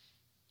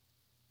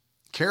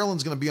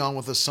 Carolyn's going to be on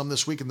with us some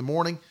this week in the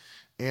morning,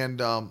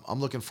 and I'm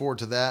looking forward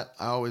to that.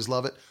 I always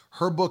love it.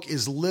 Her book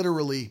is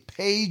literally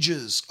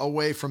pages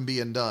away from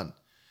being done.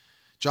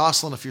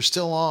 Jocelyn, if you're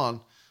still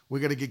on, we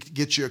got to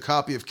get you a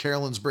copy of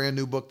Carolyn's brand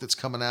new book that's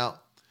coming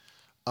out.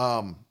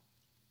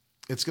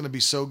 It's going to be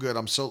so good.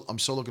 I'm so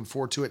looking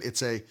forward to it.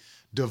 It's a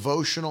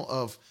devotional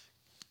of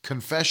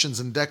confessions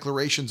and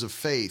declarations of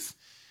faith.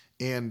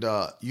 And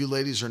you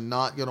ladies are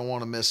not going to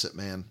want to miss it,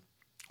 man.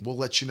 We'll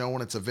let you know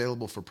when it's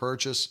available for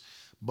purchase,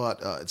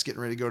 but it's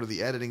getting ready to go to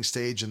the editing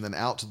stage and then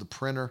out to the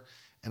printer.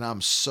 And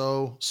I'm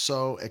so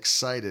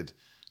excited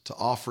to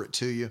offer it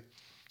to you.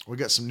 We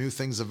got some new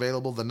things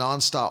available. The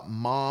Nonstop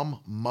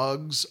Mom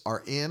mugs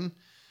are in,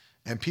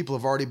 and people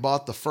have already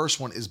bought. The first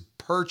one is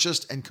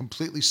purchased and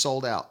completely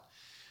sold out.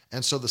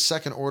 And so the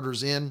second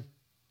order's in.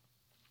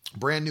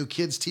 Brand new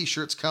kids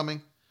t-shirts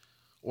coming.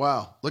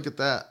 Wow, look at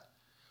that.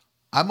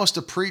 I must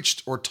have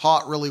preached or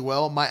taught really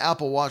well. My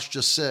Apple Watch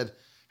just said,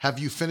 have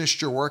you finished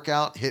your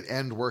workout? Hit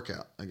end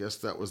workout. I guess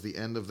that was the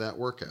end of that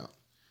workout.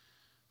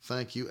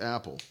 Thank you,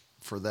 Apple,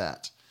 for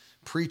that.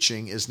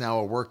 Preaching is now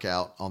a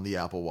workout on the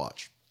Apple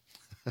Watch.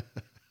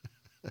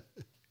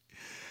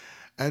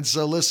 And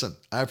so listen,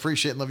 I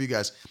appreciate and love you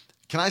guys.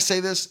 Can I say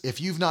this? If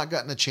you've not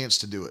gotten a chance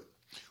to do it,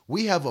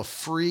 we have a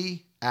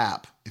free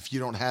app. If you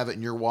don't have it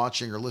and you're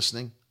watching or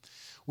listening,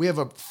 we have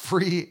a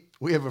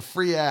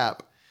free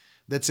app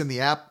that's in the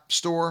App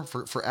Store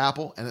for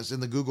Apple, and it's in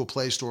the Google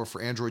Play Store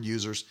for Android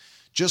users.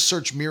 Just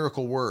search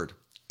Miracle Word.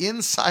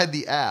 Inside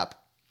the app,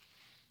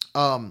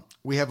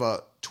 we have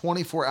a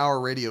 24-hour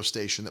radio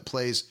station that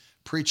plays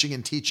preaching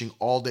and teaching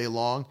all day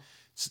long.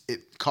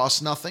 It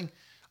costs nothing.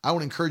 I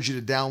would encourage you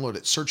to download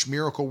it. Search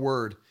Miracle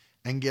Word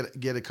and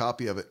get a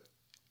copy of it.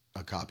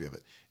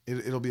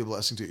 It'll be a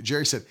blessing to you.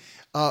 Jerry said,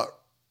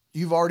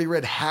 you've already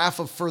read half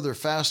of Further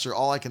Faster.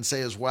 All I can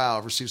say is, wow,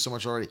 I've received so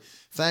much already.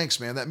 Thanks,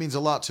 man. That means a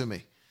lot to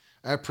me.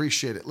 I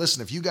appreciate it.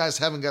 Listen, if you guys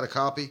haven't got a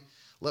copy,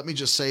 let me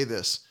just say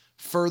this.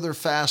 Further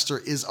Faster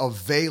is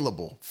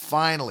available.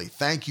 Finally.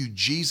 Thank you,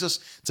 Jesus.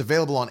 It's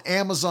available on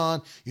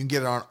Amazon. You can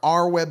get it on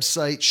our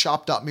website,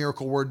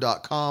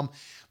 shop.miracleword.com.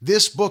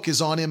 This book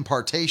is on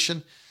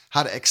impartation,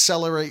 how to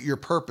accelerate your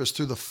purpose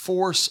through the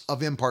force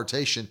of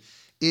impartation.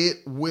 It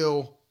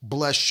will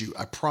bless you.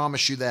 I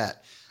promise you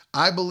that.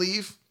 I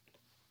believe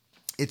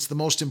it's the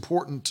most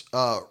important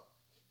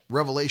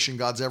revelation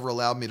God's ever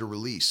allowed me to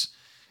release.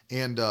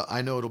 And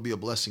I know it'll be a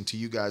blessing to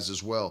you guys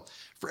as well.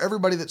 For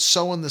everybody that's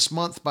sowing this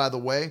month, by the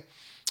way,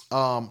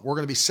 we're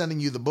going to be sending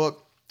you the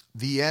book,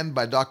 The End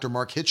by Dr.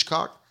 Mark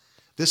Hitchcock.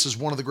 This is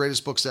one of the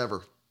greatest books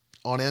ever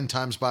on end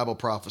times Bible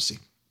prophecy.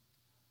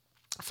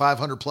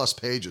 500 plus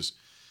pages.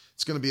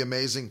 It's going to be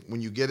amazing.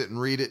 When you get it and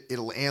read it,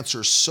 it'll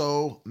answer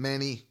so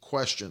many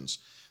questions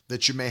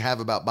that you may have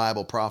about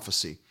Bible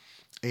prophecy.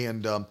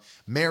 And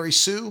Mary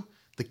Sue,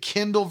 the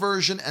Kindle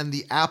version and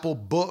the Apple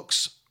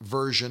Books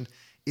version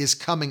is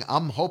coming,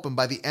 I'm hoping,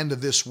 by the end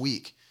of this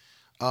week.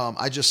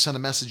 I just sent a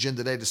message in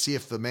today to see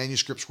if the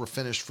manuscripts were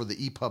finished for the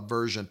EPUB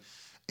version,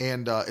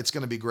 and it's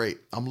going to be great.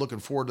 I'm looking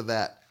forward to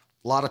that.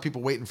 A lot of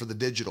people waiting for the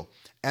digital.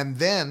 And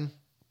then,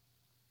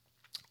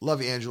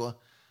 love you, Angela,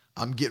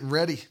 I'm getting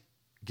ready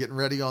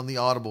on the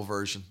Audible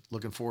version.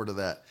 Looking forward to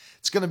that.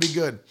 It's going to be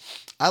good.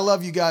 I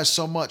love you guys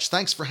so much.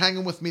 Thanks for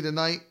hanging with me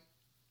tonight.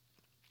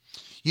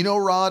 You know,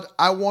 Rod,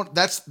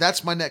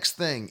 that's my next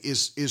thing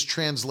is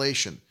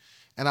translation.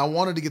 And I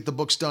wanted to get the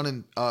books done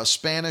in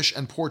Spanish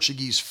and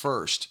Portuguese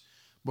first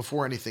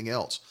before anything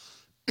else.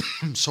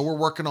 So we're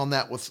working on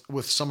that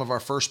with some of our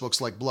first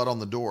books like Blood on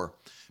the Door,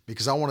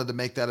 because I wanted to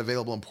make that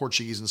available in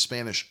Portuguese and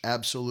Spanish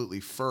absolutely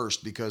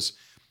first, because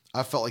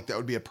I felt like that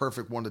would be a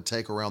perfect one to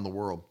take around the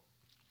world.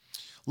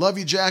 Love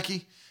you,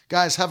 Jackie.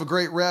 Guys, have a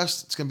great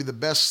rest. It's going to be the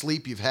best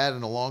sleep you've had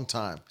in a long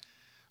time.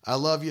 I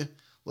love you.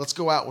 Let's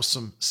go out with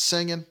some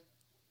singing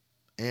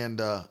and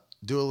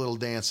do a little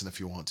dancing if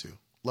you want to.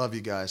 Love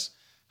you guys.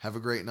 Have a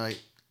great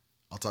night.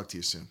 I'll talk to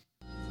you soon.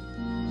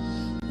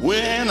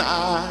 When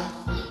I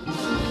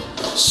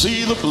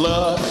see the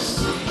blood,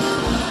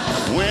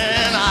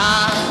 when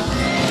I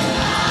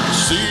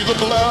see the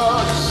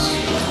blood,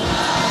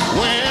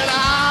 when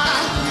I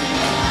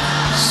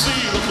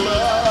see the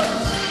blood,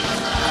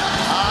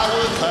 I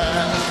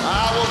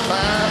will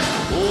pass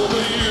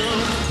over you.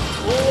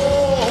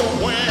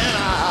 Oh, when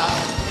I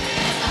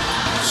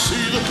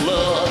see the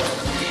blood,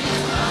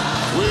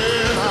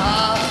 when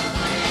I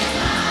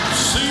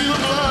see the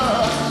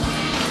blood,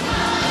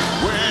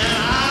 when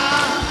I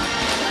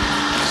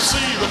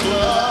see the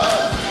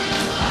blood,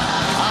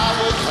 I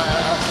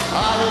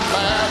will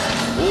pass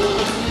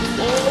over.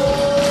 Oh,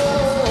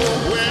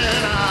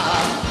 when I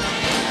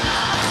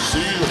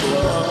see the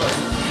blood,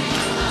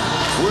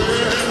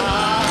 when I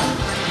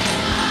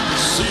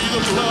see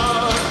the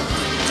blood,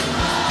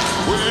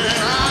 when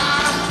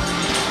I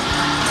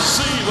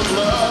see the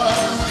blood,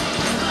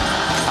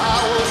 I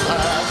will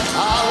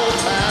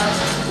pass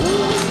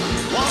over.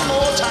 One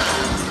more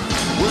time.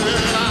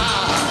 When I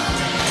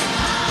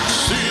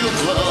see the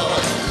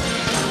blood,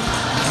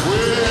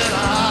 when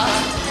I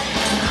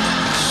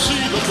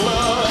see the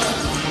blood,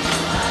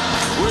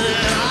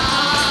 when I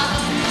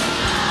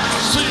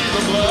see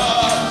the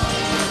blood,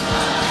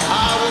 I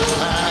will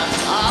pass.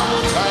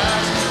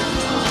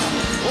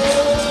 Oh,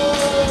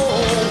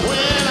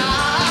 when I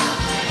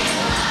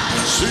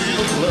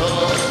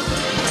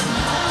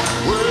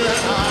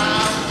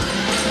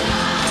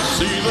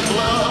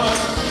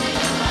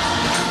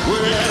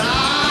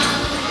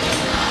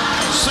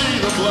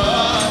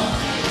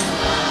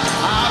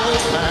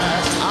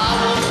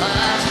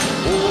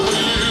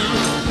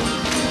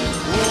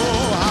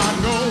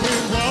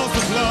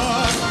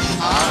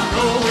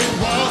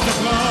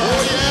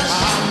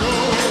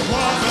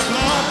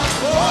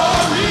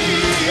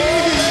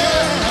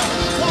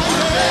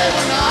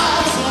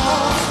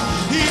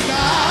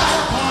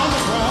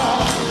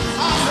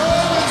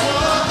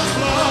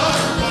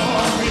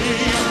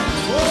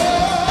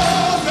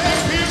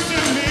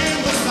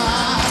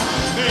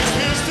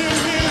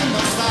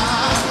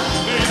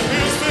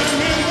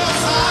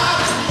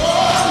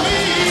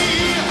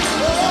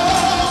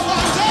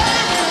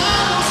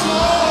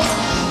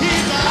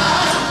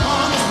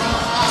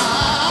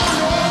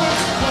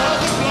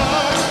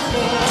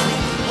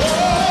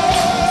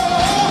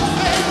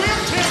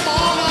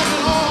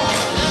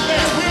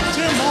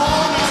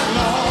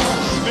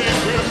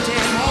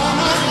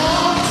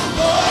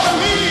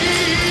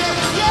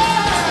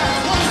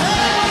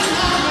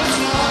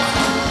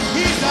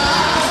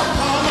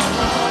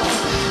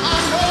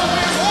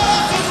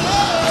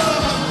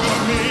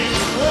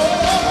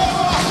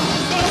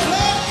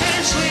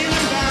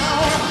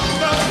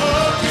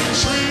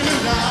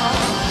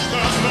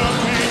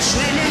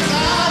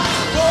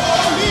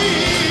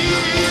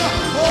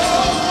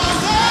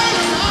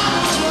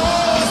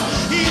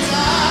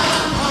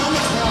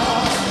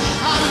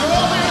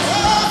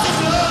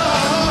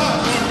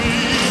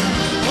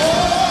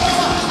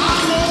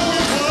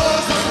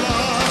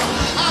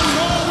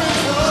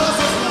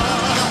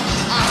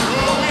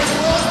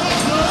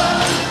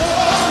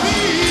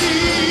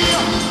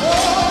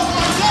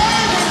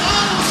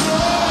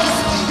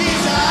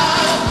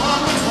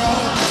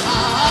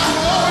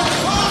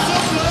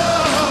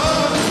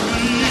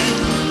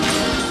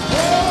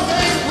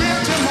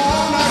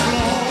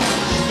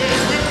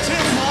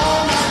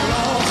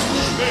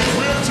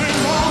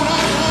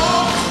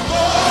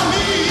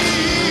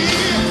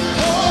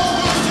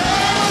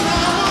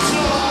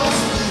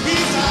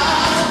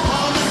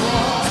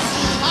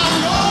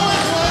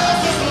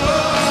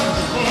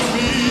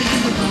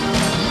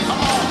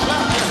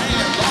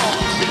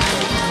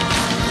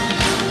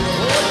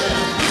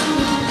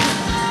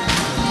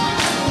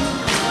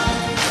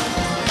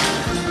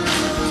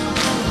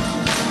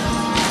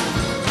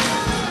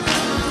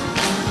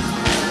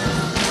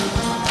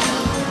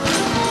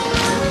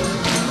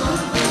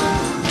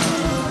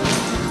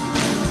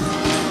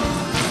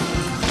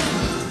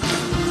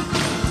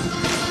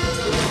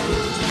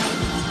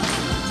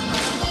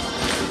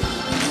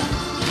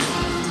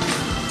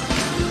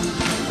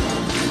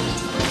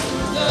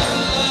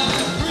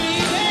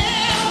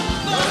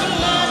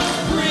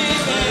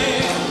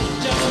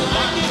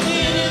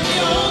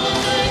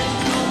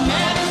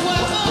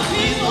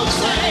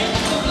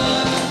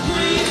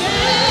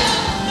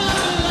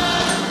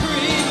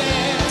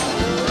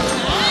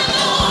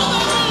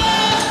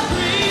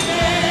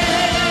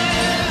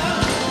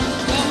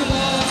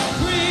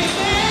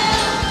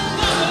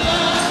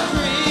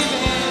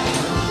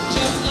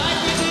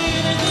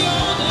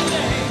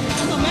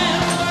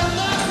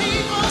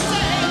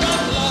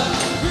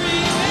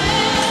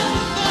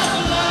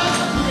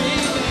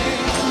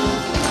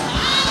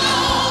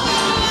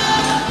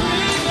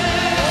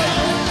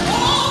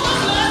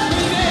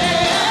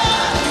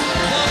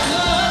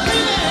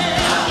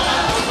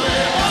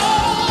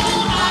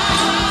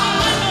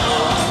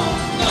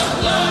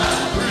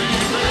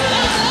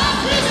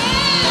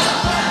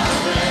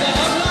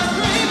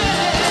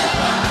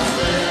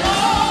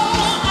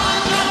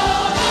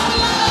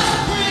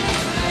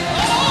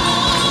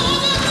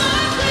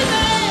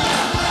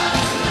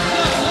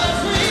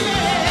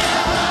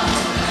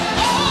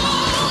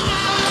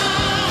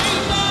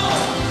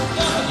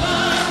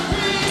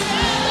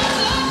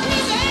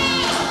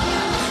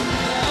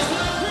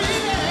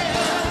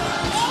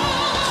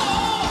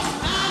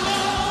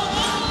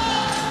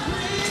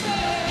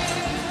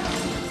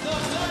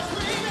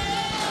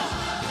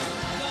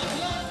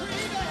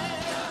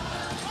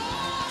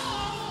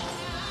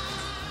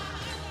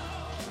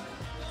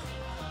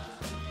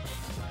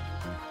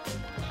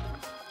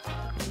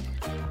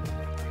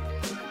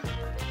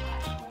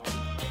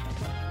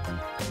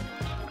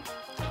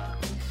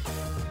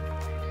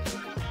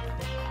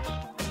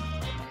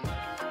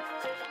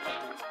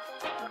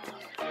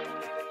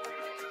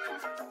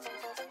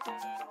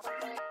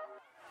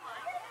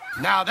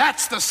Now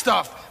that's the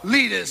stuff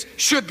leaders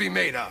should be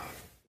made of.